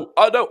mentality, man.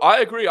 No, I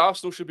agree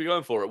Arsenal should be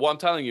going for it. What I'm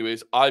telling you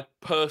is I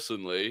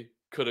personally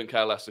couldn't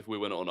care less if we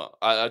win it or not.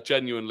 I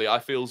genuinely, I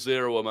feel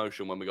zero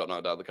emotion when we got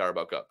knocked out of the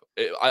Carabao Cup.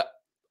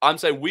 I'm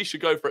saying we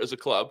should go for it as a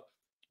club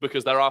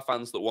because there are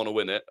fans that want to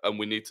win it and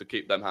we need to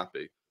keep them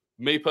happy.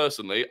 Me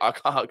personally, I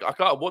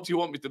can't. What do you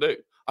want me to do?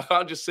 I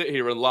can't just sit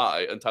here and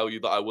lie and tell you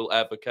that I will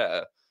ever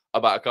care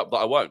about a cup that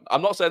I won't.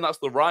 I'm not saying that's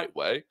the right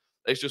way.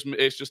 It's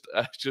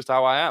just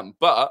how I am.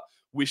 But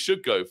we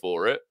should go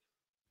for it.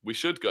 We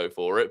should go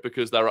for it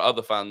because there are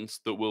other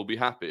fans that will be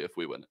happy if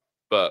we win it.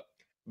 But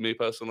me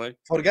personally,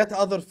 forget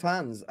other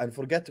fans and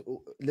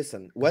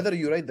listen, whether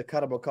you rate the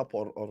Carabao Cup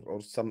or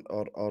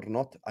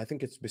not, I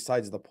think it's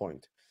besides the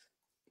point.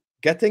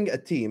 Getting a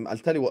team, I'll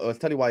tell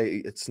you why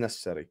it's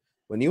necessary.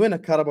 When you win a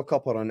Carabao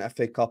Cup or an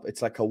FA Cup,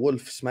 it's like a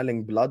wolf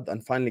smelling blood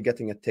and finally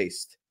getting a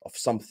taste of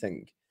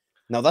something.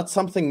 Now, that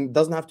something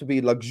doesn't have to be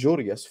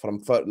luxurious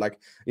like,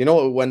 you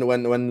know,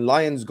 when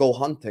lions go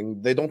hunting,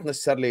 they don't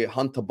necessarily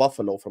hunt a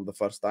buffalo from the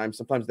first time.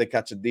 Sometimes they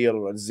catch a deer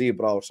or a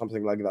zebra or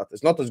something like that.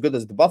 It's not as good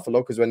as the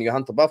buffalo because when you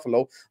hunt a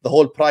buffalo, the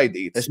whole pride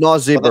eats. It's not a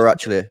zebra,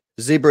 actually.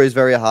 Zebra is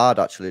very hard,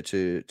 actually,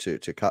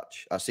 to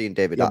catch. I've seen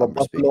David Attenborough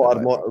buffalo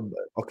are more...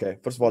 Okay,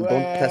 first of all,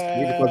 don't test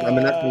me because I'm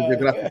a National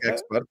Geographic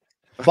expert.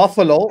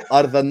 Buffalo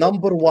are the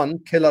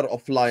 #1 killer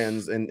of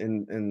lions in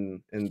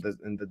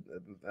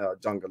the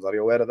jungles. Are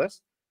you aware of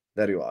this?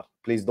 There you are.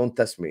 Please don't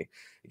test me.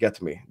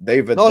 Get me,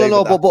 David.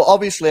 No. But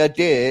obviously a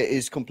deer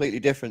is completely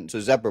different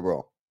to zebra,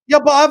 bro. Yeah,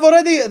 but I've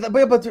already.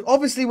 But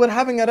obviously we're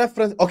having a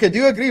reference. Okay, do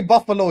you agree?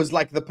 Buffalo is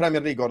like the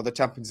Premier League or the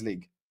Champions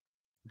League.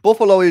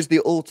 Buffalo is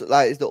the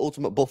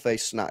ultimate buffet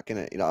snack,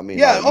 innit? You know what I mean?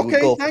 Yeah. Like,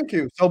 okay. Thank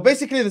you. So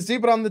basically, the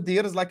zebra and the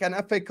deer is like an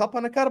FA Cup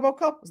and a Carabao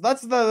Cup.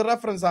 That's the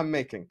reference I'm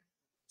making.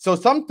 So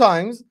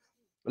sometimes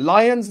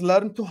lions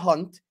learn to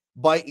hunt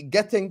by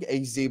getting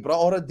a zebra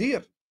or a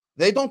deer.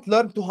 They don't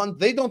learn to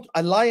hunt.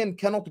 A lion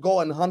cannot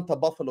go and hunt a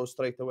buffalo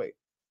straight away.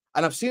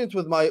 And I've seen it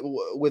with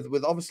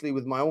obviously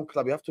with my own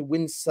club. You have to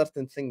win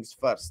certain things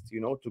first,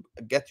 you know, to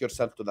get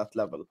yourself to that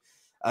level.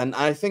 And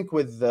I think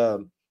with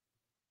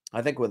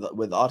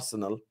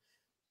Arsenal.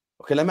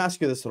 Okay, let me ask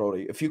you this,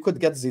 Rory. If you could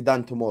get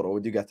Zidane tomorrow,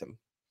 would you get him?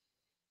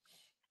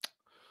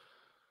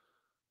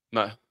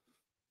 No.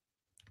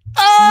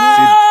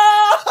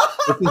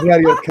 This is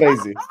where you're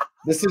crazy.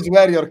 This is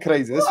where you're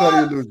crazy. This is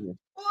where you lose me.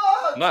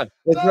 No.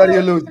 That's where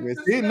you lose me.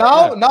 See,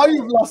 now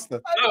you've lost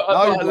it.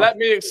 No, let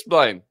me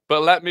explain.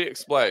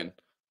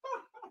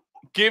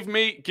 Give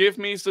me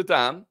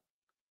Zidane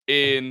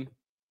in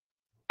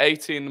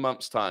 18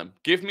 months' time.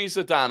 Give me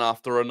Zidane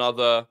after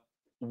another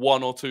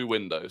 1 or 2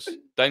 windows.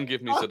 Then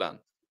give me Zidane.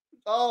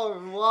 Oh,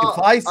 what?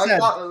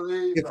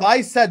 If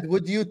I said,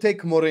 would you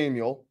take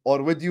Mourinho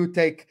or would you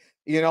take,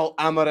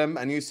 Amorim,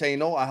 and you say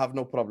no, I have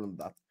no problem with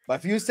that. But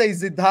if you say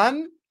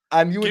Zidane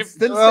and you would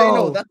still say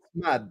no, that's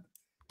mad.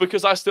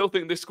 Because I still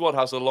think this squad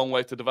has a long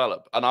way to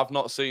develop, and I've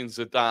not seen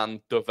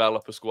Zidane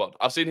develop a squad.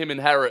 I've seen him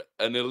inherit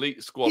an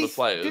elite squad of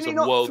players, of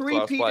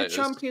world-class players.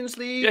 Champions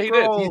League. Yeah,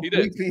 he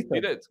did.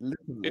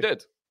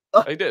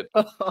 He did.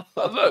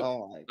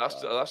 Look,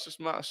 that's just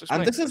and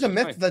me. This is a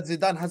myth that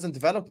Zidane hasn't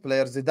developed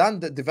players.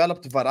 Zidane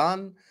developed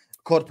Varane.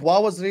 Courtois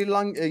was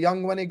really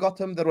young when he got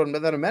him. There were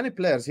many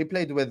players. He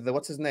played with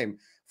what's his name,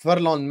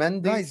 Ferland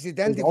Mendy. Guys,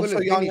 Zidane also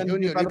young.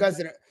 You guys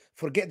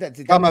forget that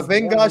Zidane.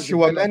 Camavinga,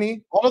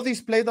 Chouameni, all of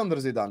these played under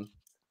Zidane.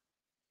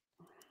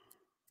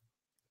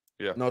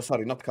 Yeah. No,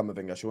 sorry, not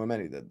Camavinga.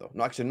 Chouameni did though.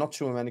 No, actually, not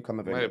Chouameni.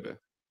 Camavinga. Maybe.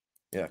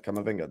 Yeah,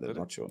 Camavinga did,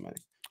 not Chouameni.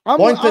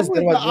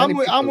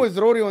 I'm with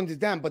Rory on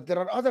Zidane, but there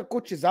are other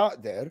coaches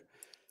out there.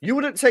 You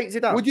wouldn't take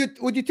Zidane. Would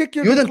you take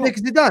your? You wouldn't take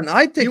Zidane.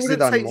 I take you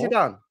wouldn't Zidane. Take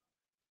Zidane.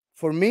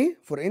 For me,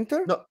 for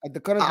Inter, no, at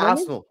the current at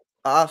moment?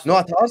 Arsenal. No,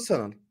 at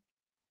Arsenal.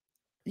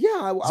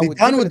 Yeah,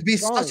 Zidane would be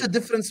such a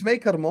difference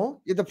maker,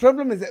 Mo. Yeah, the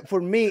problem is that for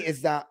me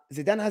is that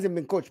Zidane hasn't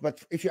been coached.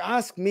 But if you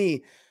ask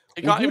me,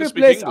 would you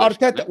replace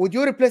Arteta? Would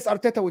you replace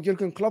Arteta with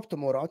Jurgen Klopp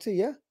tomorrow? I'd say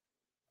yeah.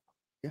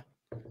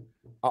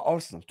 At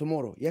Arsenal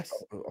tomorrow, yes.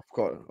 Of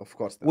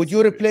course. Would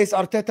you replace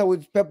Arteta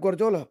with Pep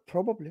Guardiola?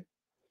 Probably.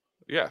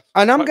 Yeah.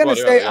 And I'm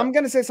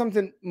gonna say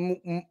something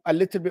a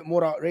little bit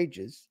more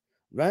outrageous,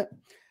 right?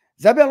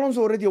 Xabi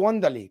Alonso already won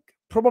the league,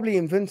 probably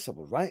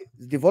invincible, right?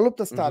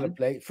 Developed a style of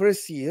play,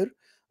 first year,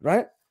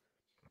 right?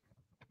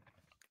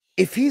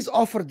 If he's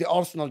offered the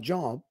Arsenal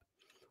job,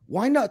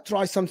 why not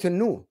try something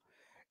new?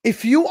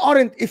 If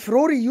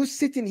Rory, you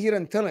sitting here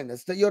and telling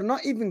us that you're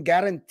not even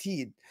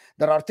guaranteed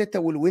that Arteta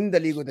will win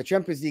the league or the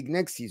Champions League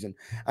next season,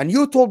 and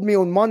you told me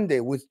on Monday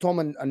with Tom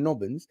and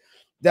Nobbins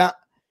that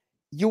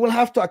you will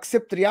have to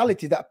accept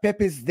reality that Pep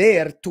is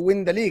there to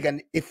win the league,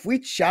 and if we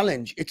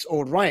challenge, it's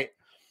all right.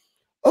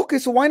 Okay,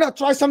 so why not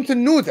try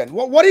something new then?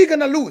 What are you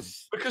gonna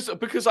lose?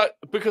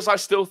 Because I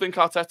still think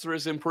Arteta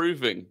is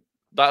improving.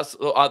 That's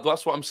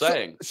what I'm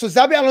saying. So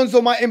Xabi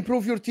Alonso might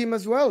improve your team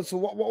as well. So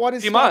what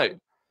is he might?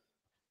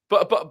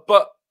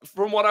 But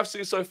from what I've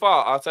seen so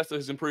far, Arteta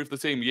has improved the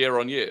team year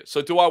on year.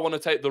 So do I want to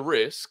take the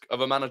risk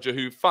of a manager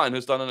who, fine,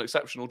 has done an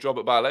exceptional job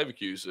at Bayer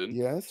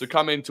Leverkusen, to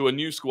come into a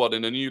new squad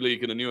in a new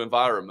league in a new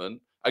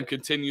environment and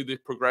continue the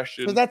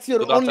progression? So that's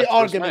your only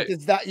argument,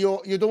 is that you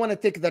don't want to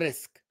take the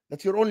risk.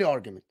 That's your only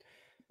argument.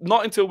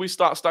 Not until we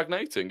start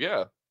stagnating,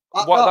 yeah.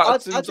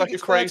 That seems like a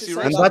crazy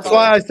risk. And that's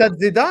why I said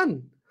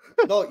Zidane.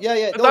 No,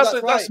 yeah. No,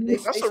 that's right.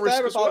 It's a risk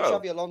fair as about well.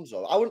 Xabi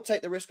Alonso. I wouldn't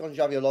take the risk on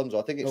Xabi Alonso.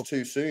 I think it's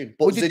too soon.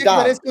 But would you Zidane, take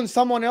the risk on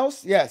someone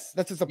else? Yes,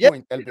 that's the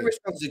point. Take the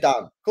risk on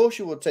Zidane. Of course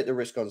you would take the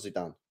risk on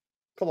Zidane.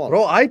 Come on.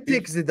 Bro, I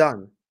take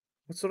Zidane.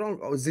 What's wrong?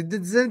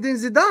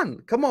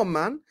 Zidane. Come on,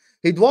 man.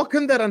 He'd walk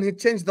in there and he'd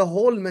change the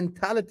whole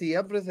mentality,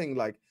 everything.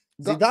 Like,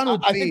 Zidane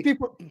would be... I think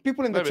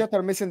people in the chat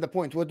are missing the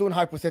point. We're doing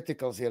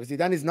hypotheticals here.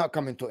 Zidane is not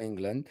coming to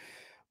England.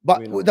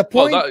 But the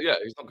point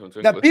he's not coming to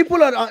England. That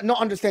people are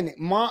not understanding.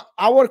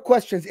 Our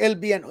questions,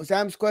 LB and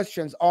Husam's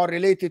questions, are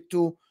related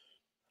to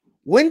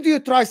when do you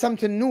try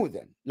something new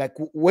then? Like,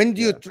 when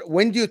do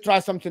you try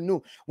something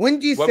new? When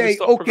do you say,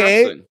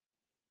 okay...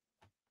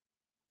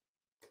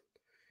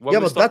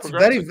 But that's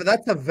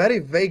a very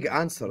vague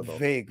answer, though.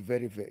 Very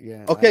vague.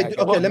 Yeah. Okay.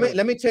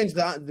 Let me change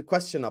the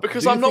question up.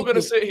 Because I'm not going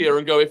to sit here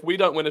and go, if we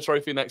don't win a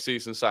trophy next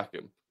season, sack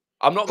him.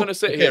 I'm not going to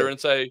sit here and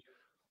say,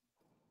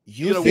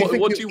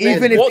 what do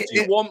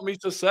you want me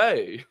to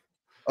say?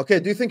 Okay.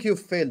 Do you think you've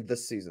failed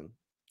this season?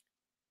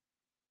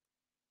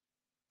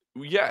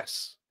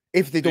 Yes.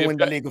 If they don't win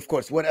the league, of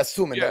course. We're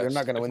assuming that you're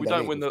not going to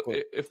win the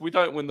league. If we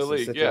don't win the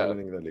league, yeah.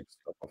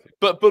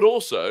 But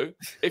also,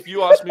 if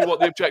you ask me what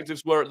the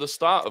objectives were at the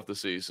start of the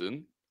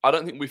season, I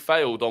don't think we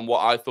failed on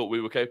what I thought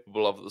we were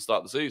capable of at the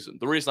start of the season.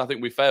 The reason I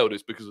think we failed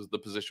is because of the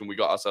position we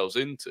got ourselves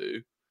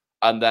into,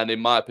 and then,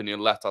 in my opinion,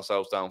 let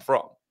ourselves down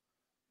from.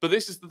 But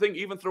this is the thing,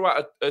 even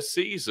throughout a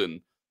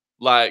season,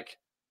 like,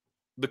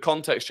 the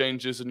context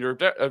changes and your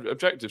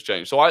objectives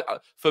change. So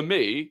for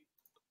me,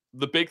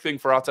 the big thing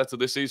for Arteta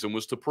this season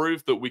was to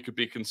prove that we could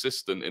be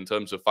consistent in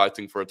terms of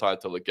fighting for a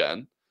title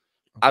again,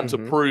 and to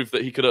prove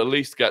that he could at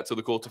least get to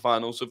the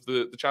quarterfinals of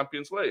the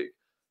Champions League.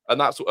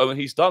 And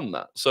he's done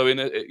that. So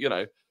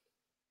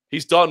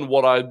he's done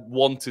what I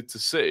wanted to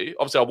see.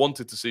 Obviously, I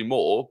wanted to see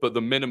more, but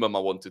the minimum I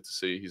wanted to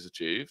see, he's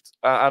achieved.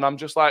 And I'm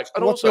just like...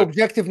 So what's the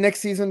objective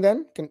next season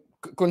then?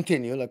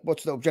 Continue. Like,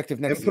 what's the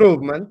objective next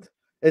Improvement. Season?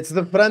 It's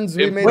the friends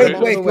we made.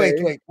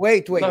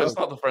 Wait. No, it's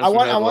not the friends we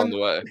made along the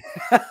way.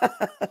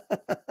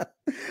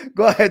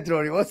 Go ahead,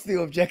 Rory. What's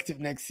the objective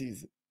next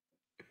season?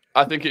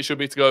 I think it should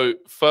be to go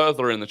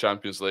further in the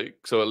Champions League,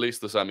 so at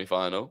least the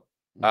semi-final.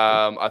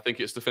 I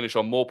think it's to finish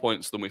on more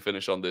points than we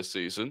finish on this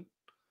season.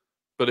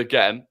 But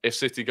again, if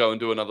City go and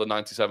do another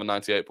 97,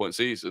 98-point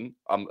season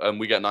and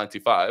we get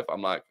 95,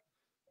 I'm like,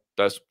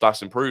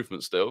 that's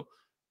improvement still.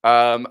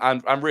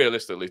 And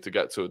realistically to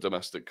get to a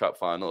domestic cup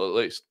final at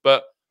least.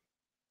 But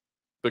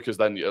because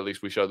then at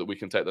least we show that we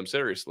can take them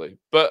seriously.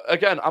 But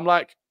again, I'm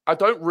like, I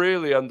don't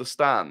really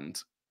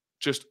understand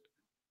just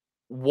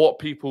what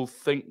people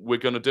think we're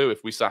going to do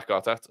if we sack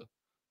Arteta.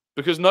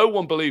 Because no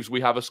one believes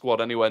we have a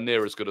squad anywhere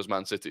near as good as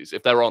Man City's,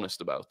 if they're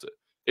honest about it.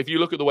 If you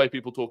look at the way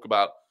people talk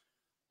about,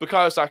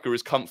 Bukayo Saka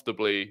is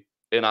comfortably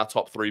in our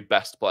top 3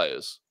 best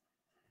players.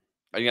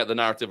 And yet the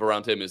narrative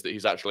around him is that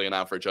he's actually an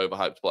average,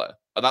 overhyped player.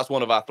 And that's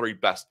one of our 3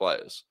 best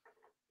players.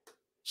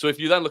 So if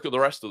you then look at the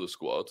rest of the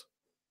squad,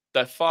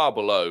 they're far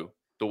below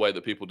the way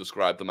that people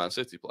describe the Man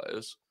City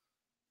players.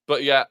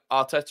 But yet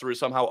Arteta is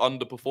somehow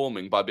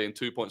underperforming by being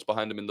 2 points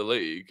behind him in the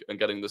league and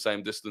getting the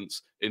same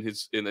distance in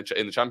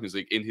the Champions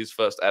League in his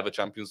first ever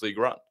Champions League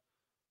run.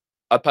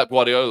 Pep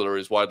Guardiola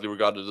is widely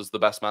regarded as the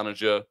best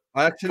manager.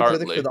 I actually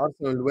currently predicted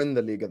Arsenal will win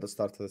the league at the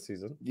start of the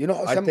season. You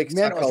know, I think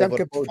Husam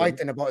kept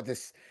fighting about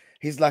this.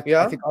 He's like,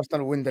 I think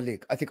Arsenal will win the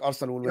league. I think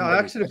Arsenal will win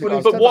the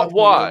league. But what?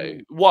 Why?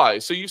 Why?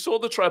 So you saw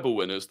the treble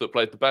winners that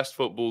played the best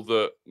football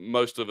that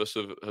most of us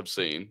have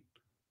seen.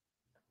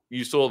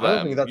 You saw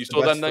them. You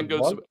saw them then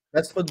go to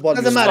best football.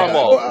 Doesn't matter.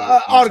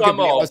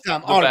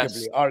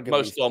 Arguably,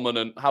 most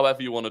dominant,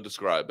 however you want to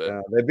describe it.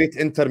 Yeah, they beat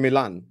Inter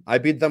Milan. I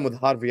beat them with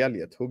Harvey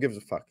Elliott. Who gives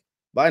a fuck?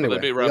 But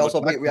anyway, we also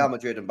beat Real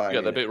Madrid and Bayern.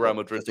 Yeah, they beat Real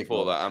Madrid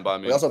before that, and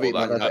Bayern. We also beat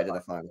Madrid in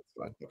the final.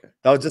 Okay.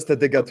 That was just a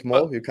dig at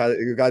Mo. You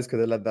guys could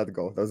have let that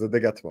go. That was a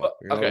dig at Mo.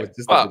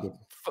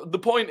 The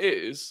point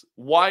is,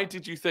 why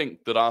did you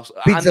think that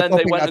Arsenal? And then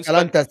they went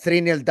Atalanta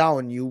 3-0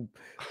 down.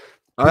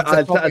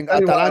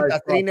 Atalanta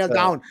 3-0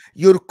 down.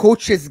 Your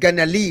coach is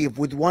gonna leave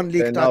with 1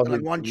 league title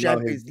and 1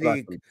 Champions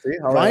League.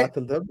 Right?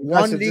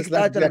 1 league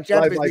title and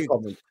Champions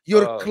League.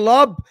 Your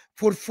club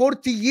for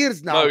 40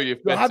 years now. You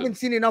haven't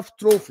seen enough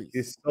trophies.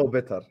 He's so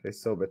bitter.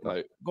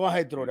 Right. Go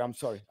ahead, Rory. I'm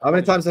sorry. How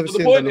many times have you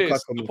seen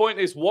the point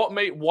is,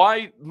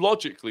 why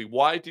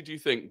did you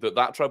think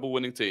that treble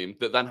winning team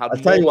that then had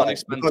more money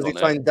spent on it? Because you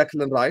signed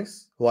Declan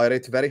Rice, who I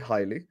rate very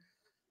highly.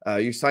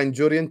 You signed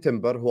Jurriën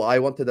Timber, who I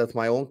wanted at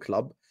my own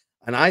club.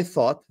 And I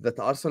thought that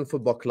the Arsenal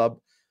Football Club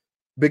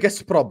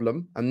biggest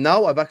problem, and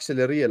now I've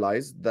actually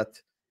realized that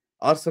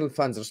Arsenal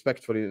fans,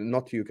 respectfully,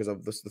 not you, because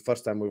this is the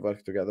first time we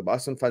worked together, but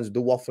Arsenal fans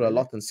do waffle a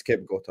lot and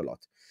scapegoat a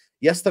lot.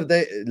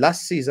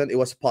 Last season, it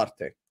was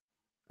Partey.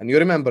 And you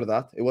remember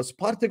that? It was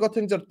Partey got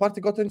injured.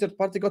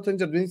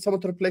 We need someone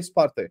to replace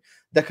Partey.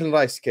 Declan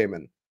Rice came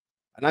in.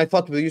 And I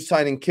thought with you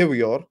signing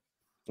Kiwior,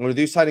 or with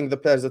you signing the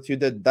players that you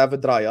did,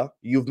 David Raya,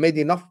 you've made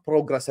enough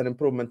progress and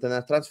improvement in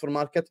the transfer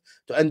market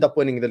to end up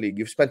winning the league.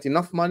 You've spent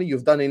enough money.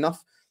 You've done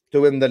enough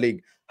to win the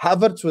league.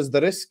 Havertz was the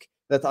risk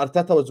that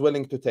Arteta was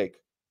willing to take.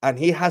 And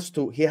he has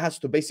to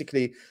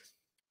basically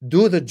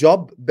do the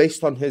job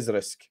based on his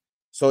risk.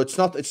 So it's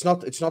not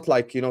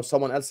like, you know,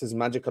 someone else's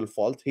magical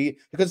fault. He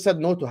could have said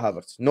no to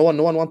Havertz. No one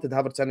wanted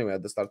Havertz anyway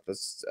at the start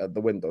of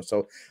the window.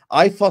 So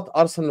I thought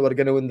Arsenal were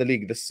going to win the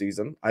league this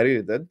season. I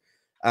really did.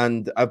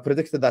 And I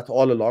predicted that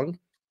all along.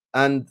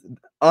 And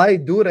I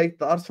do rate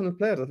the Arsenal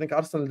players. I think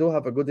Arsenal do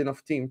have a good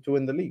enough team to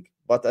win the league.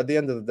 But at the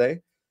end of the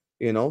day,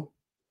 you know,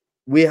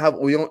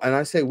 and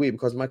I say we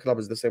because my club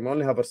is the same. We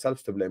only have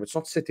ourselves to blame. It's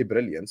not City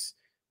brilliance.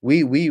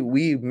 We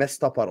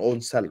messed up our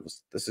own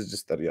selves. This is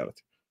just the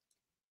reality.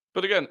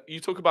 But again, you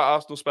talk about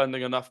Arsenal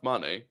spending enough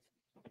money.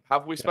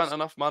 Have we spent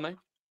enough money?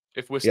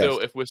 We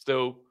spent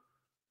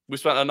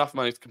enough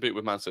money to compete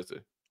with Man City.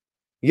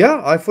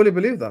 Yeah, I fully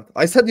believe that.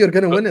 I said you're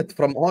going to win it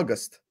from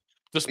August.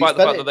 Despite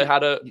the fact that they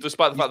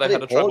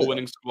had a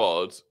treble-winning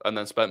squad and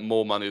then spent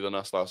more money than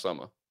us last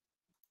summer.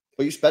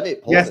 But you spent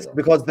it poorly. Yes,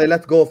 because they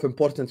let go of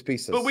important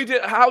pieces. But we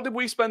did. How did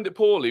we spend it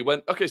poorly?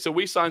 So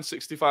we signed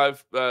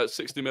 65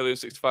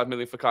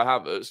 million for Kai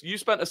Havertz. You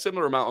spent a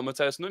similar amount on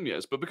Mateus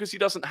Nunes, but because he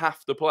doesn't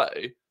have to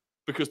play,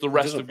 because the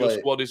rest of your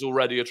squad is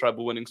already a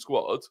treble-winning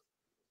squad.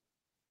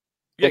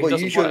 Yeah, but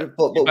he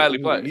barely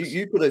plays.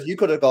 You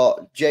could have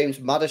got James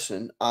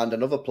Maddison and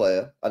another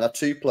player and had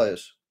 2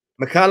 players.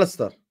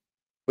 McAllister.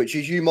 Which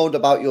is you moaned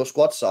about your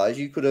squad size.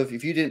 You could have,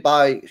 if you didn't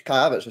buy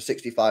Kai Havertz for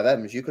 65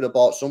 M's, you could have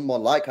bought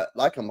someone like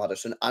a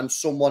Maddison and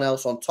someone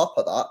else on top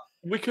of that.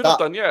 We could have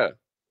done, yeah.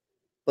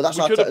 But that's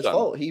Arteta's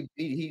fault.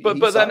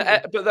 But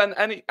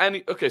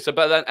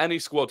then any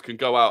squad can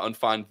go out and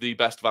find the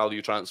best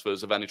value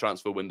transfers of any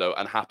transfer window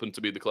and happen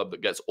to be the club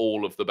that gets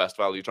all of the best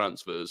value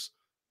transfers,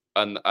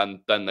 and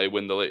then they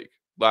win the league.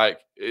 Like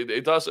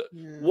it does.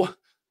 Yeah. What?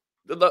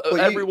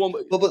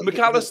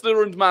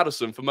 McAllister and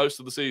Maddison for most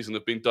of the season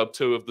have been dubbed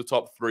 2 of the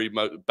top 3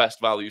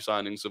 best value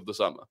signings of the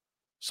summer.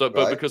 So,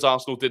 but because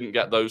Arsenal didn't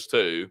get those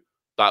 2,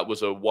 that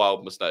was a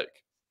wild mistake.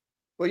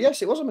 Well,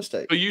 yes, it was a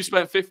mistake. But you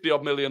spent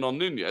 50-odd million on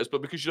Nunes,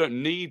 but because you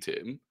don't need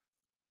him,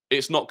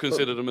 it's not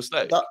considered a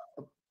mistake. It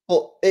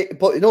would be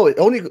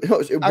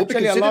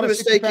considered a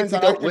mistake if we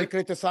don't win.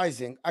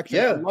 Criticizing. Actually,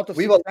 a lot of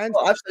fans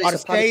are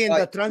saying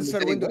the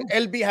transfer window.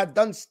 LB had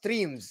done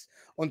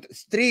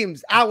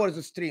hours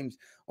of streams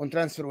on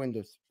transfer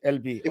windows.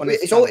 LB.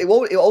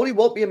 It only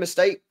won't be a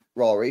mistake,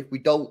 Rory, if we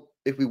don't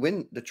if we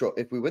win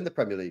the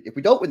Premier League. If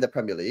we don't win the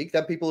Premier League,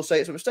 then people will say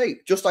it's a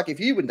mistake. Just like if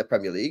you win the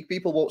Premier League,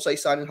 people won't say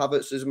signing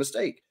Havertz is a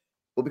mistake.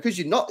 But because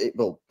you're not,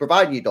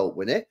 providing you don't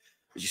win it,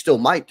 as you still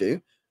might do,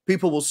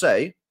 people will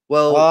say,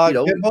 well,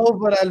 get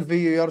over, LV.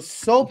 You're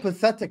so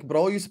pathetic,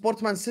 bro. You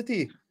support Man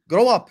City.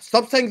 Grow up.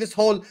 Stop saying this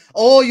whole,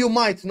 oh, you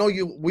might. No,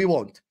 we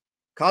won't.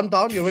 Calm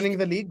down. You're winning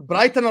the league.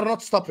 Brighton are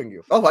not stopping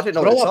you. Oh, I didn't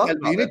know. Grow up,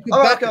 LV. You need to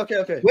back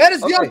okay. Where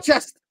is your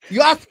chest?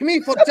 You asked me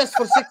for chest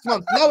for 6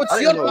 months. Now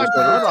it's your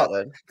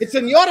time. It's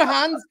in your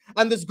hands,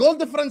 and this goal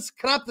difference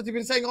crap that you've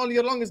been saying all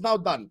year long is now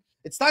done.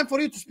 It's time for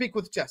you to speak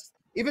with chest.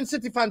 Even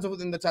City fans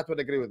within the chat would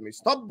agree with me.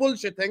 Stop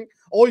bullshitting.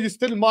 Oh, you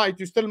still might.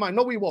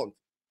 No, we won't.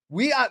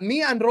 Me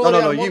and Rory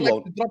no, you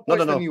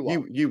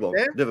won't. You won't.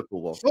 Okay?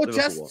 Liverpool won't. So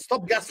just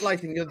stop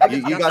gaslighting. You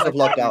guys have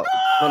locked out.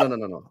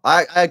 No.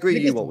 I agree.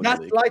 You won't win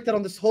the league. Gaslighter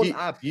on this whole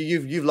app.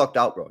 You've locked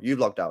out, bro. You've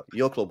locked out.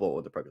 Your club won't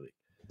win the Premier League.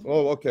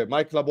 Oh, okay.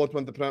 My club won't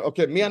win the Premier.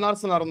 Okay, me and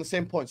Arsenal are on the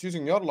same points.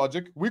 Using your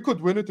logic, we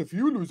could win it if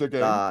you lose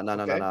again.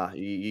 Nah.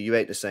 You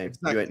ain't the same.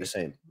 Exactly. You ain't the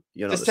same.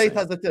 You're not just say it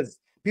as it is.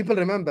 People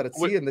remember it.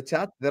 See in the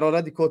chat, they're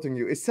already quoting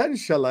you.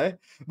 Essentially,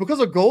 because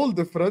of goal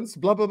difference,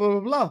 blah, blah, blah, blah,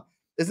 blah.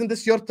 Isn't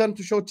this your turn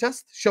to show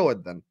chest? Show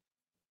it then.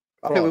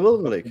 I think we will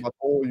in the league.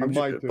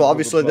 But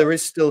obviously, there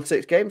is still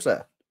 6 games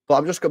there. But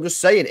I'm just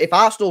saying, if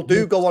Arsenal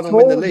do go on and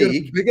win the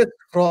league, biggest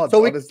fraud,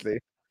 honestly.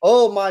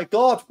 Oh my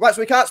God! Right,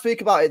 so we can't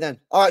speak about it then.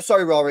 All right,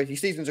 sorry, Rory. Your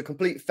season's a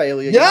complete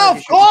failure. Yeah,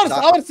 of course,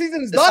 our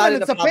season's done.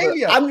 And it's a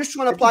failure. I'm just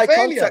trying to apply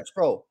context,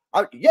 bro.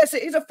 Yes,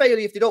 it is a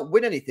failure if they don't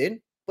win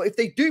anything. But if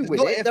they do win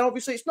it, then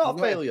obviously it's not a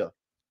failure.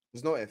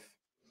 There's no if.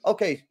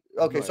 Okay,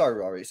 sorry,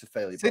 Rory. It's a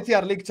failure. City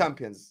are league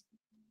champions.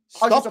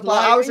 I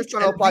was just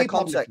trying to apply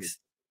context.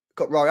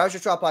 Rory, I was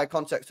just trying to apply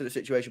context to the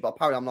situation, but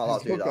apparently I'm not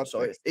allowed to do that.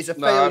 So it's a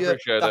failure.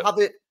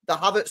 The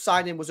Havertz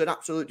signing was an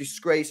absolute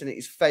disgrace, and it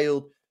has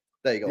failed.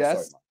 There you go.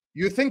 Yes. Sorry,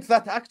 you think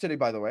that actually,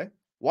 by the way?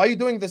 Why are you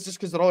doing this just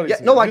because Rory? Yeah,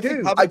 no, I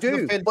do. But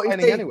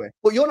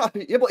you're not.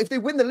 Yeah, but if they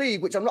win the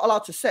league, which I'm not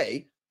allowed to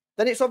say,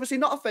 then it's obviously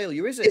not a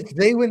failure, is it? If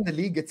they win the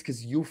league, it's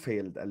because you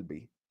failed,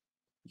 LB.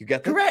 You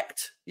get that?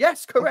 Correct.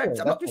 Yes, correct.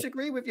 Okay, I'm not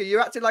disagreeing with you.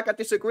 You're acting like I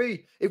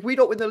disagree. If we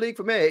don't win the league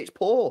for me, it's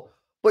poor.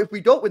 But if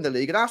we don't win the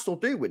league and Arsenal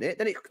do win it,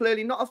 then it's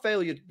clearly not a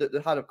failure that they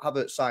had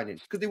Havertz signing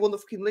because they won the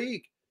fucking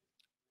league.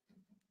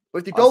 But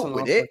if they don't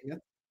win it,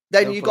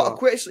 then you got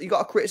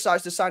to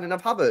criticize the signing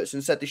of Havertz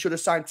and said they should have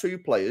signed 2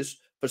 players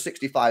for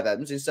 65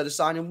 M's instead of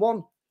signing 1.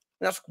 And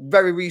that's a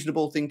very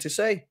reasonable thing to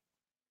say.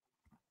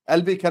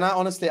 LB, can I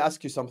honestly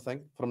ask you something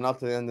from now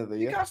to the end of the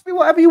year? You can ask me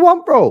whatever you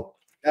want, bro.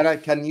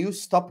 Can you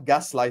stop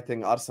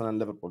gaslighting Arsenal and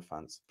Liverpool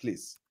fans,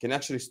 please? Can you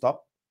actually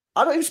stop?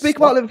 I don't even speak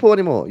about Liverpool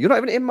anymore. You're not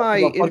even in my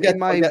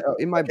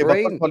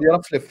brain. You're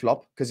a flip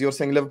flop because you were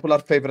saying Liverpool are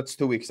favorites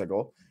 2 weeks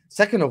ago.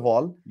 Second of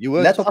all, you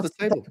were top of the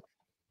table.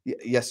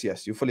 Yes,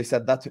 you fully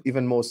said that.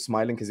 Even Mo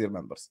smiling because he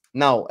remembers.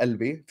 Now,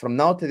 LB, from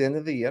now to the end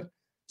of the year,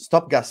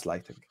 stop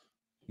gaslighting.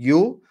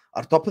 You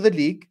are top of the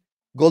league.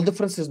 Goal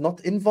difference is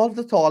not involved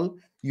at all.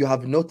 You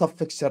have no tough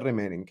fixture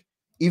remaining.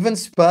 Even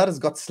Spurs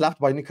got slapped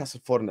by Newcastle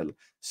 4-0.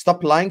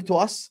 Stop lying to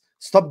us.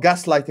 Stop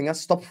gaslighting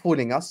us. Stop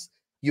fooling us.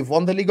 You've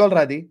won the league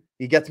already.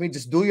 You get me?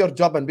 Just do your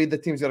job and beat the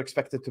teams you're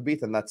expected to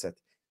beat, and that's it.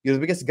 You're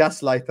the biggest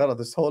gaslighter of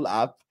this whole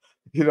app,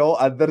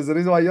 and there's a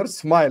reason why you're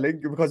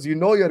smiling, because you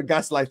know you're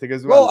gaslighting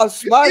as well. Bro, I'm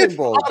smiling,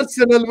 bro.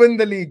 Arsenal win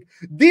the league.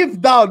 Deep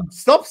down,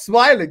 stop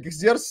smiling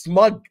because you're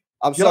smug.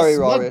 I'm sorry,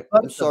 Rory.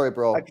 I'm sorry,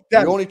 bro.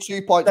 You're only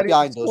 2 points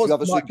behind us. You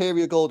have a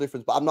superior goal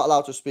difference, but I'm not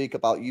allowed to speak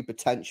about you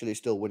potentially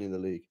still winning the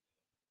league.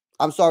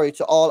 I'm sorry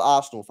to all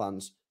Arsenal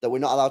fans that we're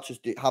not allowed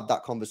to have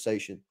that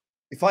conversation.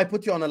 If I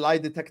put you on a lie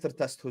detector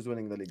test, who's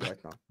winning the league right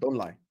now? Don't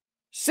lie.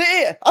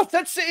 City. I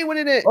said City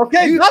winning it.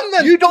 Okay, you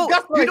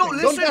don't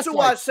listen to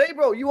what I say,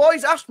 bro. You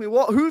always ask me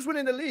who's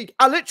winning the league.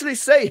 I literally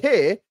say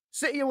here,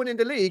 City are winning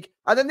the league,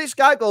 and then this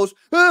guy goes,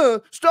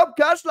 "Stop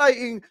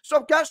gaslighting!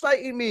 Stop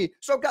gaslighting me!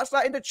 Stop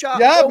gaslighting the chat!"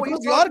 Yeah, because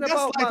you are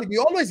gaslighting.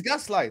 You always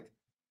gaslight.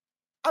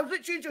 I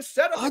literally just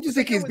said. I don't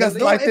think he's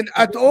gaslighting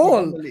at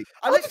all.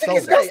 I literally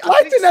say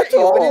gaslighting at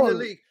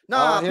all.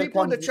 Nah,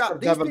 people in the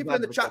chat. These people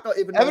in the chat don't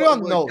even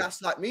know what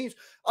gaslight means.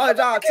 I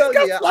tell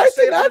you, I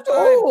say it at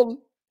all.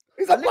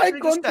 He's applying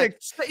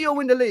context. City will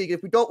win the league.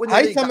 If we don't win the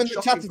league, Husam in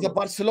the chat is a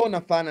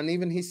Barcelona fan, and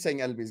even he's saying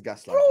LB's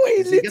gaslighting. Bro,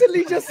 he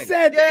literally just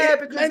said, yeah,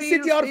 because Man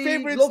City are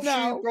favorites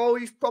now. Bro,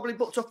 he's probably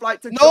booked a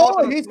flight to.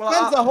 No, he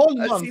spends a whole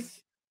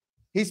month.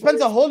 He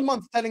spends a whole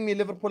month telling me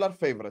Liverpool are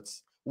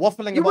favorites,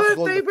 waffling about goal.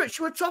 You were favourites.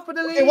 You were top of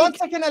the league. Okay, 1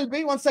 second,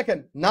 LB. 1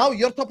 second. Now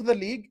you're top of the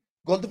league.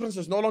 Goal difference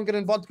is no longer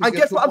involved. And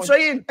guess what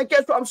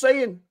I'm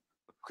saying?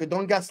 Okay,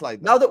 don't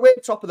gaslight. Now that we're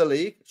top of the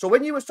league. So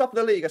when you were top of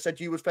the league, I said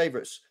you was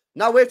favourites.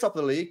 Now we're top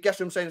of the league. Guess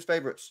what I'm saying is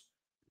favourites.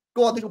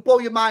 Go on, this will blow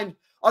your mind.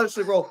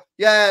 Honestly, bro.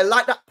 Yeah,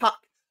 like that pack.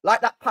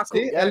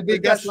 See, LB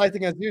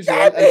gaslighting as usual.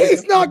 Yeah,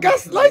 he's not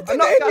gaslighting. I'm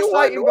not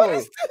gaslighting, bro. What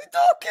is he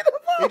talking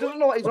about? He doesn't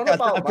know what he's on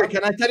about. Okay,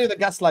 can I tell you the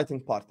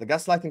gaslighting part? The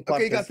gaslighting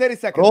part. Okay, you got 30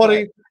 seconds.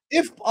 Rory,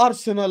 if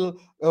Arsenal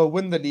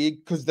win the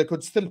league, because they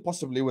could still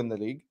possibly win the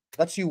league,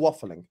 that's you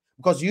waffling.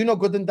 Because you know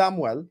good and damn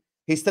well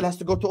He still has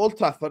to go to Old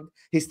Trafford.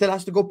 He still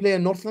has to go play a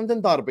North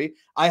London derby.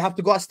 I have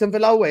to go Aston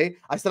Villa away.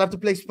 I still have to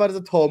play Spurs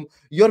at home.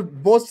 Your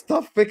most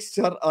tough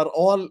fixture are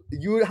all...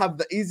 You have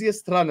the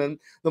easiest running,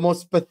 the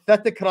most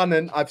pathetic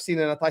running I've seen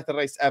in a title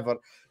race ever.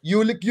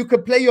 You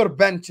could play your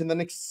bench in the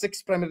next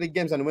 6 Premier League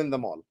games and win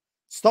them all.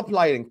 Stop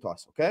lying to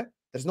us, okay?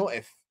 There's no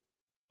if.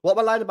 What am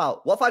I lying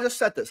about? What if I just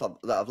said that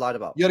I've lied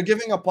about? You're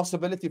giving a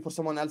possibility for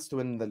someone else to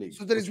win the league.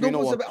 So there is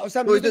no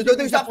possibility.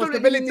 There's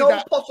absolutely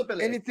no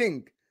possibility.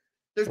 Anything.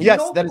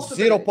 Yes, there is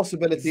zero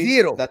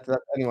possibility that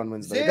anyone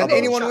wins the league. That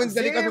anyone wins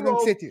the league other than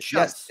City.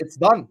 Yes, it's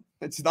done.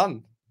 It's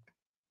done.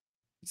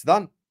 It's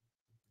done.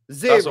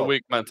 Zero. That's a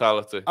weak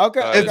mentality.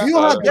 Okay. If you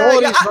had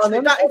Rory's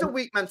running, that is a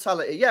weak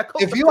mentality. Yeah.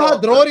 If you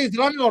had Rory's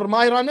running or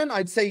my running,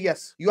 I'd say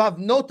yes. You have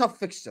no tough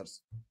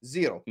fixtures.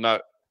 Zero. No.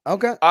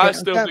 Okay. I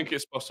still think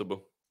it's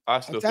possible.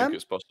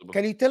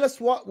 Can you tell us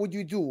what would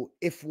you do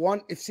if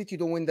City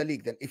don't win the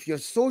league? Then, if you're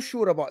so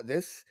sure about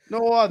this,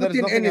 there's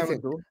nothing I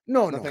would do.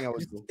 Nothing I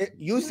would do.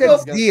 You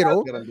said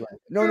zero.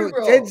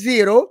 Said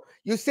zero.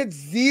 You said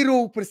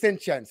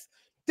 0% chance.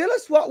 Tell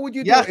us what would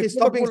you do? Yeah,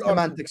 stop being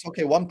semantics.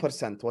 Okay,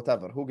 1%,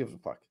 whatever. Who gives a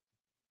fuck?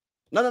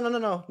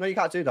 No, you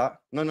can't do that.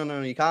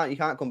 No, you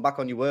can't come back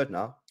on your word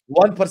now.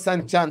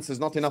 1% chance is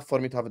not enough for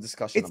me to have a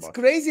discussion about. It's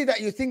crazy that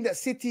you think that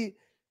City,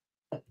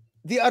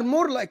 they are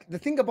more like... The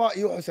thing about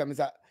you, Husam, is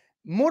that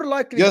more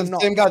likely you're the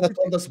same guy that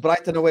told us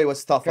Brighton away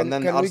was tough, and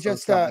then can we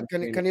just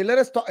can you let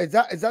us talk? Is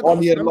that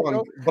all year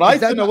long?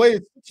 Brighton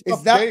away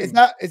is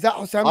that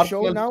Husam's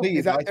show now?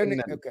 Is that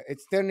turning? Okay,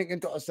 it's turning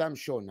into Husam's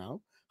show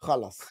now.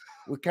 Khalas,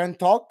 we can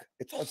talk.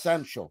 It's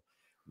Husam's show,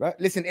 right?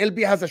 Listen,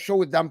 LB has a show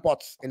with Dan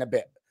Potts in a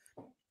bit,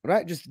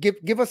 right? Just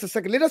give us a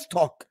second. Let us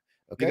talk.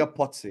 Okay, big up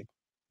Pottsy.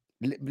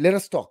 Let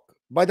us talk.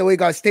 By the way,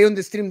 guys, stay on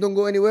the stream. Don't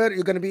go anywhere.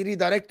 You're gonna be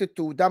redirected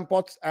to Dan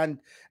Potts and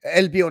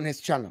LB on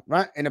his channel,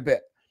 right? In a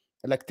bit.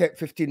 Like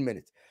 15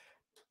 minutes.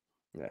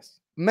 Yes.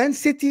 Man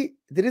City,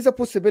 there is a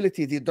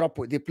possibility they drop.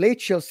 They play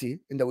Chelsea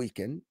in the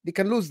weekend. They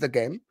can lose the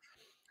game.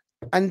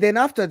 And then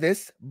after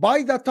this,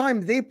 by the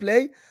time they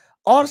play,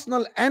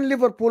 Arsenal and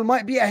Liverpool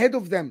might be ahead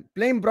of them,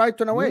 playing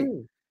Brighton away.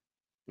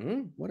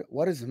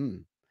 What is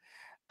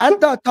At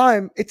that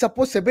time, it's a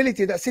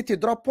possibility that City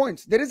drop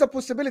points. There is a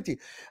possibility.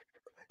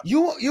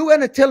 You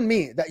gonna tell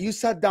me that you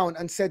sat down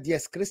and said,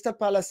 yes, Crystal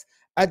Palace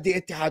at the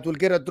Etihad will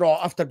get a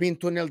draw after being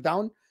 2-0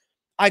 down?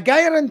 I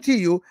guarantee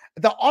you,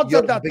 the odds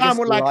at that time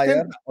were like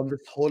 10. On this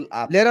whole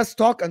app. Let us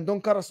talk and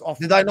don't cut us off.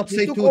 Did I not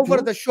say 2-2? You took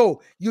over the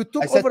show. You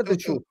took over the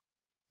show.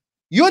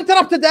 You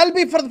interrupted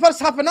LB for the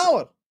first half an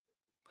hour.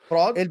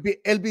 Fraud.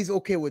 LB is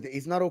okay with it.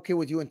 He's not okay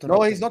with you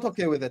interrupting. No, he's not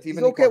okay with it. He's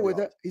okay with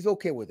it. He's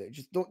okay with it.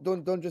 Just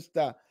don't just.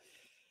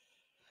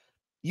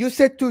 You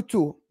said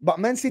 2-2, but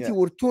Man City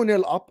were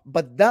 2-0 up.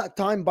 But that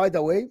time, by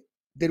the way,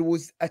 there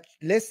was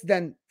less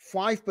than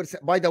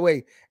 5%. By the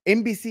way,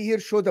 NBC here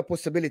showed the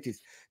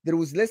possibilities. There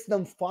was less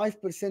than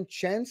 5%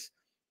 chance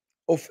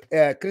of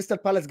Crystal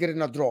Palace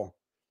getting a draw,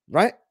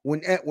 right?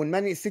 When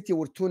Man City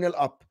were 2-0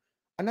 up.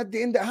 And at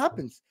the end, it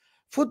happens.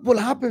 Football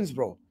happens,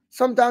 bro.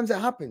 Sometimes it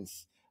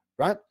happens,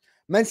 right?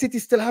 Man City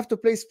still have to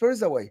play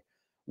Spurs away.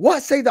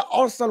 What say that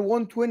Arsenal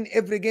won't win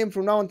every game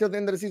from now until the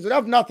end of the season? They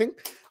have nothing.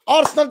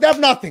 Arsenal, they have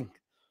nothing.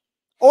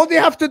 All they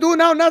have to do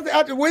now,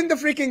 nothing, win the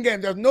freaking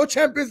game. There's no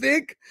Champions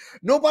League.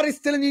 Nobody's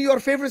telling you your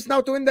favorites now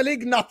to win the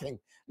league. Nothing.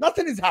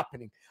 Nothing is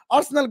happening.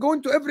 Arsenal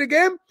going to every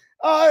game.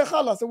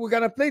 Khalas, we're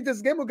going to play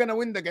this game. We're going to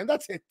win the game.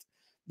 That's it.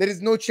 There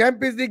is no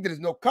Champions League. There is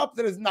no cup.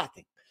 There is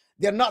nothing.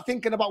 They're not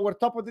thinking about we're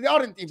top of the... They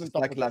aren't even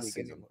top of the league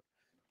anymore.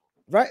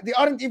 Right? They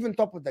aren't even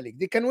top of the league.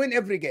 They can win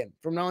every game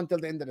from now until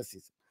the end of the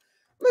season.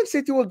 Man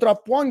City will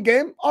drop one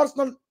game.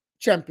 Arsenal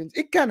champions.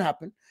 It can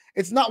happen.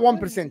 It's not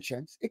 1%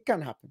 chance. It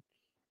can happen.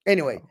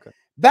 Anyway. Okay.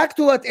 Back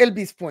to what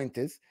LB's point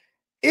is,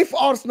 if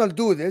Arsenal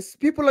do this,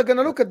 people are going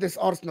to look at this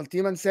Arsenal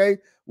team and say,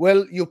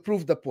 well, you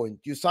proved the point.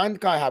 You signed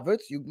Kai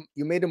Havertz. You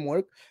made him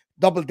work.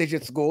 Double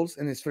digits goals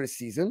in his first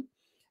season.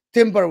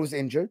 Timber was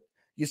injured.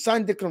 You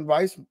signed Declan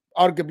Rice,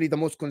 arguably the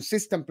most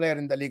consistent player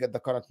in the league at the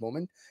current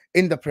moment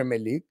in the Premier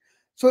League.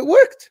 So it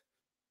worked,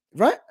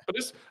 right? But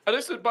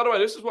this is, by the way,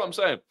 this is what I'm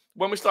saying.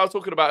 When we start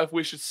talking about if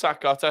we should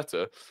sack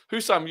Arteta,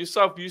 Husam,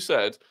 yourself, you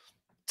said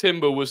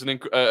Timber was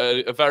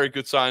a very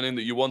good signing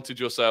that you wanted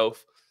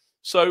yourself.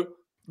 So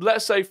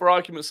let's say, for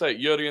argument's sake,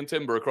 Jurriën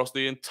Timber across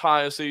the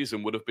entire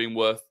season would have been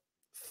worth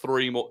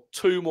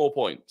 2 more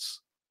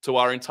points to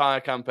our entire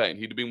campaign.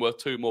 He'd have been worth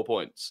 2 more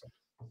points.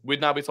 We'd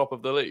now be top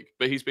of the league.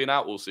 But he's been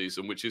out all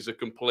season, which is a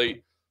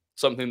complete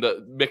something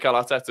that Mikel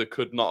Arteta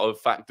could not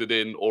have factored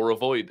in or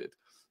avoided.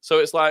 So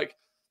it's like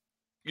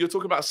you're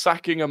talking about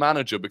sacking a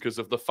manager because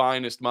of the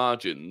finest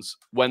margins,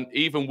 when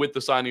even with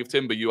the signing of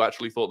Timber, you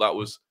actually thought that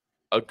was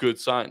a good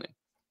signing.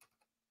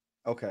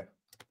 Okay.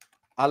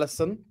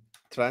 Alisson,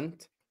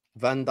 Trent,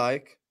 Van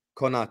Dijk,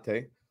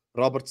 Konate,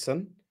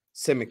 Robertson,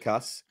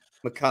 Tsimikas,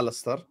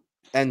 McAllister,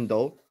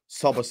 Endo,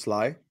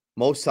 Szoboszlai,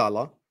 Mo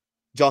Salah,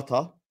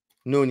 Jota,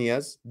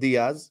 Nunez,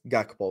 Diaz,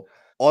 Gakpo.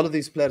 All of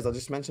these players I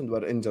just mentioned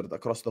were injured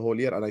across the whole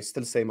year, and I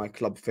still say my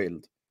club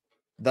failed.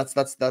 That's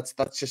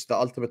just the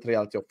ultimate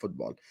reality of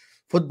football.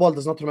 Football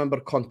does not remember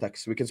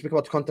context. We can speak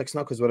about context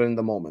now because we're in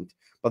the moment.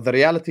 But the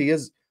reality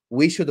is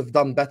we should have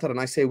done better. And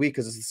I say we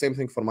because it's the same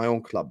thing for my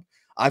own club.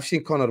 I've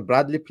seen Connor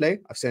Bradley play.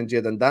 I've seen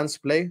Jadon Dance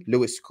play.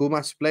 Lewis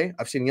Kumas play.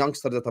 I've seen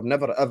youngsters that I've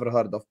never, ever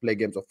heard of play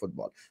games of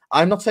football.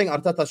 I'm not saying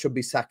Arteta should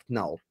be sacked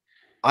now.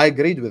 I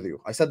agreed with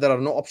you. I said there are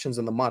no options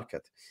in the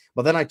market.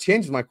 But then I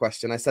changed my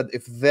question. I said,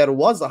 if there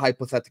was a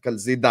hypothetical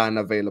Zidane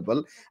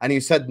available, and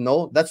you said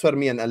no, that's where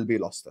me and LB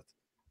lost it.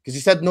 Because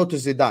you said no to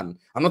Zidane.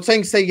 I'm not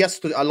saying say yes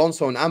to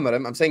Alonso and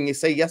Amorim. I'm saying you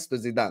say yes to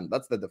Zidane.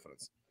 That's the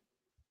difference.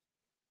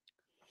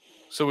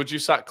 So would you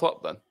sack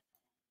Klopp then?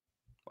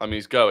 I mean,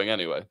 he's going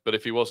anyway. But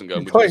if he wasn't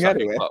going, would you sack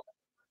Klopp?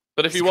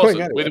 But if he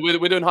wasn't,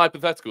 we're doing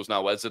hypotheticals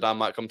now where Zidane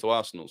might come to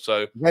Arsenal.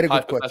 So very good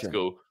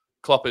hypothetical, question.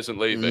 Klopp isn't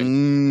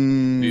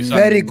leaving.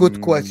 Very good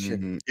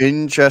question.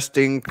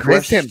 Interesting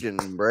question,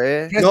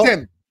 bro.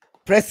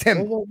 Press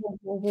him.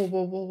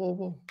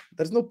 Whoa.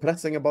 There's no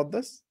pressing about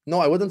this. No,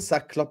 I wouldn't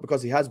sack Klopp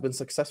because he has been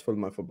successful in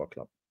my football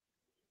club.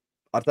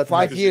 Arteta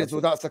 5 years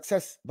without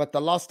success. But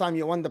the last time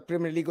you won the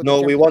Premier League...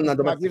 No, we won the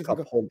domestic cup.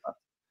 Hold that.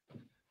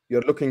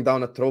 You're looking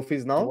down at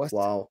trophies now?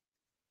 Wow.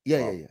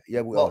 Yeah.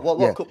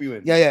 What cup you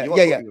in? Yeah.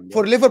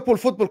 For Liverpool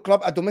Football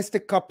Club, a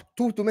domestic cup,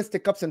 2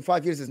 domestic cups in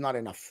 5 years is not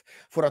enough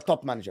for a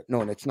top manager. No,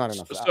 it's not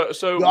enough.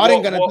 So you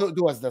aren't gonna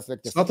do us this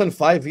like this. It's not in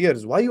 5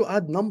 years. Why you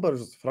add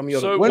numbers from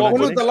your? So when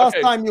was the last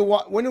time you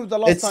won? When was the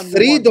last time? It's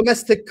 3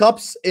 domestic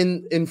cups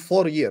in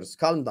 4 years.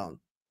 Calm down.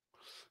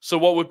 So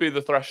what would be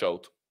the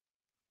threshold?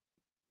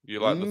 You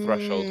like the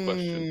threshold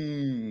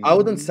question? I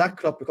wouldn't sack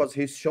Klopp because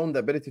he's shown the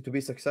ability to be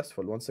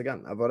successful. Once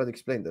again, I've already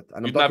explained it,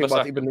 and I'm talking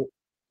about even.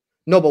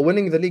 No, but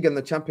winning the league and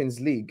the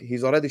Champions League,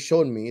 he's already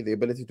shown me the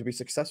ability to be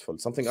successful.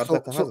 Something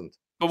Arteta hasn't.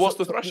 But what's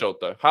the threshold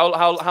though?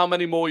 How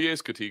many more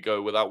years could he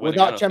go without winning?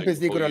 Without Champions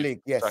League or a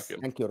league? Yes.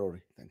 Thank you,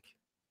 Rory. Thank you.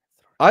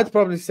 I'd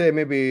probably say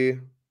maybe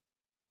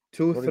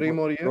 2-3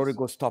 more years. Rory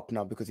goes top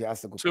now because he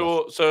asked a good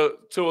question. So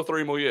 2 or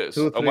 3 more years.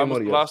 And when was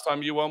the last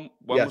time you won?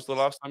 When was the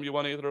last time you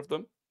won either of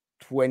them?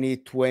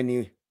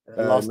 2020.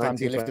 The last time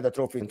they lifted the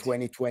trophy in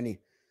 2020.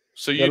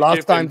 So the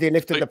last time they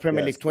lifted the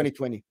Premier League,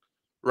 2020.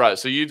 Right,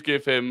 so you'd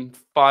give him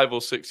 5 or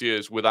 6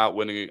 years without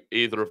winning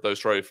either of those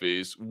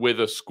trophies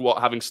with a squad,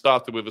 having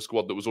started with a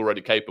squad that was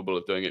already capable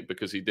of doing it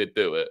because he did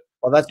do it.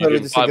 Well, that's where we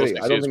disagree. 5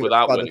 or 6 years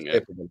without winning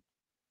it.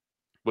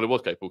 Well, it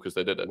was capable because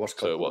they did it.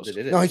 So it was.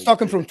 No, he's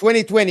talking from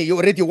 2020. You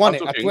already won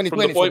it at 2020. From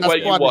the point where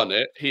you won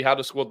it, he had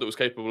a squad that was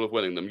capable of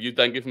winning them. You'd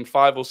then give him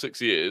 5 or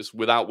 6 years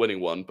without winning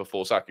one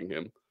before sacking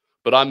him.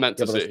 But I'm meant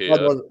to sit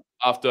here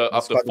after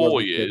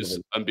 4 years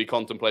and be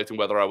contemplating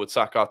whether I would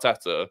sack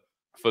Arteta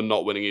for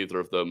not winning either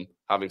of them,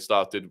 having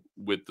started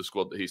with the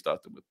squad that he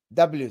started with.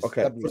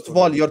 First of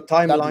all, your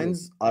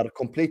timelines are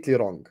completely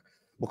wrong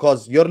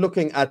because you're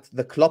looking at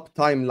the Klopp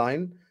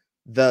timeline,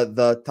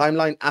 the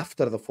timeline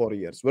after the 4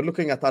 years. We're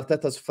looking at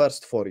Arteta's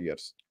first 4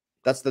 years.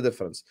 That's the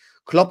difference.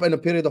 Klopp, in a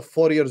period of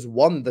 4 years,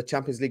 won the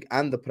Champions League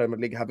and the Premier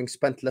League, having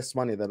spent less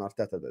money than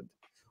Arteta did,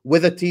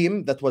 with a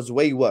team that was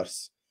way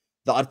worse.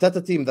 The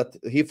Arteta team that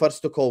he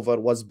first took over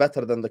was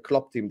better than the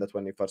Klopp team that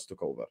when he first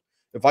took over.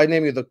 If I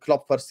name you the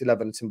Klopp first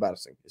 11, it's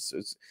embarrassing.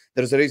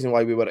 There's a reason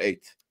why we were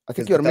 8. I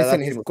think you're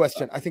missing his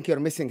question. I think you're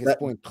missing his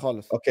point,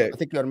 Khalis. Okay. I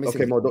think you're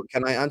missing. Okay, Modo,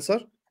 can I answer?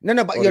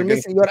 No, but you're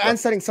missing. You're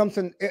answering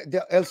something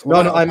else.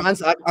 No, I'm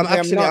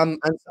answering.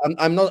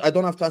 I'm not. I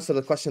don't have to answer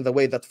the question the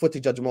way that Footy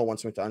Judge Mo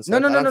wants me to answer.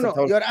 No.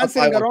 You're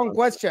answering the wrong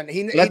question.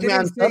 Let me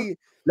answer.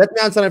 Let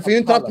me answer. If you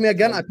interrupt me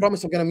again, I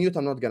promise I'm gonna mute.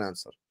 I'm not gonna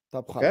answer.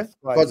 Okay?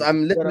 Because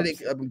I'm literally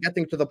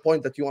getting to the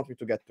point that you want me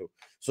to get to.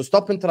 So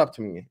stop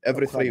interrupting me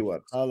every 3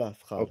 words.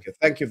 Okay,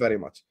 thank you very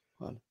much.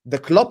 The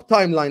Klopp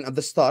timeline at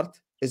the start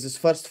is his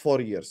first 4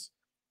 years.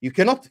 You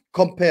cannot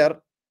compare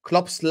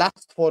Klopp's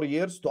last 4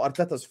 years to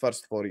Arteta's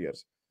first 4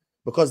 years,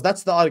 because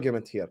that's the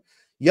argument here.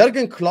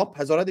 Jurgen Klopp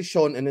has already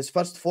shown in his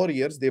first 4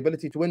 years the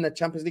ability to win a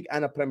Champions League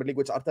and a Premier League,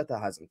 which Arteta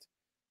hasn't.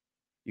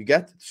 You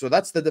get? So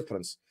that's the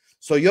difference.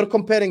 So you're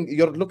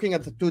looking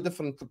at the 2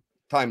 different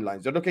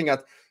timelines. You're looking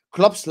at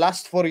Klopp's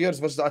last 4 years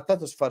versus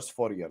Arteta's first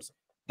 4 years.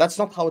 That's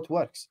not how it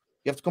works.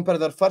 You have to compare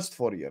their first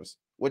 4 years,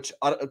 which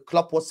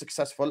Klopp was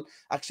successful,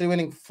 actually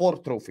winning 4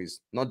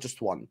 trophies, not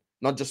just 1,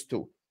 not just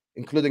 2,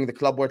 including the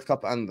Club World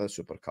Cup and the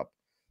Super Cup.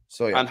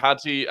 So yeah. And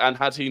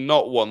had he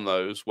not won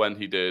those when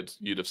he did,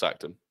 you'd have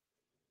sacked him.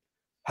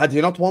 Had he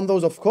not won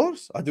those, of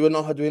course. Had we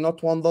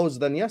not won those,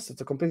 then yes,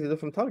 it's a completely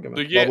different argument.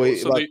 To get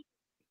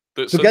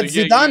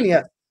Zidane,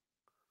 yeah.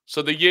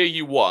 So the year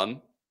you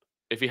won,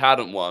 if he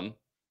hadn't won,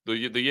 the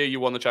year you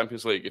won the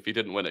Champions League, if he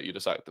didn't win it, you'd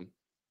have sacked him.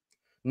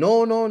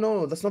 No.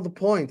 That's not the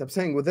point. I'm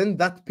saying within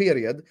that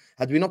period,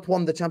 had we not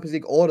won the Champions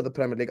League or the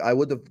Premier League, I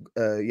would have,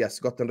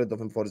 gotten rid of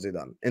him for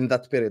Zidane in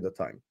that period of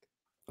time.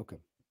 Okay.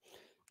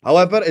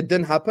 However, it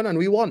didn't happen and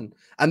we won.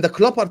 And the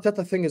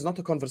Klopp-Arteta thing is not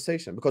a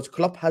conversation because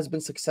Klopp has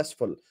been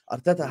successful.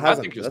 Arteta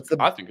hasn't.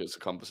 I think it's a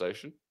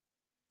conversation.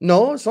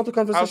 No, it's not a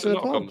conversation. How's it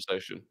not a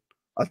conversation?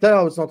 I'll tell you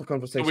how it's not a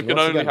conversation. So we can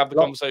only have the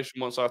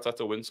conversation once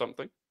Arteta wins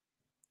something?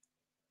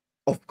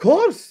 Of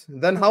course.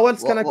 Then how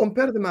else can I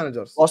compare the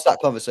managers? What's that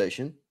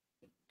conversation?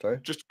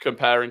 Just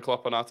comparing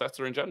Klopp and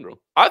Arteta in general.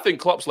 I think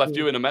Klopp's left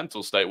you in a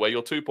mental state where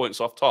you're 2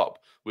 points off top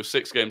with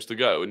 6 games to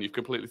go and you've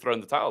completely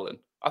thrown the towel in.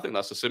 I think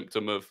that's a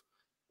symptom of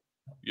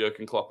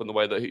Jurgen Klopp and the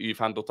way that you've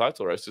handled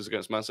title races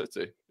against Man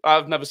City.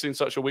 I've never seen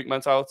such a weak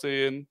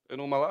mentality in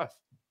all my life.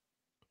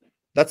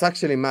 That's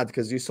actually mad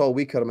because you saw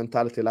weaker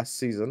mentality last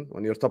season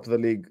when you're top of the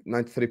league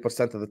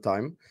 93% of the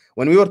time.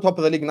 When we were top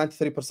of the league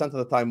 93% of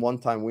the time, one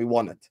time we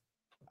won it.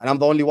 And I'm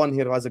the only one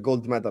here who has a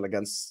gold medal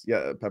against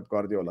Pep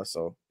Guardiola.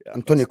 So yeah,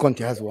 Antonio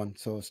Conte has one,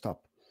 so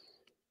stop.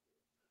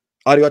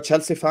 Are you a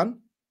Chelsea fan?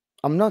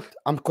 I'm not.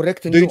 I'm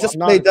correcting you. Do you just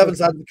play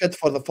devil's advocate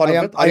for the fun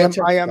of it? I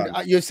am.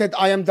 You said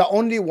I am the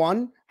only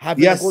one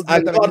having yes, a gold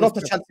medal. Yes, and you are not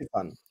a Chelsea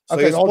fan. So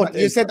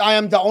okay, you said I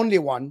am the only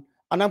one,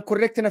 and I'm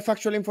correcting a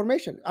factual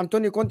information.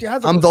 Antonio Conte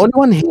has. I'm the only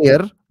one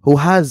here who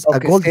has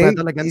a gold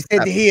medal against. He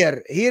said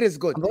here. Here is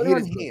good. I'm the only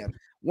one here.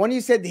 When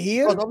you said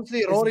here,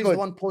 obviously Rory is the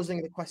one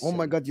posing the question. Oh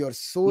my God, you're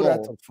so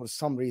rattled for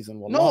some reason.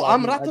 Wallah, no,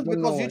 I'm rattled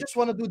because you just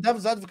want to do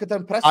devil's advocate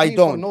and press me. I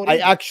don't. I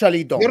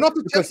actually don't. You're not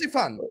a Chelsea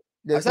fan.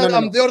 I said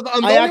I'm the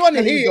only one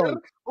here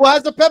who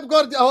has a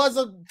who has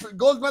a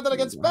gold medal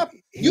against Pep.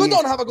 You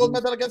don't have a gold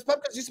medal against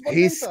Pep because you support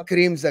He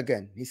screams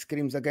again. He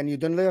screams again. You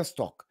don't let us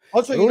talk.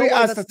 Also, Rory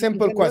asked a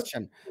simple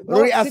question.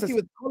 Rory asked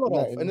with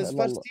Kolarov in his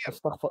first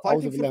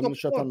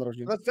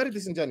year. That's very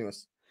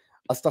disingenuous.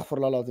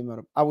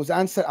 Astaghfirullah. I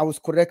was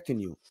correcting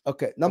you.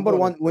 Okay, number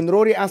one, when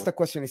Rory asked the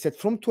question, he said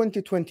from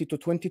 2020 to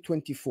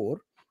 2024,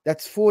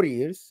 that's 4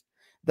 years.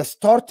 The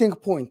starting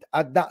point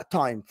at that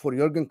time for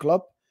Jurgen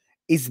Klopp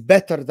is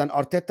better than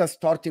Arteta's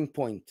starting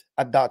point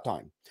at that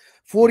time.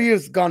 4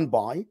 years gone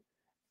by,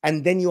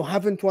 and then you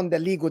haven't won the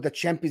league or the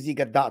Champions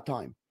League at that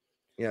time.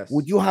 Yes.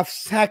 Would you have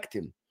sacked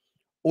him,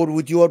 or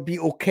would you be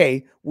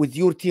okay with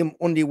your team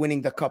only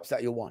winning the cups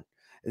that you won?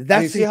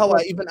 That's you see how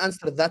I even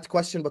answered that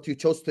question, but you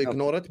chose to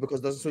ignore it because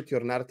it doesn't suit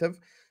your narrative.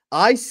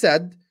 I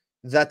said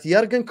that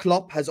Jurgen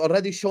Klopp has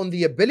already shown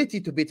the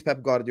ability to beat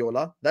Pep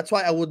Guardiola. That's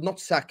why I would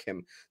not sack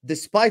him,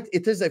 despite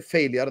it is a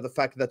failure, the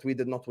fact that we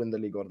did not win the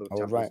league or the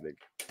Champions League.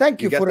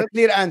 Thank you for a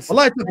clear answer.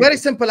 Well, it's a very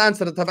simple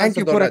answer that I've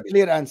answered already. Thank you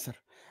for a clear answer.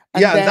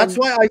 And yeah, that's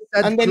why I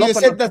said. And then Klopp you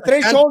said the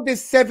threshold is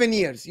 7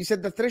 years. You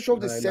said the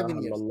threshold is 7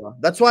 years.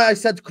 That's why I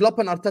said Klopp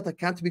and Arteta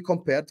can't be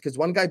compared because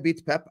one guy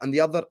beat Pep and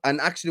the other,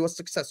 and actually was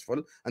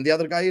successful, and the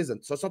other guy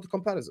isn't. So it's not a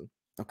comparison.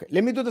 Okay,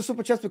 let me do the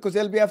super chats because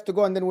LB have to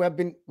go, and then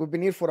we've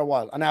been here for a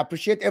while, and I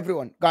appreciate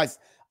everyone, guys.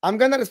 I'm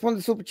gonna respond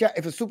to super chat.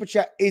 If a super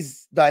chat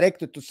is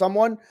directed to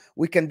someone,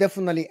 we can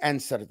definitely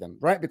answer them,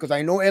 right? Because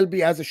I know LB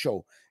has a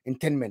show in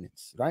 10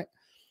 minutes, right?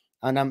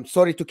 And I'm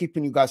sorry to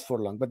keeping you guys for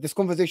long, but this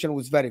conversation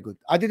was very good.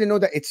 I didn't know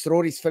that it's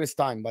Rory's first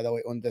time, by the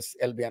way, on this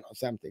LB and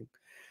Husam thing.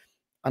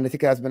 And I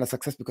think it has been a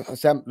success because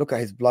Husam, look at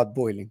his blood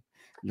boiling.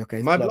 Look at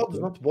his My blood's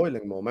not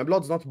boiling, Mo. My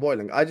blood's not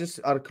boiling.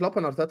 Our Klopp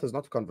and Arteta is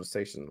not a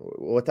conversation.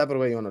 Whatever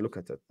way you want to look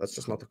at it, that's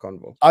just not a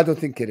convo. I don't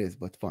think it is,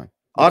 but fine.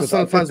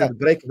 Arsenal fans would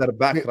break their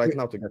back right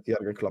now to get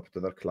Jurgen Klopp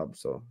to their club.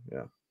 So,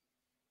 yeah.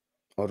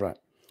 All right.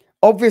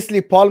 Obviously,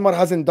 Palmer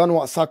hasn't done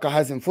what Saka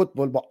has in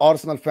football, but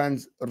Arsenal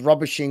fans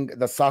rubbishing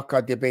the Saka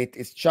debate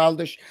is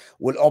childish.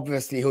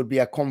 It will be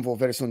a convo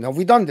very soon. Have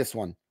we done this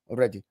one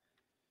already?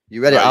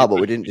 You read it out, but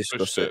we didn't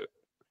discuss it.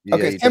 Yeah,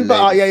 okay, simple.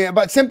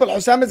 But simple.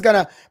 Husam is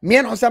gonna. Me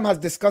and Husam has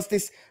discussed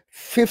this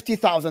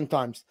 50,000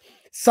 times.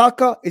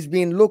 Saka is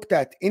being looked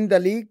at in the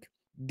league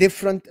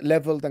different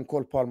level than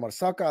Cole Palmer.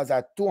 Saka has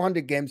had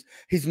 200 games.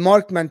 He's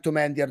marked man to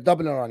man. They're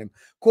doubling on him.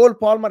 Cole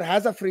Palmer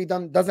has a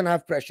freedom, doesn't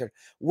have pressure.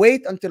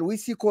 Wait until we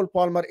see Cole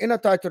Palmer in a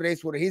title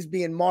race where he's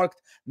being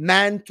marked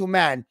man to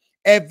man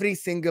every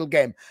single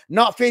game,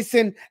 not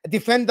facing a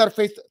defender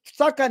face.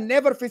 Saka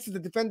never faces the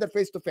defender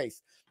face to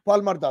face.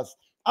 Palmer does.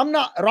 I'm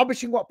not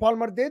rubbishing what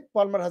Palmer did.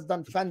 Palmer has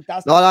done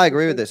fantastic. No, I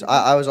agree with this.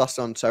 I was asked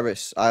on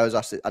Terrace. I was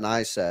asked it, and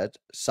I said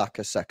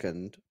Saka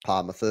second,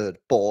 Palmer third.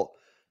 But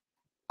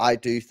I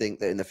do think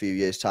that in a few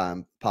years'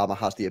 time, Palmer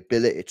has the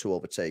ability to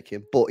overtake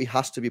him, but he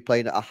has to be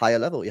playing at a higher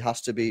level. He has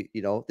to be,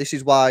 this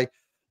is why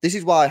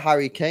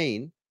Harry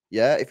Kane,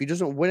 if he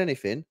doesn't win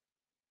anything,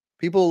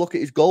 people look at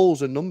his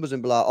goals and numbers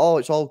and be like, oh,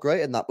 it's all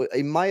great and that. But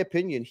in my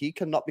opinion, he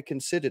cannot be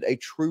considered a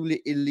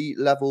truly elite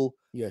level,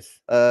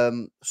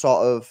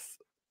 sort of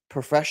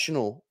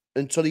professional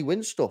until he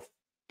wins stuff.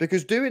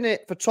 Because doing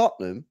it for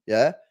Tottenham,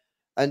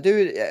 and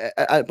doing it,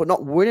 but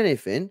not winning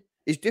anything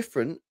is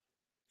different.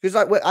 Because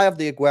I have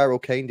the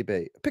Aguero-Kane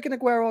debate. Picking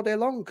Aguero all day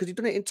long because he's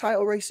done it in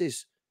title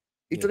races.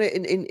 He's done it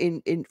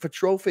in for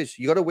trophies.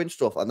 You got to win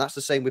stuff, and that's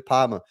the same with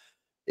Palmer.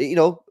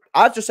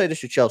 I'd just say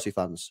this to Chelsea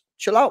fans: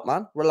 chill out,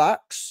 man.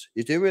 Relax.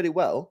 You're doing really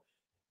well.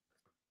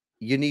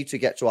 You need to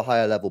get to a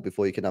higher level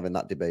before you can have in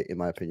that debate, in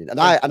my opinion. And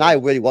I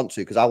really want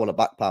to because I want to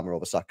back Palmer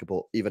over Saka,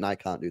 but even I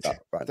can't do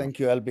that right now. Thank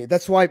you, LB.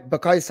 That's why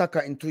Bukayo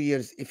Saka in 2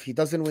 years, if he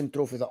doesn't win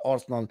trophies at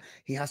Arsenal,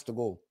 he has to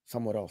go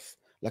somewhere else,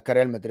 like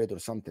Real Madrid or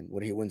something,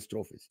 where he wins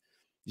trophies.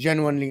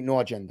 Genuinely, no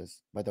agendas,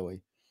 by the way.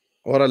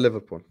 Or a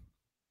Liverpool.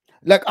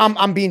 Like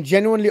I'm being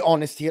genuinely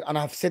honest here, and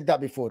I've said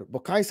that before.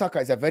 Bukayo Saka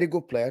is a very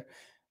good player.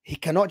 he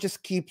cannot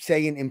just keep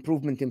saying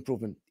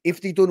improvement.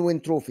 If they don't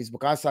win trophies,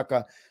 Bukayo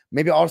Saka,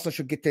 maybe Arsenal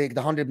should take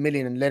the 100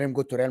 million and let him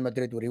go to Real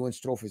Madrid where he wins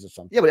trophies or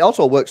something. Yeah, but it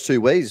also works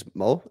two ways,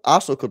 Mo.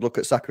 Arsenal could look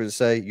at Saka and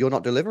say, "You're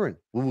not delivering.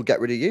 We will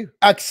get rid of you."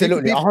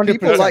 Absolutely, 100%.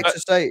 People like to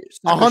say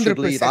Saka should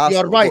leave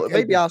Arsenal. You're right. But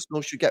maybe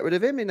Arsenal should get rid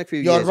of him in a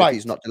few You're years right. if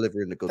he's not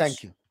delivering the goods.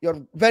 Thank you.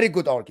 You're very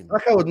good argument.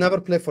 Saka would never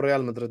play for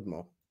Real Madrid,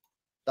 Mo.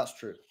 That's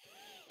true.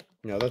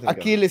 Yeah, that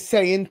Akil is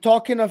saying,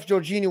 talking of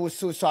Jorginho with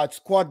suicide,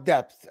 squad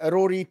depth.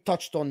 Rory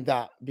touched on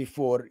that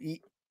before.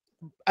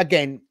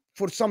 Again,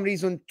 for some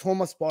reason,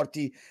 Thomas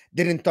Partey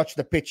didn't touch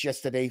the pitch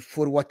yesterday.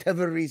 For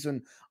whatever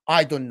reason,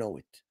 I don't know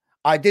it.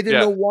 I didn't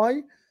know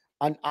why,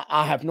 and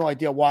I have no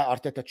idea why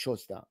Arteta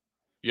chose that.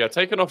 Yeah,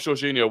 taking off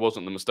Jorginho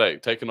wasn't the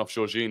mistake. Taking off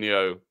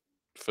Jorginho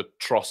for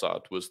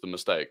Trossard was the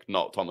mistake,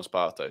 not Thomas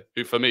Partey,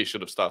 who for me should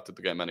have started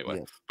the game anyway.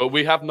 Yes. But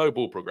we have no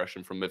ball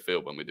progression from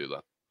midfield when we do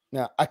that.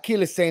 Now,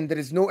 Akil is saying there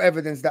is no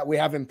evidence that we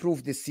have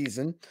improved this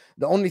season.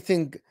 The only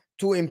thing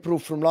to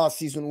improve from last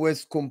season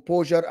was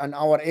composure and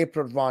our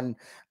April run,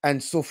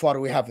 and so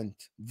far we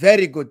haven't.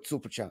 Very good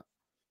super chat.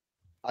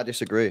 I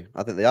disagree.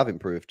 I think they have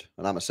improved,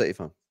 and I'm a City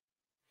fan.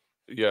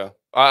 Yeah,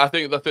 I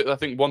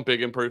think one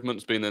big improvement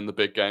has been in the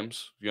big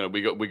games. You know,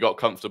 we got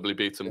comfortably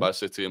beaten by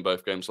City in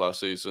both games last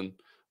season.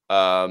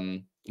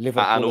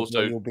 Liverpool, and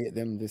also we'll beat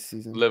them this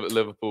season.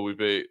 Liverpool, we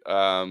beat.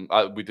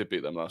 We did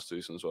beat them last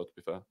season as well, to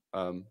be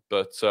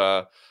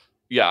fair.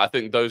 Yeah, I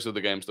think those are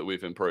the games that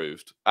we've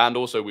improved, and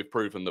also we've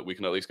proven that we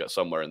can at least get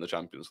somewhere in the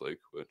Champions League.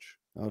 Which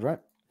all right,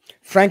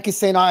 Frank is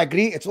saying I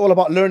agree. It's all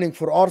about learning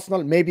for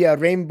Arsenal. Maybe a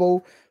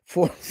rainbow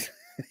forms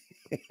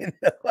in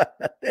the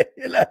final day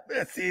of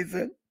the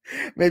season.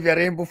 Maybe a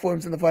rainbow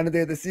forms in the final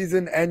day of the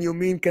season, and you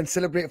mean can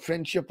celebrate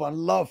friendship and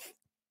love.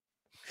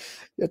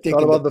 It's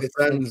all about the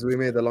friends we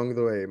made along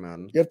the way,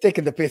 man. You're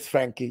taking the piss,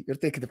 Frankie. You're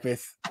taking the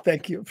piss.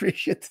 Thank you.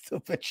 Appreciate it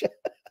so much.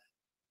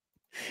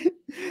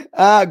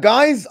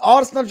 Guys,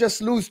 Arsenal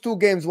just lose 2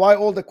 games. Why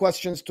all the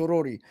questions to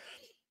Rory?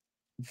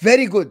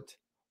 Very good.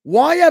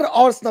 Why are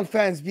Arsenal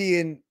fans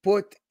being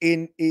put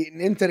in an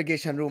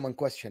interrogation room and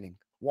questioning?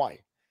 Why?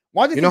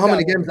 Why do you know how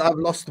many games I've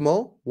lost,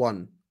 Mo?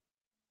 1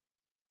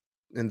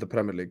 in the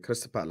Premier League,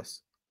 Crystal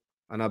Palace,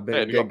 and I've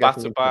been got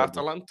battered by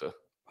Atalanta.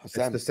 It's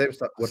the same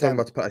stuff. We're talking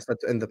about I said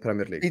in the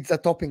Premier League. Pizza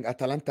topping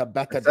Atalanta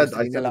battered. I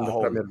said in the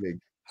Premier League.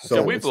 So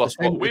yeah, we've lost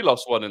one. We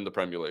lost 1 in the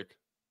Premier League.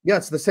 Yeah,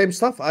 it's the same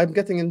stuff. I'm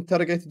getting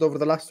interrogated over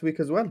the last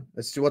week as well.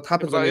 It's what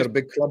happens when you're a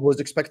big club who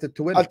is expected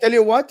to win. I'll tell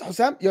you what,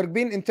 Husam, you're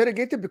being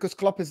interrogated because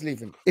Klopp is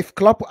leaving. If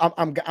Klopp,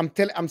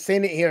 I'm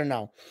saying it here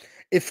now.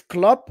 If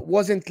Klopp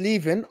wasn't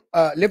leaving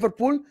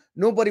Liverpool,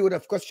 nobody would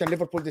have questioned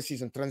Liverpool this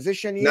season.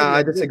 Transition year. No,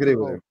 I disagree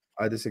with you.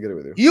 I disagree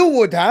with you. You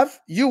would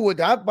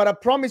have, but I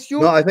promise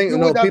you. No, I think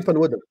people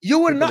would have. You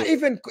were not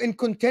even in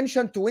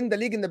contention to win the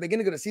league in the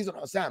beginning of the season,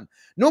 Husam.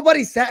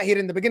 Nobody sat here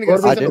in the beginning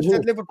of the season and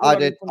said Liverpool.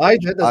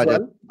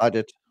 I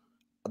did.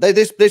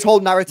 This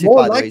whole narrative,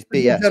 by the way, is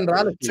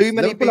BS. Too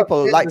many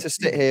people like to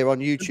sit here on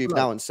YouTube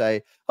now and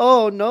say,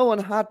 "Oh, no one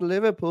had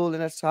Liverpool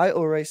in a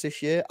title race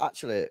this year."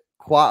 Actually,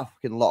 quite a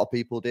fucking lot of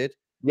people did.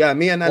 Yeah,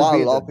 me and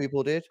quite a lot of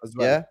people did.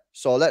 Well. Yeah.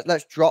 So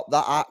let's drop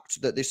that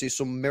act that this is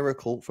some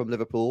miracle from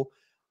Liverpool.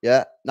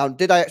 Yeah. Now,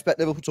 did I expect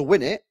Liverpool to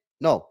win it?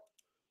 No.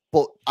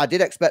 But I did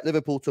expect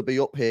Liverpool to be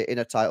up here in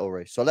a title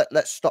race. So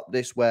let's stop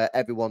this where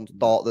everyone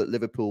thought that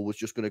Liverpool was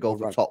just going to go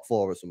for top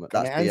 4 or something.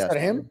 Can I answer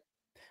him?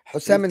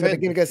 Husam in the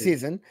beginning of the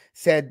season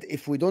said,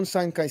 if we don't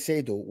sign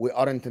Caicedo, we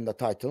aren't in the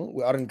title.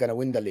 We aren't going to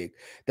win the league.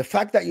 The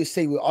fact that you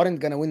say we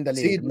aren't going to win the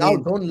league. See, now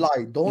don't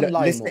lie. Don't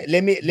lie. Listen,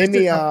 let me,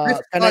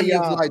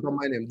 you've lied on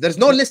my name. There's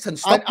no listen.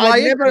 Stop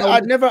lying. I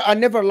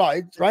never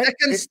lied, right? The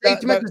second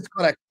statement is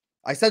correct.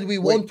 I said we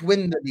won't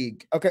win the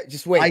league. Okay,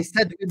 just wait. I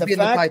said we'd be in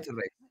the title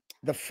race.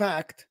 The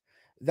fact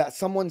that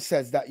someone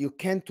says that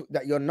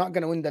that you're not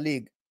going to win the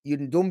league, you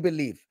don't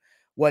believe.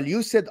 Well,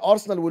 you said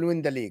Arsenal will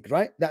win the league,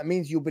 right? That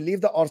means you believe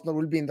that Arsenal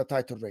will be in the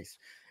title race.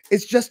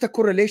 It's just a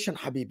correlation,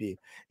 Habibi.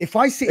 If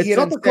I sit here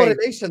and it's not a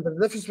correlation. There's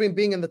a difference between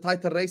being in the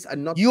title race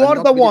and not. You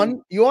are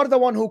the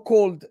one who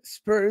called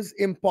Spurs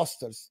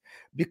imposters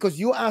because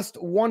you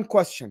asked one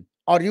question: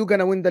 are you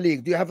gonna win the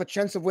league? Do you have a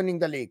chance of winning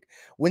the league?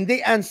 When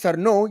they answer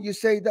no, you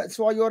say that's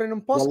why you're an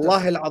imposter.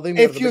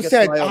 If you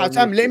said,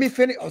 Husam, let me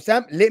finish.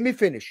 Husam, let me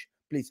finish.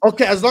 Please.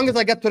 Okay, as long as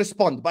I get to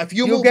respond. But if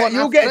you get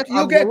to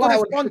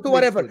respond to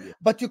whatever.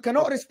 But you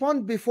cannot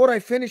respond before I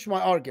finish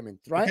my argument,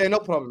 right? Okay, no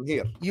problem.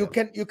 Here. You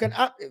can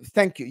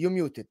thank you. You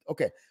muted.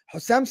 Okay.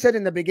 Husam said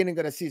in the beginning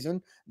of the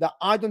season that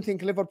I don't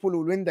think Liverpool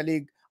will win the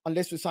league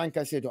unless we sign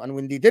Caicedo. And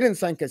when they didn't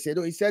sign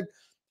Caicedo, he said,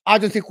 I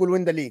don't think we'll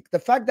win the league. The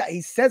fact that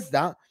he says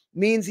that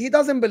means he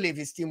doesn't believe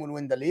his team will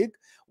win the league,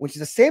 which is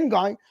the same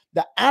guy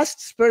that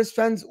asked Spurs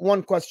fans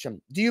one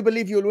question: do you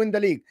believe you'll win the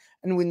league?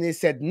 And when they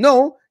said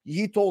no,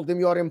 he told them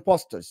you are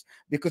imposters.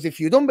 Because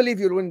if you don't believe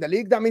you'll win the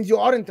league, that means you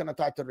aren't in a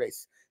title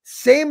race.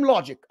 Same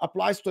logic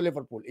applies to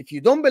Liverpool. If you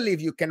don't believe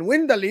you can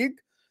win the league,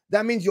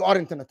 that means you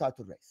aren't in a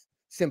title race.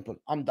 Simple.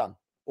 I'm done.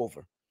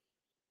 Over.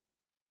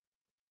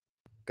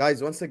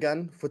 Guys, once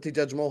again, Footy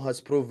Judge Mo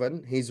has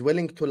proven he's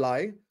willing to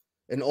lie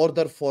in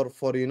order for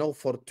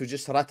to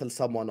just rattle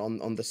someone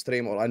on the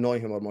stream or annoy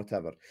him or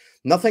whatever.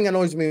 Nothing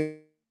annoys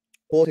me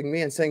quoting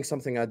me and saying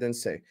something I didn't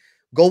say.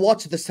 Go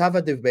watch the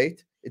Sava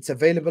debate. It's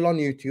available on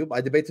YouTube. I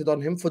debated on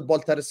him. Football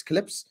Terrace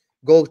clips.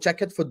 Go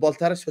check it. Football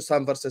Terrace,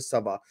 Husam versus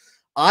Sava.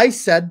 I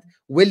said,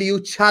 will you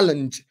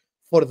challenge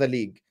for the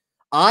league?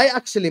 I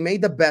actually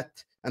made a bet,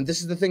 and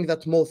this is the thing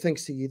that Mo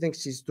thinks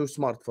he's too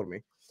smart for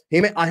me.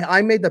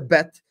 I made a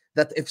bet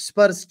that if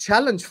Spurs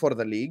challenge for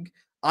the league,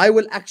 I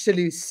will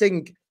actually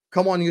sing,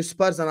 "Come on, you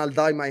Spurs," and I'll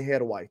dye my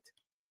hair white.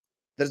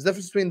 There's a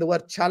difference between the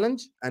word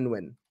challenge and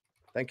win.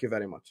 Thank you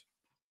very much.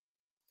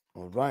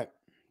 All right.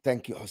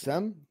 Thank you,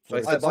 Husam.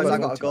 Boys, I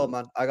got to go,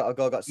 man. I got to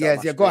go.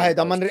 Yes, yeah, go ahead.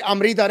 I'm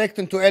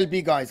redirecting to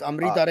LB, guys. I'm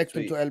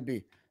redirecting to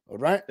LB. All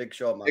right? Big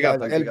show, man. Guys,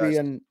 Thank you, LB guys.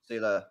 and see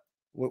you later.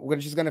 We're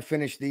just going to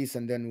finish these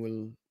and then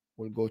we'll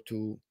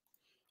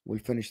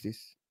finish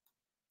this.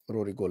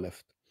 Rory go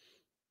left.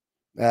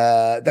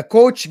 The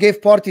coach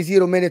gave Partey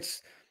 0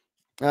 minutes.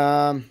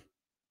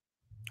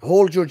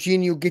 Hold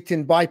Jorginho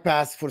getting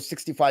bypass for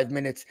 65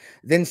 minutes.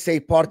 Then say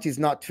Partey's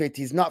not fit.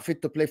 He's not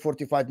fit to play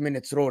 45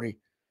 minutes, Rory.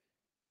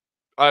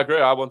 I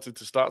agree. I wanted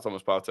to start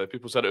Thomas Partey.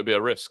 People said it would be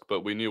a risk,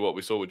 but we knew what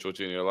we saw with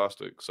Jorginho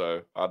last week.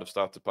 So I'd have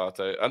started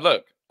Partey. And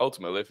look,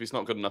 ultimately, if he's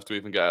not good enough to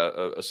even get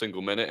a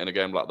single minute in a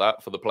game like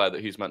that for the player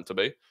that he's meant to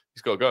be,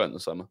 he's got to go in the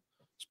summer.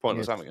 It's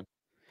pointless having him.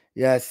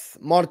 Yes.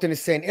 Martin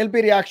is saying LB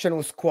reaction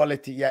was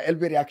quality. Yeah,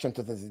 LB reaction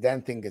to the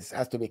Zidane thing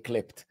has to be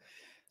clipped.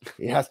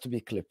 It has to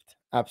be clipped.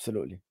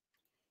 Absolutely.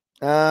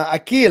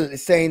 Akil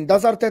is saying,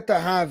 does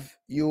Arteta have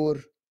your,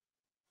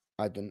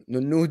 I don't know,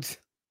 nudes?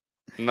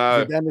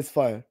 No. Zidane is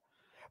fire.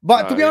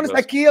 But to be honest,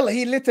 Akil,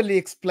 he literally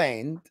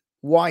explained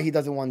why he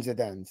doesn't want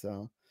Zidane.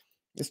 So,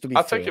 just to be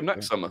I'll fair, take him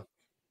next summer.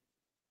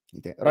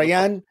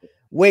 Ryan,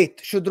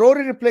 wait, should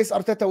Rory replace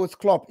Arteta with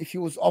Klopp if he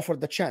was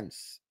offered the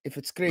chance? If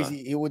it's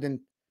crazy, he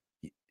wouldn't.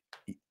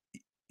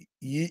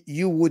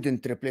 You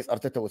wouldn't replace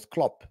Arteta with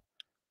Klopp.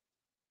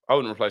 I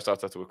wouldn't replace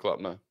Arteta with Klopp,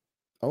 no.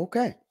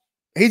 Okay.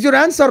 Here's your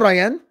answer,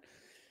 Ryan.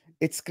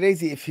 It's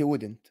crazy if he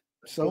wouldn't.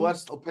 So, the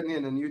worst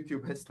opinion in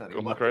YouTube history.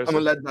 I'm gonna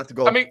let that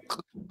go. I mean,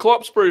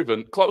 Klopp's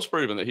proven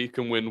that he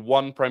can win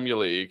one Premier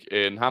League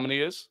in how many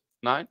years?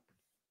 9?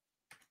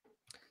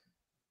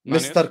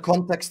 Mr.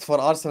 Context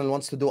for Arsenal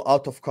wants to do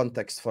out of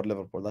context for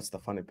Liverpool. That's the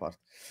funny part.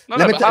 How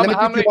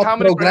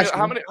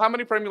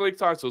many Premier League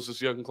titles has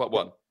Jurgen Klopp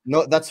won?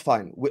 No, that's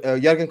fine.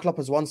 Jurgen Klopp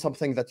has won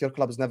something that your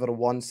club has never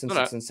won since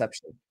its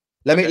inception.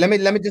 Let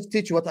me just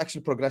teach you what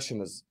actual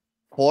progression is.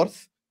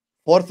 Fourth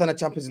in a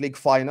Champions League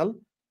final,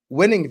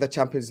 winning the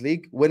Champions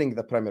League, winning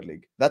the Premier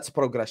League. That's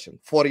progression.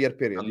 4-year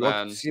period. And you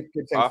want to keep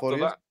saying 4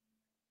 years? that?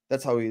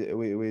 That's how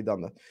we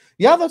done that.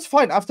 Yeah, that's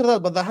fine. After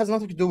that, but that has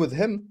nothing to do with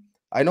him.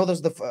 I know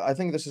I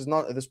think this is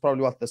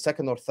probably the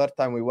second or third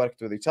time we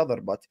worked with each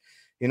other, but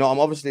I'm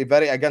obviously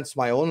very against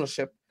my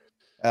ownership.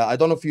 I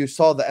don't know if you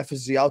saw the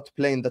FSG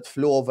outplane that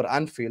flew over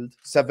Anfield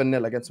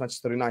 7-0 against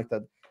Manchester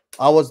United.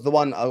 I was the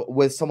one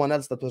with someone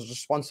else that was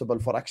responsible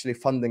for actually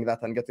funding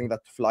that and getting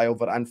that to fly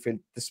over Anfield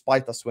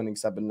despite us winning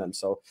 7-0.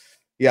 So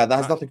yeah, that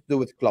has nothing to do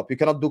with Klopp. You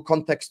cannot do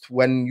context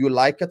when you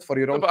like it for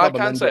your own club.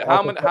 But I can't say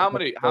how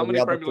many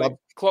Premier League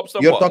Klopp's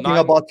done. You're talking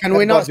about. Can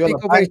we not speak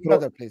over each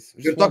other, please?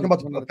 You're talking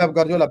about Pep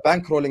Guardiola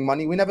bankrolling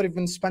money. We never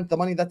even spent the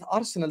money that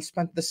Arsenal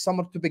spent this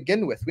summer to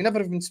begin with. We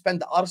never even spent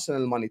the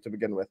Arsenal money to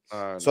begin with.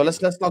 So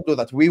let's not do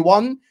that. We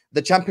won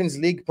the Champions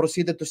League,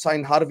 proceeded to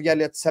sign Harvey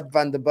Elliott, Sepp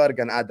van den Berg,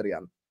 and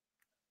Adrian.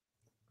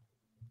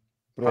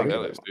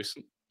 It's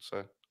decent.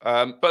 So,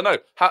 but no,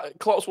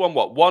 Klopp's won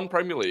what? One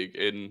Premier League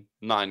in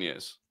 9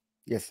 years.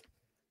 Yes.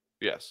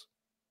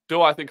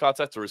 Do I think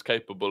Arteta is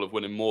capable of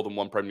winning more than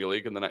one Premier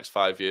League in the next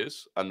 5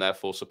 years and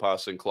therefore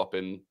surpassing Klopp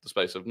in the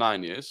space of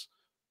 9 years?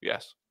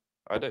 Yes,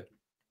 I do.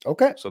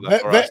 Okay. So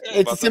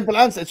it's a simple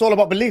answer. It's all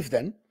about belief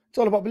then. It's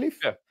all about belief.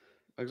 Yeah,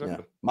 exactly.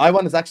 Yeah. My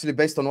one is actually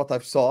based on what I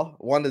saw.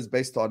 One is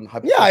based on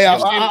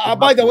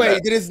by the way,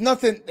 there is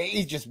nothing.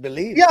 He just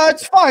believes. Yeah,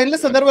 it's fine.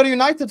 Listen, there were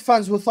United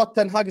fans who thought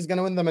Ten Hag is going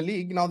to win them a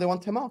league. Now they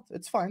want him out.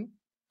 It's fine.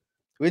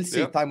 We'll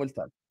see. Time will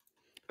tell.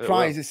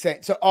 Prize is saying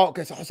so.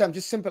 Okay, so Husam,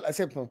 just simple.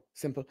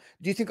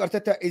 Do you think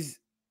Arteta is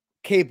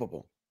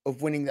capable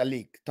of winning a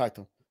league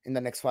title in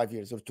the next 5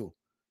 years or 2?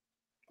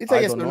 It's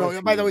a yes or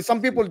no. By the way, some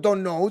people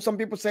don't know. Some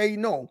people say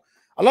no.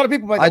 A lot of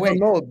people, by the way, I don't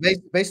know.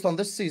 Based on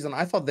this season,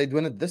 I thought they'd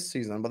win it this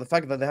season, but the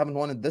fact that they haven't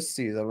won it this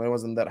season when it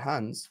was in their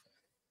hands,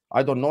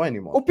 I don't know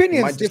anymore.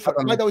 Opinions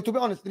different. By the way, to be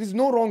honest, there is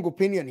no wrong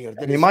opinion here.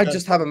 He might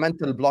just have a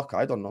mental block.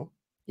 I don't know.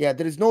 Yeah,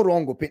 there is no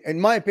wrong opinion. In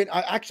my opinion,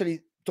 I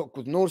actually talked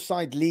with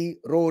Northside, Lee,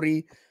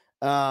 Rory,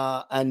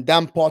 and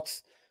Dan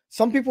Potts.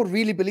 Some people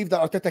really believe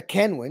that Arteta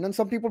can win, and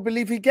some people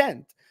believe he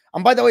can't.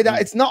 And by the way,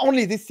 that it's not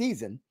only this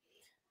season.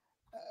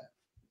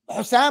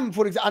 Husam,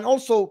 for example, and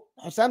also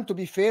Husam, to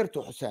be fair to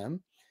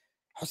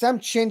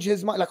Husam changed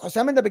his mind. Like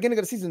Husam in the beginning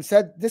of the season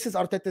said, this is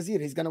Arteta's year.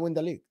 He's going to win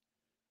the league.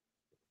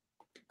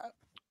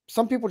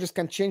 Some people just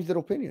can change their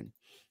opinion.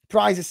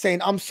 Prize is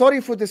saying, I'm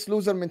sorry for this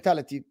loser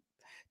mentality.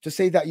 to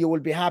say that you will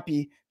be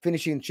happy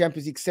finishing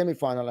Champions League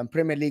semi-final and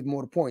Premier League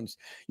more points.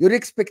 Your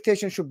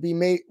expectation should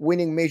be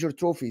winning major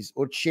trophies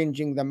or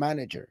changing the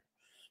manager.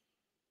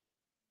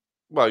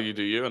 Well, you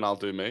do you, and I'll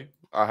do me.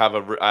 I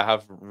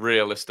have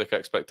realistic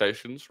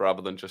expectations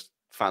rather than just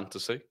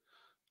fantasy.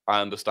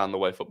 I understand the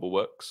way football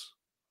works,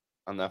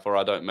 and therefore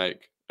I don't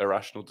make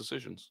irrational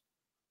decisions.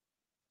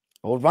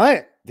 All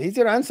right. These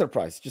are answer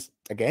price. Just,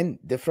 again,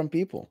 different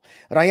people.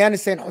 Ryan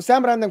is saying,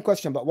 Husam, random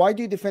question, but why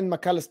do you defend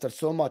McAllister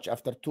so much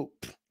after two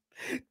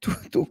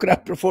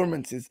crap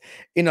performances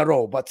in a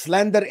row, but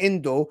slander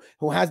Indo,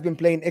 who has been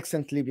playing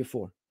excellently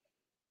before?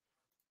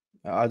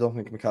 I don't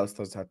think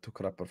McAllister's had 2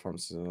 crap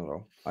performances in a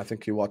row. I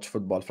think you watch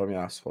football from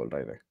your asshole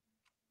right there.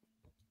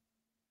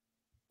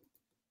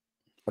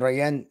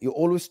 Ryan, you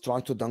always try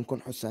to dunk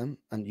on Husam,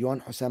 and you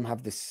and Husam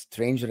have this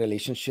strange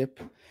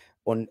relationship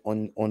on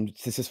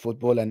This Is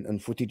Football and on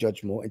Footy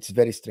Judge Mo. It's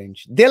very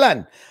strange.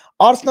 Dylan,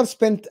 Arsenal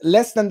spent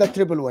less than the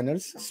treble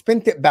winners,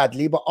 spent it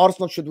badly, but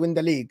Arsenal should win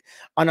the league,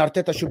 and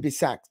Arteta should be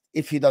sacked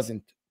if he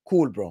doesn't.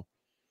 Cool, bro.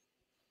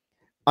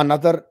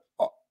 Another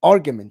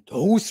argument.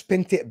 Who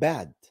spent it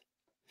bad?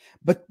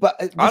 But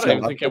I don't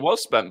even think it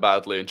was spent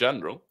badly in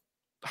general.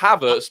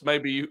 Havertz,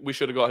 maybe we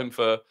should have got him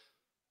for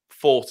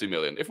 40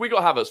 million. If we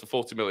got Havertz for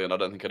 40 million, I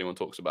don't think anyone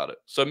talks about it.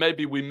 So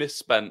maybe we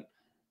misspent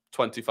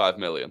 25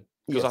 million.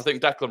 Because I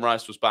think Declan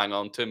Rice was bang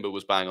on, Timber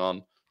was bang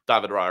on,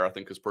 David Raya, I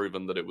think, has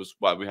proven that it was,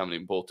 well, we haven't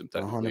even bought him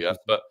technically 100%. Yet.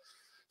 But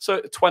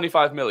so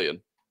 25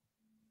 million,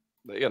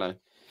 you know.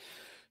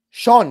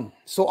 Sean,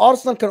 so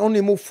Arsenal can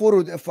only move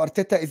forward if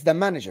Arteta is the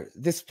manager.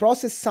 This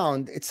process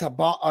sound, it's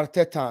about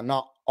Arteta,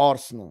 not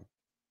Arsenal.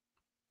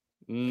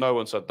 No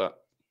one said that.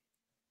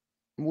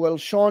 Well,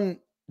 Sean,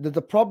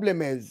 the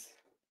problem is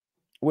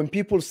when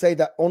people say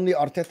that only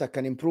Arteta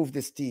can improve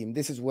this team,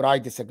 this is where I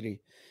disagree.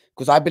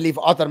 Because I believe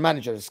other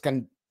managers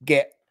can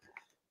get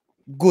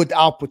good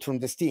output from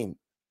this team,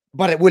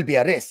 but it will be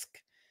a risk.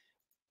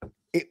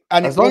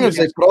 As long as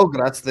they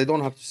progress, they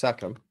don't have to sack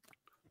him.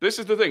 This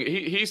is the thing.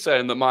 He's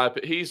saying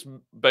that he's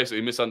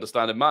basically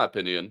misunderstanding my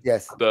opinion.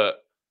 Yes. That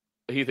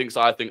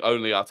I think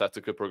only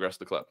Arteta could progress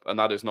the club, and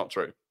that is not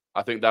true.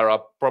 I think there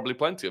are probably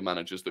plenty of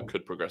managers that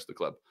could progress the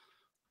club.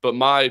 But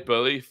my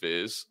belief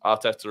is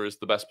Arteta is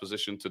the best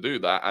position to do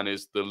that and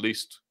is the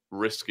least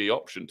risky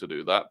option to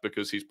do that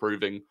because he's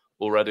proving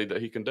already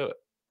that he can do it.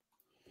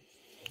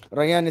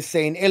 Ryan is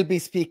saying,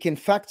 LB speaking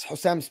facts,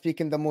 Husam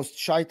speaking the most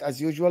shite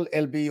as usual.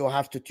 LB, you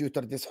have to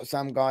tutor this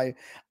Husam guy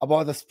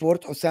about the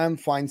sport. Husam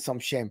finds some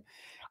shame.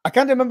 I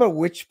can't remember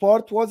which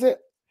part was it.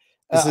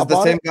 This is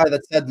the same guy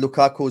that said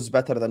Lukaku is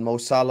better than Mo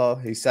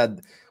Salah. He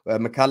said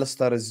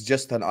McAllister is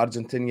just an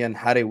Argentinian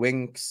Harry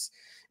Winks.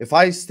 If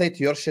I state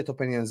your shit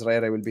opinions, Ray,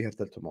 I will be here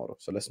till tomorrow.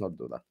 So let's not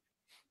do that.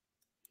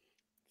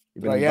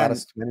 You've been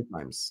embarrassed many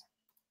times.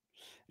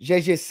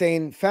 JJ is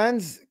saying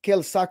fans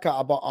kill Saka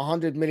about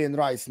 100 million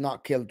rice,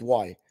 not killed.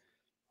 Why?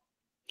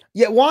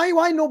 Yeah,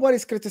 why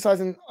nobody's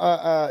criticizing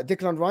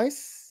Declan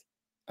Rice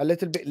a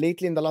little bit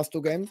lately in the last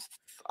 2 games?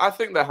 I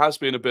think there has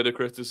been a bit of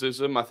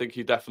criticism. I think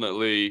he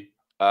definitely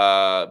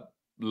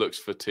looks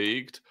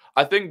fatigued.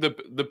 I think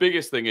the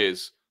biggest thing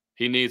is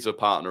he needs a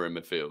partner in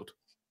midfield.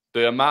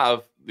 The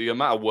amount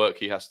of work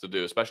he has to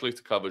do, especially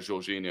to cover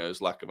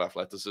Jorginho's lack of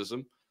athleticism.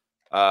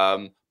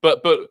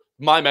 But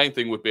my main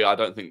thing would be I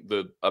don't think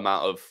the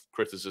amount of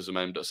criticism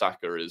aimed at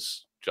Saka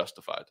is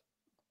justified.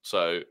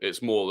 So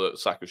it's more that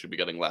Saka should be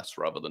getting less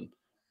rather than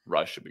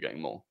Rice should be getting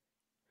more.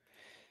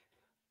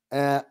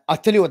 I'll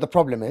tell you what the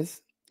problem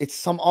is. It's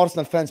some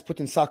Arsenal fans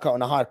putting Saka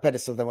on a higher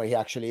pedestal than what he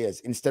actually is,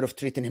 instead of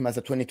treating him as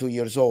a 22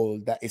 years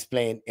old that is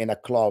playing in a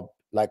club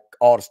like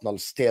Arsenal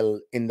still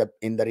in the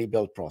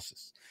rebuild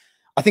process.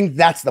 I think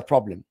that's the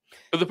problem.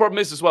 But the problem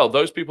is as well,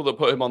 those people that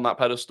put him on that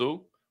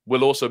pedestal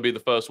will also be the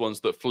first ones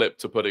that flip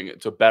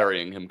to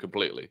burying him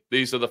completely.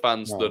 These are the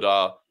fans that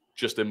are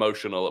just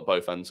emotional at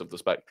both ends of the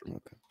spectrum.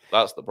 Okay.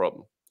 That's the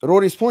problem.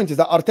 Rory's point is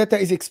that Arteta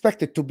is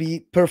expected to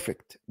be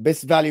perfect.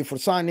 Best value for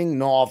signing,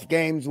 no off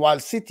games, while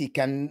City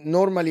can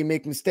normally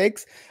make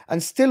mistakes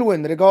and still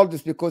win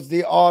regardless because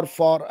they are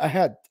far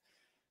ahead.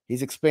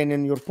 He's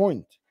explaining your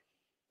point.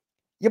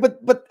 Yeah,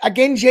 but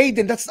again,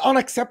 Jaden, that's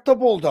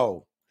unacceptable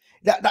though.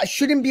 That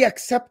shouldn't be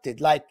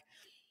accepted. Like,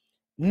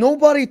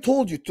 nobody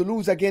told you to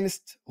lose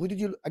against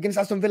against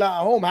Aston Villa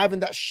at home, having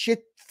that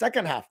shit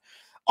second half.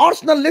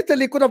 Arsenal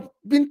literally could have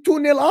been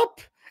 2-0 up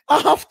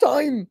at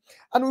halftime,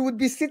 and we would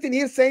be sitting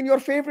here saying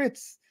your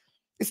favorites,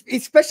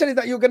 especially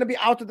that you're going to be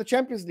out of the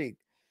Champions League.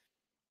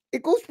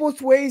 It goes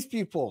both ways,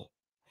 people.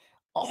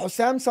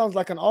 Husam sounds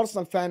like an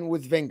Arsenal fan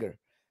with Wenger.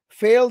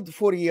 Failed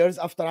 4 years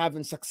after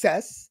having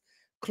success.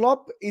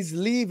 Klopp is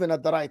leaving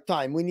at the right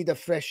time. We need a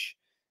fresh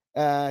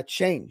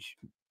change.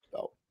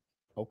 So,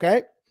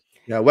 okay.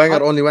 Yeah,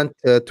 Wenger only went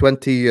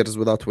 20 years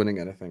without winning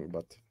anything,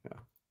 but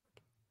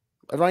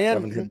yeah.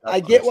 Ryan, I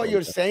get what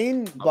you're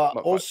saying, but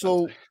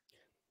also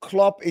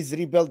Klopp is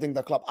rebuilding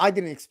the club. I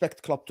didn't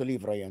expect Klopp to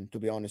leave, Ryan, to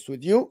be honest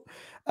with you.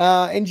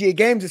 NGA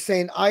Games is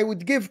saying, I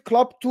would give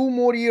Klopp 2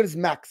 more years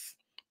max.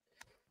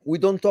 We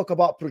don't talk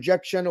about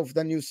projection of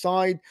the new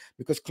side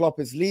because Klopp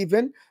is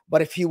leaving.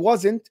 But if he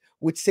wasn't,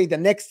 we'd say the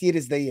next year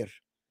is the year.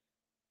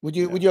 Would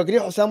you agree,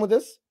 Husam, with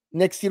this?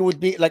 Next year would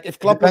be like if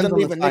Klopp wasn't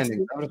leaving. Next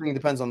year... Everything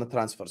depends on the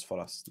transfers for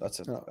us. That's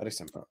it. Very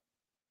simple.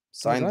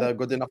 Sign the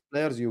good enough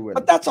players, you will.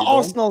 But that's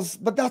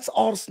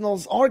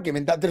Arsenal's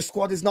argument that their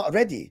squad is not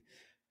ready.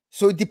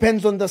 So it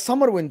depends on the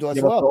summer window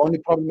as well. The only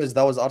problem is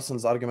that was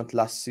Arsenal's argument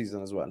last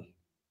season as well.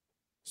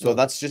 So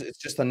it's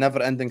just a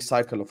never-ending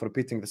cycle of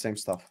repeating the same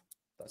stuff.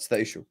 That's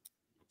the issue.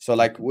 So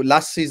like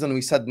last season,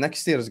 we said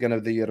next year is going to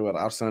be the year where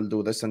Arsenal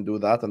do this and do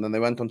that. And then they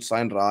went on to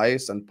sign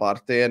Rice and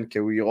Partey and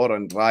Kiwior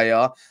and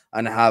Raya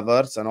and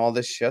Havertz and all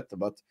this shit.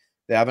 But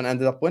they haven't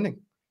ended up winning.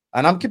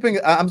 And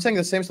I'm saying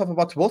the same stuff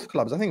about both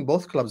clubs. I think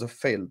both clubs have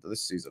failed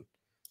this season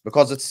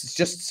because it's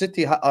just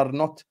City are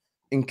not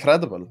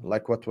incredible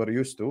like what we're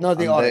used to. No,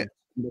 they aren't.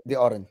 They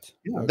aren't.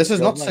 Yeah, this is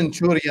not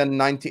Centurion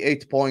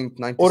 98 point,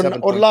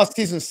 97 or last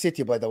season's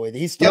City, by the way.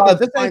 This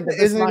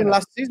isn't even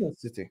last season's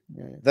City.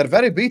 Yeah. They're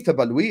very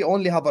beatable. We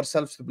only have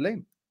ourselves to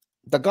blame.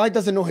 The guy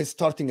doesn't know his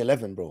starting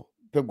 11, bro.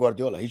 Pep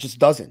Guardiola. He just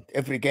doesn't.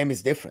 Every game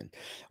is different.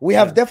 We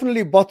have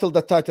definitely bottled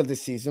the title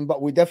this season,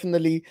 but we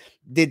definitely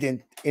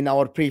didn't in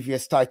our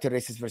previous title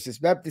races versus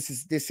Pep. This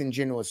is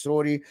disingenuous,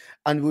 Rory.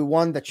 And we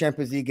won the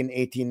Champions League in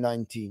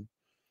 18-19.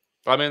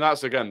 I mean,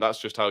 that's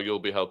just how you'll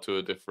be held to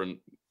a different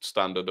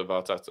standard of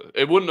Arteta.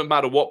 It wouldn't have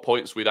mattered what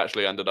points we'd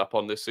actually ended up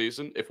on this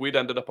season. If we'd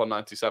ended up on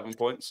 97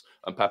 points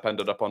and Pep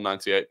ended up on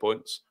 98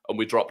 points and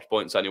we dropped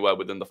points anywhere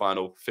within the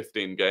final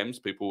 15 games,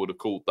 people would have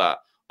called that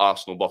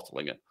Arsenal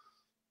bottling it.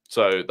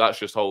 So that's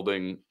just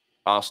holding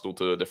Arsenal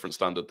to a different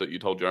standard that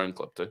you'd hold your own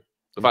club to.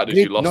 The fact is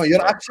you lost. No,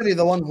 you're actually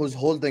the one who's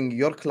holding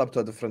your club to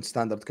a different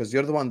standard because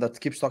you're the one that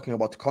keeps talking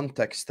about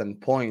context and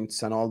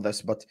points and all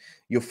this. But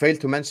you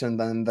failed to mention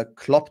that in the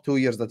Klopp 2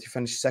 years that he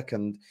finished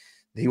second,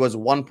 he was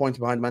 1 point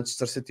behind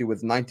Manchester City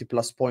with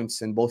 90+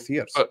 points in both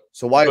years.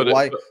 So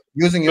why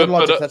using your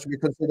logic that should be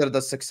considered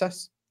a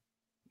success?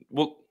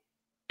 Well,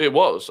 it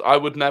was. I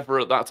would never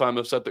at that time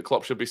have said that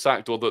Klopp should be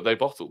sacked or that they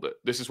bottled it.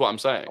 This is what I'm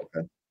saying.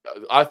 Okay.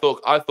 I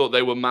thought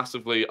they were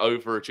massively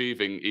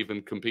overachieving,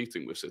 even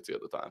competing with City at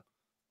the time.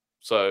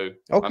 So,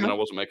 I mean, I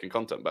wasn't making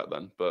content back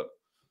then, but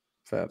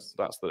that's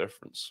the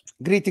difference.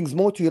 Greetings,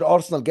 Mo, to your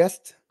Arsenal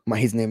guest.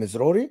 His name is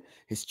Rory.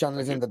 His channel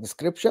is in the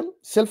description.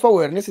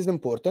 Self-awareness is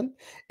important.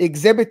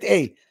 Exhibit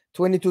A,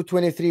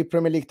 22-23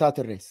 Premier League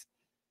title race.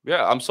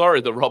 Yeah, I'm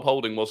sorry that Rob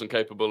Holding wasn't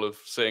capable of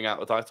seeing out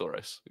the title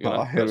race. Here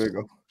we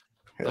go.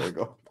 Here we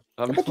go.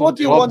 But what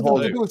do you want them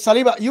to do?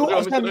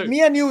 Saliba,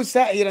 me and you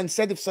sat here and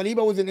said if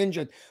Saliba wasn't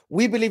injured,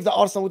 we believe that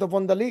Arsenal would have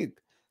won the league.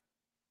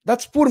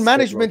 That's poor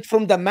management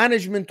from the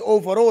management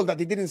overall that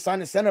they didn't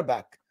sign a centre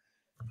back.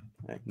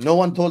 No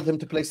one told him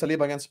to play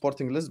Saliba against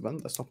Sporting Lisbon.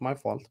 That's not my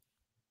fault.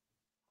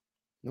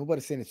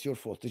 Nobody's saying it's your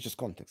fault. It's just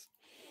context.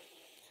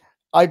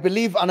 I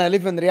believe and I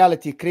live in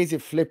reality. Crazy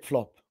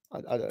flip-flop.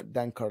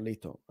 Dan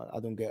Carlito. I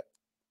don't get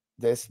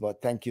this,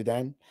 but thank you,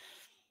 Dan.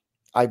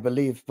 I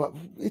believe, but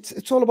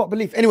it's all about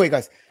belief. Anyway,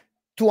 guys,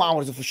 2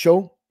 hours of a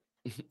show.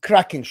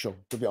 Cracking show,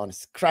 to be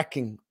honest.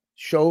 Cracking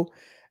show.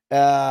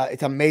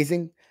 It's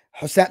amazing.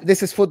 Husam,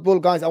 this is football,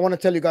 guys. I want to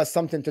tell you guys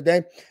something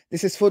today.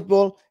 This is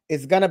football.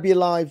 It's going to be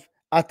live.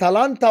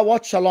 Atalanta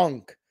watch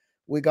along.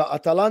 We got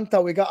Atalanta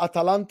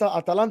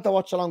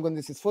watch along on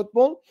This Is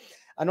Football.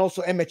 And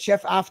also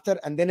MHF after.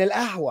 And then El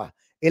Ahwa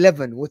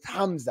 11 with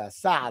Hamza,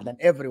 Saad, and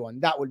everyone.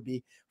 That will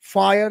be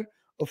fire,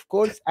 of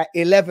course. At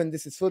 11,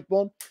 This Is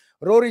Football.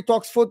 Rory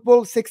Talks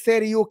Football,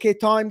 6:30 UK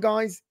time,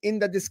 guys, in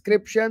the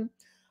description.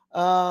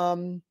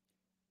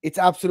 It's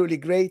absolutely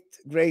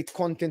great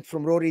content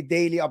from Rory.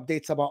 Daily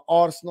updates about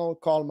Arsenal,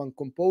 calm and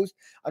composed.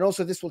 And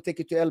also this will take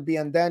you to LB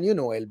and Dan. You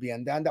know LB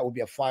and Dan. That will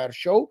be a fire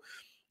show.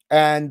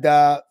 And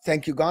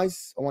thank you,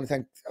 guys. I want to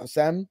thank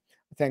Sam,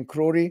 thank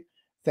Rory,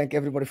 thank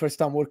everybody. First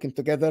time working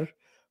together.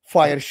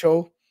 Fire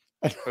show.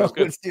 And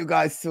we'll see you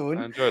guys soon.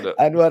 I enjoyed it.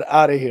 And we're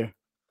out of here.